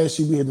back. Last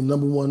year we had the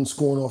number 1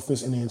 scoring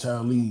offense in the entire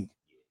league.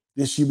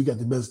 This year we got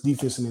the best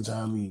defense in the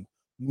entire league.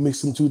 You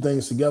mix them 2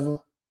 things together. And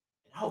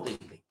I hope they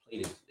play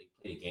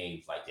the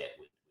games like that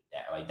with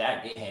that. Like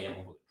that, they had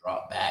them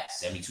drop back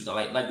 72.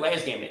 Like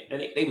last game,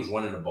 they was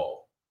running the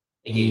ball.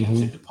 They gave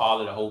it to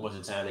Pollard a whole bunch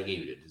of time. They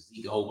gave it to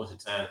Zeke a whole bunch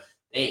of time.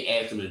 They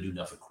ain't asked them to do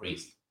nothing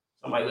crazy.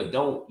 So I'm like, look,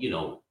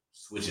 don't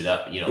switch it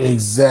up.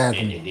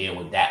 Exactly. And then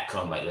when that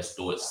come, like let's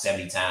do it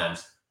 70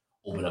 times.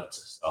 Open up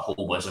a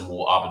whole bunch of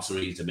more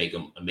opportunities to make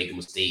a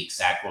mistake,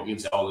 sack from him,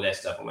 all of that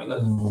stuff. I'm like,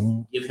 look,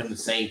 give him the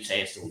same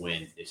chance to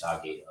win that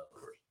y'all gave up.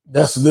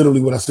 That's literally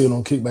what I said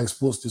on Kickback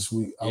Sports this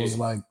week. I was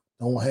like,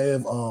 don't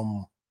have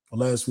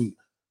last week.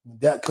 When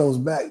Dak comes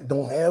back,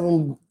 don't have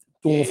him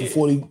throwing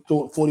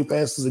for 40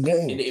 passes a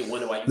game. And then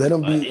wonder why you let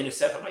him be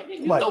intercept. I'm like, nigga,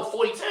 you throw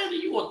 40 times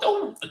and you gonna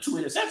throw touchdown, 2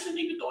 interceptions.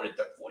 He been doing it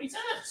 40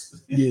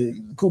 times. Yeah,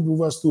 Cooper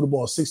Rush threw the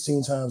ball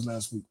 16 times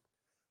last week.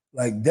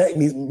 Like that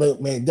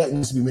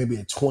needs to be maybe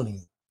at 20,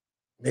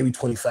 maybe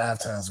 25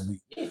 times a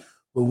week. Yeah.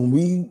 But when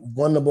we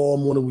run the ball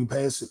more than we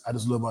pass it, I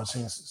just love our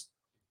chances.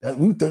 That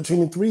we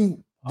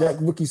 13-3 that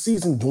rookie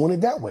season doing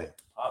it that way.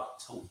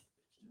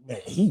 Man,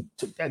 he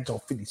took that to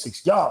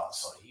 56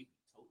 yards.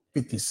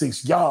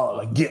 56 yards.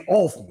 Like, get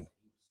off me.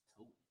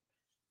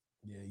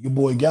 Yeah, your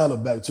boy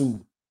Gallup back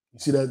too. You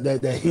see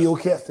that heel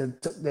catch,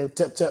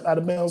 that tap out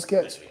of bounds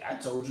catch? I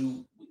told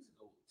you, to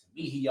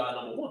me, he y'all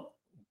number one.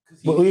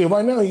 But yeah,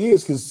 right now he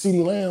is, because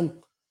CeeDee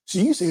Lamb,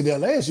 you said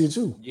that last year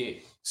too. Yeah.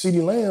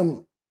 CeeDee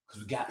Lamb,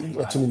 he got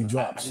too many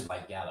drops. I just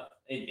like Gallup.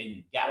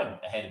 And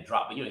Gallup had a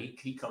drop, but you know,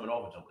 he coming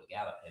over to him, but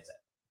Gallup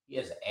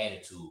has an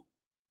attitude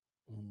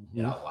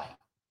that I like.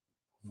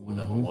 For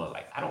number one.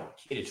 Like, I don't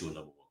care that you're a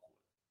number one.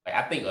 Like,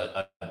 I think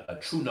a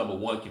true number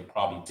one can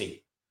probably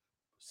take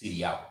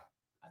CeeDee out.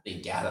 I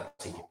think Gallup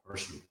take it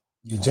personally.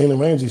 Yeah, Jalen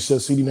Ramsey shut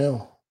CeeDee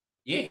down.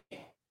 Yeah.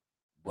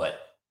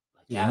 But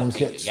Gallup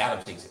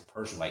takes it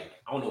personal. Like,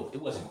 I don't know if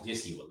it wasn't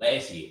this year, but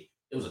last year,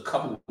 it was a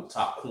couple of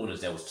top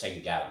corners that was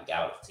checking Gallup.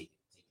 Gallup was taking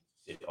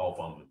shit off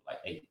on him. Like,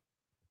 hey,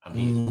 I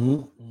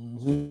mean,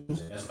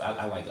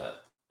 I like to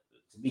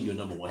me, your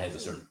number one has a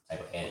certain type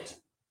of attitude.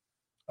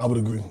 I would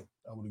agree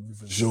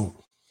for sure.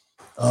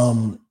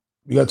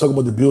 We got to talk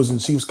about the Bills and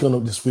Chiefs coming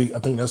up this week. I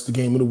think that's the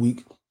game of the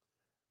week.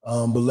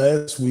 But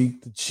last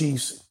week, the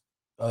Chiefs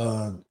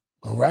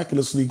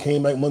miraculously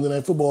came back Monday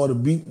Night Football to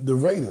beat the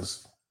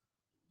Raiders.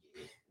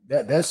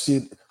 That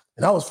shit.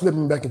 And I was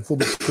flipping back and forth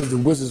because the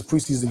Wizards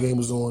preseason game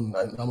was on.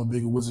 I'm a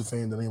bigger Wizards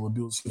fan than I am a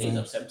Bills fan.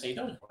 Up 17-0,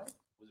 right?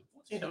 Was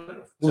it 14-0?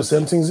 It was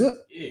 17-0.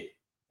 Yeah.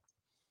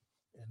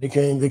 They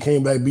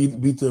came back,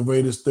 beat the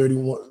Raiders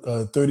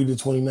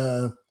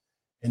 30-29,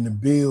 and the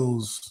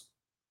Bills.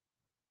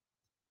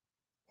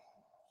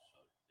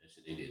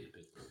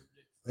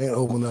 They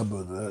opened up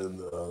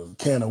a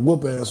can of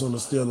whoop ass on the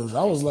Steelers.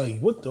 I was like,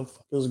 what the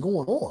fuck is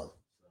going on?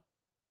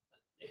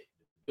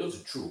 It was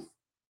the truth.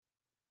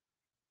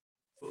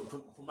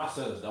 For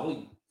myself, the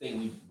only thing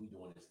we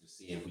doing is to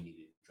see if we need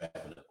to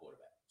draft another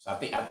quarterback. So I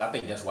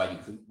think that's why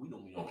we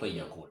don't play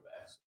young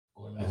quarterbacks.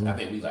 Mm-hmm. I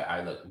think we like, all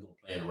right, look, we're gonna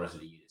play the rest of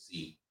the year to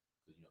see.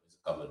 You know, there's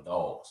a couple of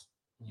dogs.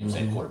 You know what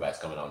I'm saying? Quarterbacks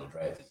coming out in the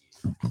draft this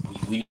year.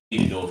 We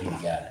need to know if he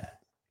got that.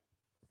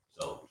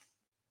 So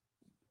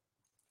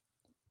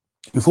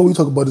before we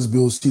talk about this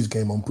Bills Chiefs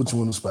game, I'm gonna put you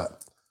on the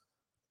spot.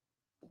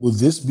 Will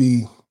this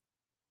be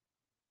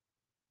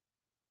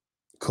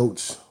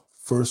Coach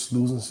first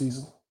losing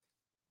season?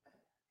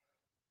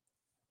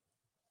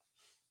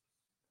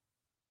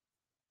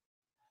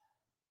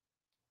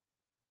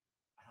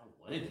 I don't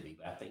want it to be,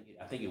 but I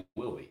think it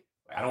will be.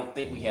 I don't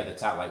think we have the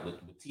top, like with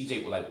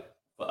TJ, like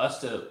for us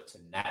to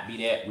not be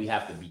that, we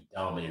have to be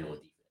dominant on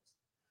defense.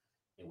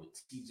 And with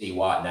TJ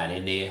Watt not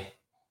in there,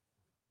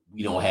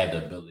 we don't have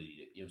the ability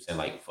to, you know what I'm saying,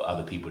 like for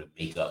other people to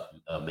make up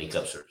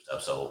certain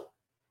stuff. So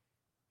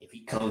if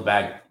he comes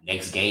back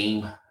next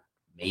game,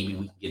 maybe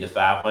we can get to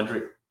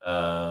 500,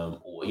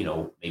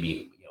 or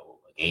maybe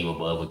a game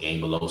above, a game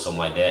below, something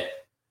like that.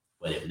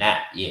 But if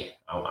not, yeah,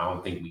 I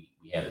don't think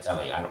we have the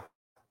talent.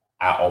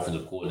 Our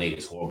offensive coordinator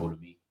is horrible to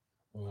me.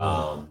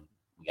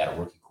 We got a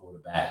rookie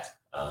quarterback,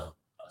 a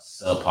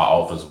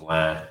subpar offensive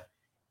line,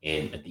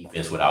 and a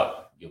defense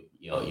without your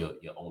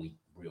only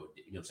real,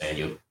 you know what I'm saying,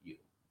 your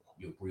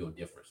real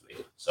difference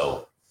maker.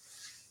 So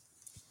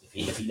if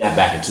he's not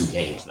back in 2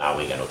 games, now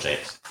we ain't got no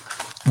chance.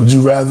 Would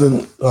you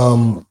rather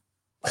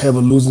have a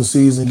losing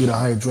season, get a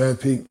higher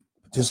draft pick,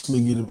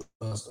 potentially get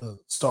a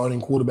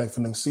starting quarterback for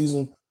next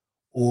season,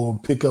 or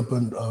pick up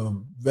a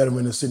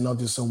veteran that's sitting out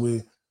there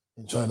somewhere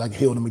and try like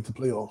hell to make the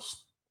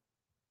playoffs?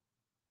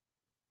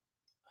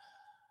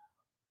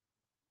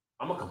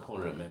 I'm a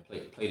component of man.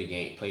 Play the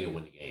game, play to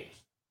win the games.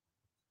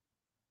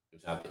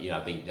 I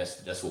think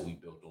that's what we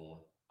built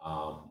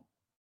on.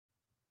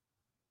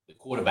 The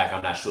quarterback,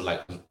 I'm not sure.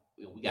 Like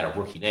we got a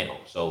rookie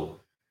now,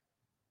 so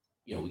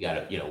we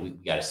got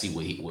to see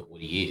what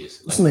he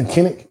is. What's his name?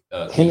 Kenny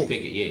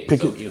Pickett, yeah.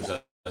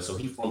 Pickett. So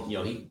he from he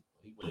went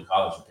to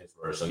college in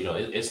Pittsburgh, so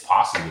it's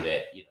possible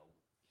that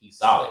he's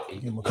solid.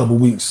 Give him a couple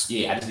weeks.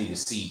 Yeah, I just need to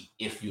see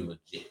if you're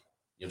legit. You know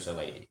what I'm saying?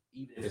 Like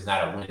even if it's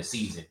not a winning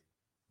season,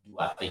 do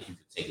I think you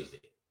can take us there?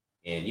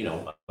 And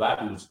a lot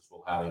of people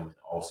spoke highly of him in the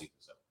all season,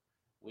 so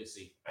we'll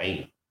see.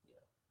 I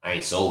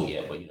ain't sold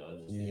yet, but he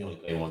only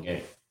played 1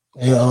 game.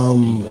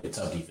 And a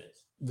tough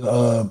defense.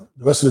 The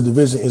rest of the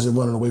division isn't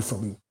running away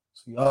from you,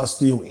 so y'all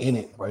still in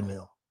it right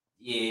now.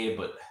 Yeah,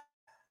 but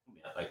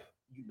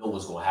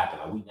what's going to happen.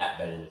 Like we not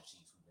better than the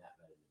Chiefs, we not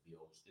better than the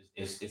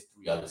Bills. It's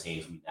 3 other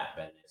teams we not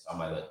better than. So I'm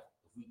like,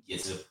 if we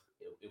get to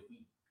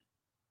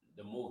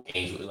the more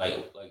games, like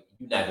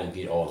you're not gonna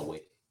get all the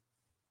way.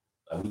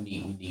 Like we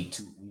need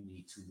 2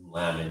 new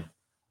linemen,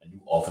 a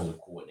new offensive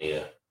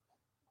coordinator.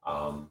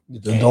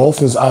 The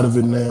Dolphins out of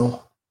it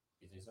now.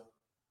 You think so?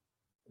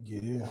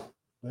 Yeah,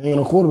 they ain't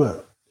no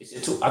quarterback.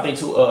 I think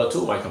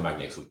two might come back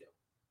next week.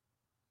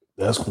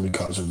 That's gonna be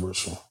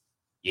controversial.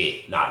 Yeah,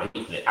 I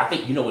think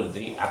what the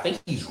thing. I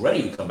think he's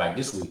ready to come back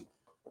this week,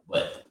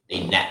 but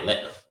they not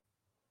letting them.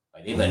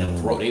 Like they letting them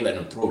throw. They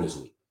letting them throw this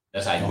week.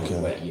 That's how you do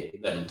it. Right? Yeah, they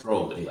letting them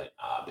throw, but they like,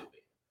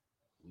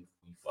 we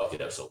fucked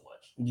it up so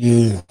much.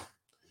 Yeah.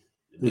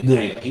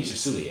 He should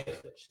sue the ass.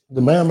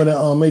 The man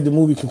that made the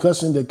movie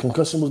Concussion, that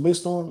Concussion was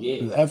based on,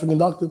 Yeah. the African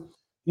doctor,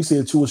 he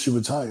said Tua should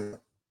retire. A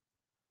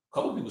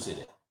couple people said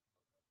that.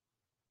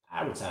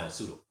 I retire and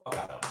sue the fuck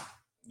out of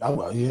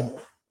him.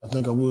 I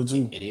think I would too.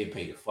 And they'd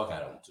pay the fuck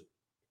out of him too.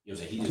 You know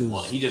what I'm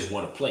saying? He just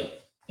want to play.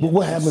 But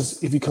what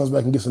happens if he comes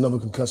back and gets another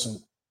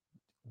concussion?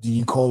 Do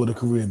you call it a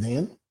career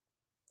then?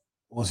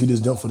 Or is he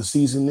just done for the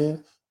season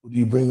then? Or do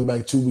you bring him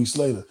back 2 weeks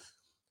later?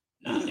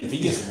 Nah, if he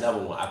gets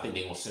another one, I think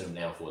they're gonna sit him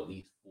down for at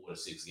least 4 to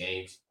 6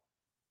 games.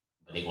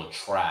 But they're gonna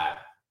try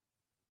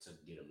to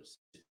get him to sit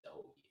the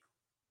whole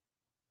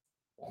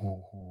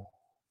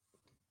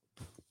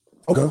year.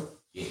 Okay.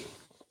 Yeah.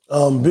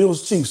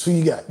 Bills Chiefs, who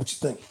you got? What you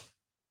think?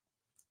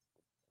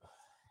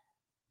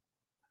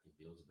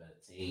 Bills a better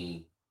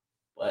team,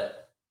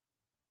 but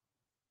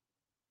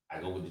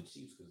I go with the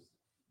Chiefs because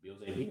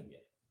Bills ain't beat them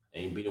yet. They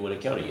ain't beat them with a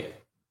counter yet.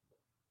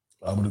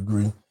 I would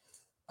agree.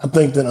 I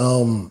think that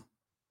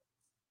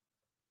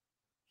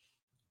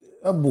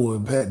that boy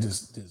Pat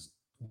just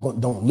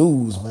don't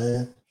lose,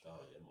 man.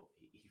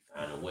 He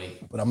find a way.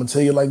 But I'm gonna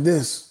tell you like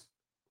this: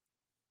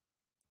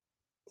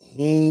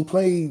 he ain't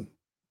played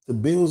the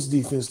Bills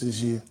defense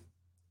this year.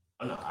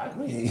 Oh, no, I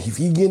agree. If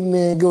he get in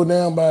there and go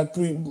down by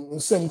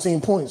 17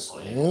 points,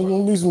 there's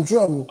gonna be some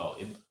trouble.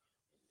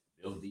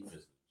 Bills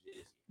defense.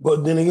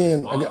 But then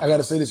again, I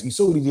gotta say this: you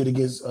saw what he did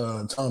against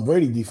Tom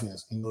Brady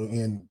defense,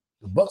 and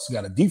the Bucks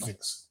got a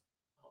defense,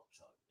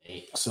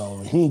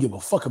 so he didn't give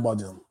a fuck about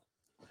them.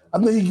 I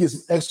think he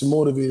gets extra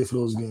motivated for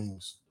those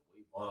games.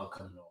 Ball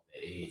coming off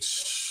that edge,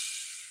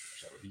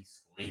 so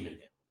he's screaming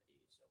that.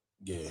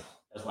 Yeah,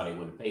 that's why they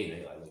wouldn't pay.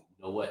 They like,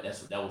 you know what?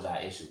 That was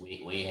our issue.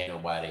 We ain't had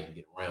nobody that can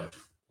get around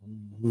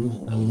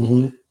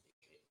you.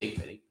 They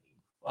pay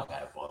fuck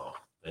out of ball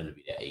for him to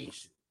be that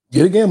age.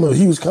 Get a game of a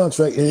huge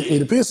contract, and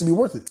it appears to be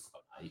worth it.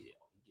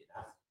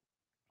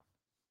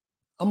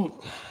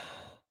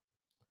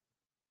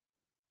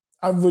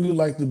 I really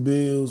like the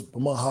Bills,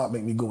 but my heart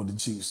make me go with the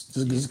Chiefs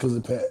just because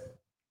of Pat.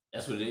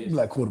 That's what it is.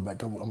 Black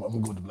quarterback. I'm gonna go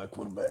with the black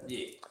quarterback.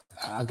 Yeah.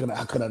 How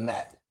could I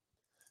not?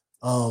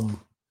 Well,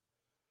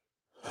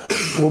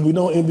 we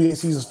know NBA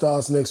season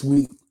starts next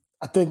week.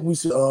 I think we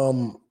should.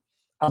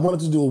 I wanted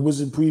to do a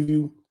Wizard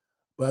preview,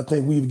 but I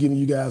think we've given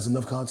you guys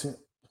enough content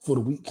for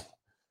the week.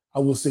 I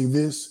will say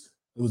this: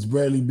 it was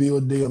Bradley Beal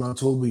Day on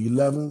October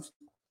 11th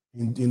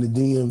in the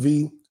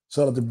DMV.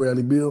 Shout out to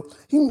Bradley Beal.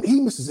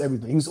 He misses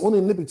everything. He was on the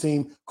Olympic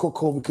team. Kurt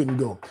Corbin couldn't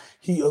go.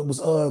 He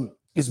was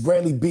it's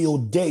Bradley Beal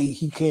Day.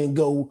 He can't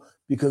go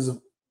because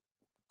of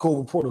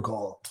COVID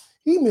protocol.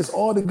 He missed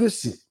all the good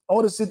shit.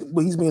 All the shit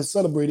where he's being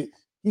celebrated.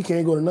 He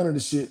can't go to none of the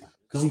shit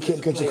because he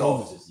can't catch a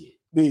COVID.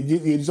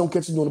 You just don't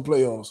catch it during the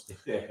playoffs.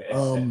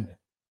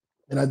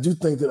 And I do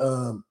think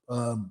that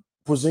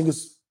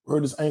Porzingis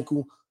hurt his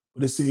ankle,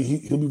 but they say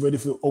he'll be ready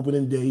for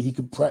opening day. He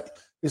could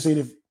practice. They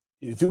say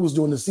if it was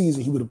during the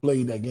season, he would have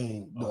played that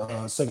game,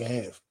 the second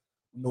half,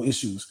 no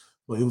issues.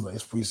 But it was like,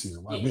 it's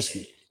preseason. Why risk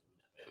it?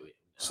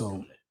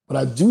 So, but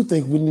I do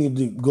think we need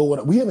to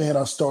go. We haven't had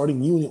our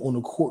starting unit on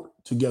the court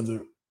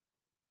together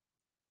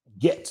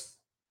yet.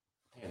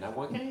 Not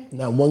one game?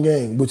 Not one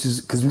game, which is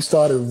because we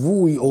started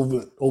Rui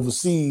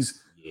overseas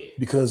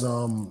because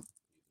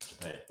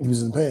he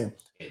was in pain.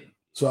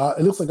 So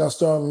it looks like our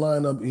starting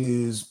lineup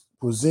is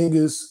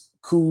Porzingis,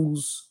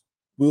 Kuz,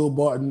 Will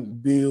Barton,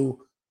 Bill,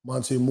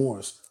 Monte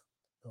Morris.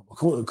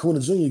 Acuna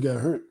Jr.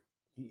 got hurt.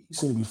 He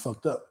seemed to be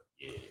fucked up.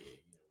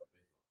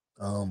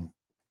 So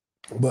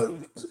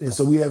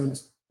we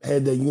haven't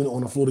had that unit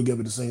on the floor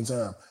together at the same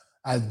time.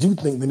 I do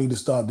think they need to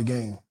start the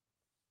game.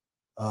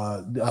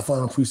 Our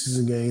final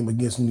preseason game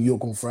against New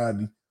York on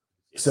Friday,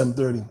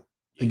 7:30.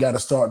 They got to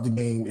start the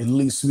game at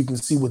least so we can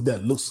see what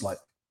that looks like.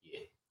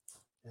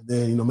 And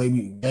then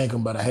maybe yank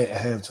them by the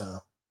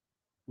halftime.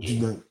 What you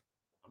think?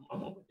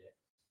 I'm over that.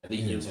 I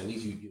think at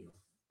least you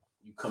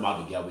come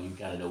out together. You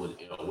kind of know what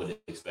to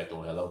expect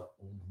on Hello.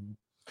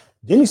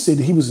 Then he said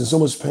that he was in so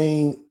much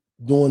pain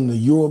during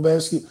the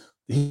Eurobasket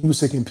that he was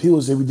taking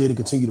pills every day to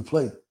continue to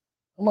play.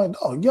 I'm like,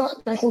 dog, y'all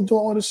got him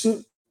doing all this shit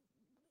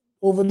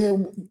over there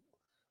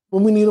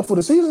when we need him for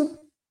the season.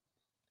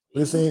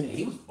 They're saying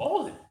he was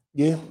balling.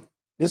 Yeah,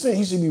 they're saying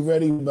he should be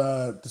ready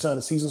by the time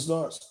the season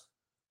starts,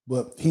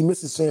 but he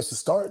missed his chance to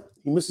start.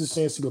 He missed his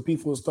chance to compete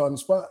for a starting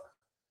spot.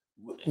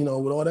 With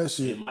all that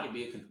shit. It might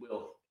be a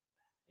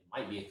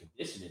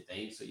conditioning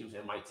thing, so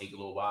it might take a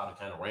little while to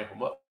kind of ramp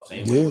him up.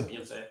 Same way, you know what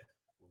I'm saying?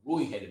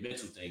 Rui had the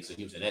mental thing, so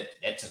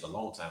that took a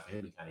long time for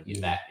him to kind of get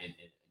back.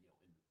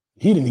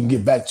 He didn't even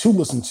get back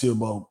to us until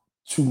about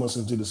 2 months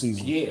into the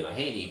season. Yeah, like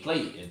he ain't even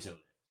played until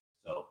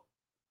so.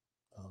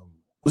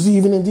 Was he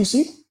even in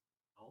DC?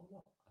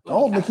 I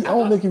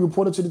don't think he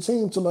reported to the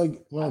team until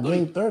like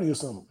game 30 or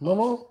something.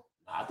 No.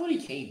 I thought he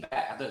came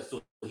back. I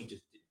thought he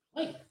just didn't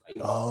play. Like it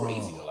was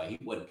crazy. Like he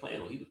wasn't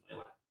playing. He was playing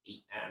like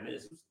 8-9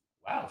 minutes. It was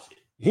wild shit.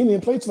 He didn't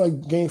even play till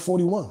like game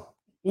 41.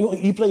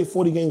 He played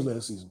 40 games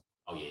last season.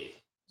 Oh yeah.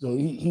 So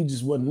he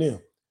just wasn't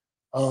there.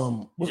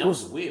 That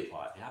was the weird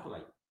part. I was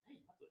like,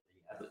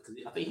 because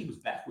I think he was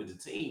back with the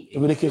team.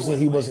 But they kept saying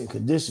he wasn't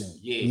conditioned.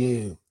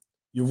 Yeah.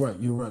 You're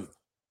right.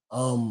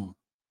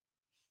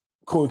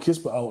 Corey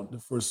Kispert out the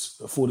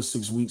first 4 to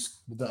 6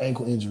 weeks with the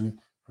ankle injury,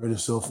 hurt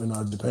himself in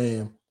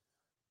Japan.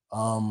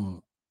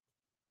 Our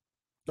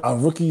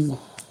rookie,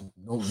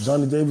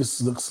 Johnny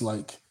Davis, looks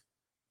like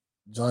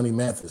Johnny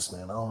Mathis,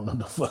 man. I don't know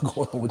the fuck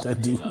going on with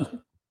that dude.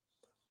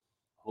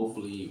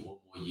 Hopefully, one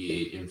more year.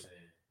 You know what I'm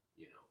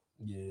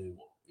saying?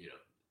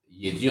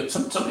 Yeah.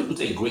 Some people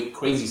take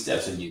crazy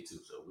steps in year 2.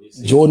 So we'll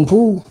see. Jordan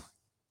Poole.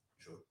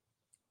 Sure.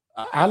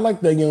 I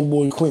like that young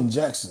boy Quentin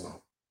Jackson.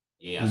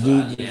 Yeah, you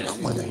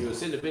were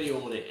sending the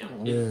video on it.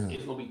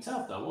 It's gonna be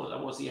tough though.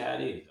 I want to see how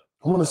it is.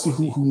 I want to see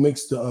who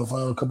makes the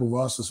final couple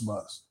roster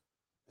spots,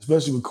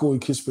 especially with Corey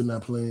Kispert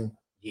not playing.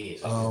 Yeah,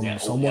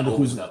 so I wonder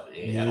who's that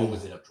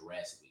opens it up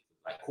drastically.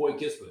 Like Corey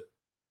Kispert,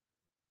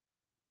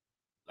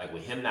 like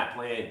with him not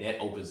playing,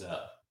 that opens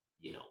up,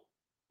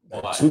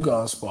 two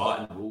guard spot.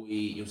 Barton, Rui,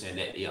 you know what I'm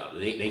saying? That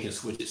they can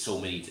switch it so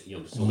many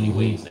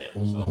ways now.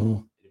 So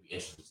it'll be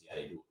interesting to see how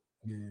they do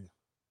it. Yeah.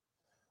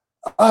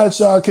 All right,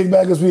 y'all,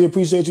 Kickbackers, we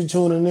appreciate you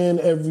tuning in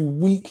every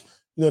week.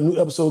 A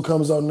new episode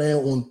comes out now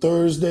on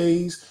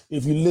Thursdays.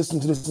 If you listen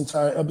to this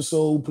entire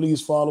episode,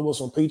 please follow us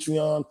on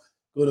Patreon.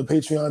 Go to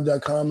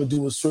patreon.com and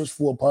do a search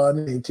for a pod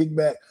named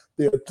Kickback.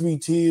 There are 3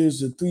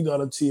 tiers, a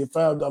 $3 tier,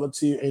 $5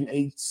 tier, and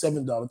a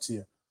 $7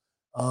 tier.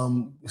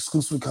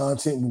 Exclusive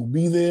content will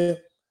be there.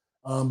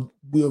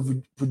 We are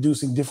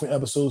producing different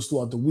episodes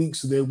throughout the week,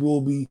 so there will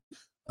be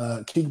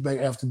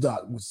Kickback After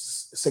Dark with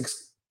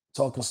sex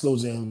talk and slow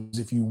jams,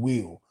 if you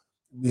will.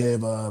 We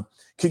have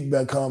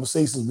Kickback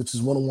Conversations, which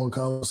is one-on-one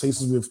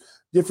conversations with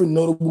different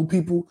notable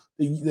people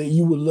that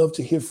you would love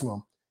to hear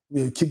from.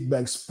 We have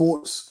Kickback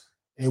Sports,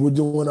 and we're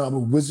doing our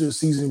Wizard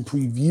season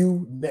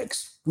preview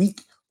next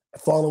week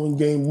following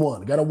game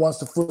 1. Got to watch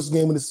the first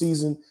game of the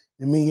season,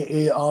 and me and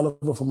Ed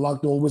Oliver from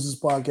Locked On Wizards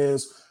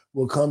podcast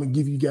will come and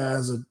give you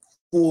guys a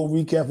full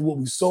recap of what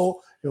we saw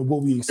and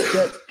what we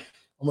expect.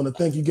 I'm going to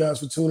thank you guys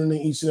for tuning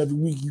in each and every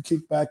week. You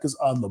Kickbackers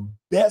are the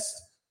best.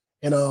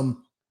 And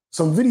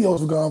some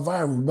videos were gone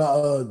viral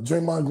about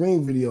Draymond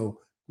Green video.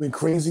 Went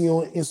crazy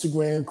on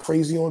Instagram,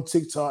 crazy on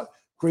TikTok,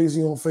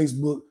 crazy on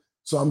Facebook.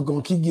 So I'm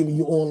going to keep giving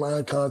you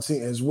online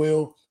content as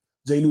well.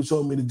 J. Lou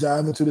told me to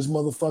dive into this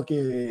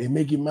motherfucker and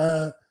make it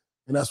mine.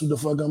 And that's what the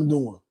fuck I'm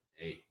doing.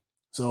 Hey.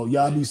 So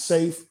y'all be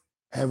safe.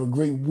 Have a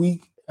great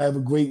week. Have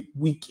a great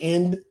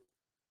weekend.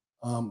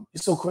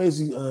 It's so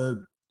crazy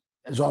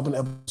dropping an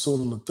episode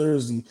on a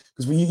Thursday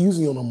because we're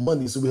usually on a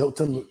Monday. So we help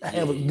them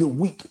have a good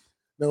week.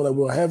 Now, like,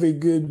 well, have a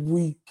good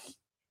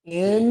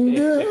weekend.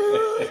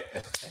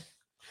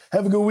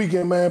 Have a good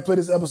weekend, man. Play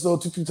this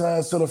episode 2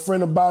 times. Tell a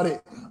friend about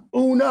it.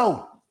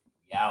 Uno.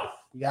 Yow.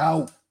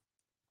 Yow.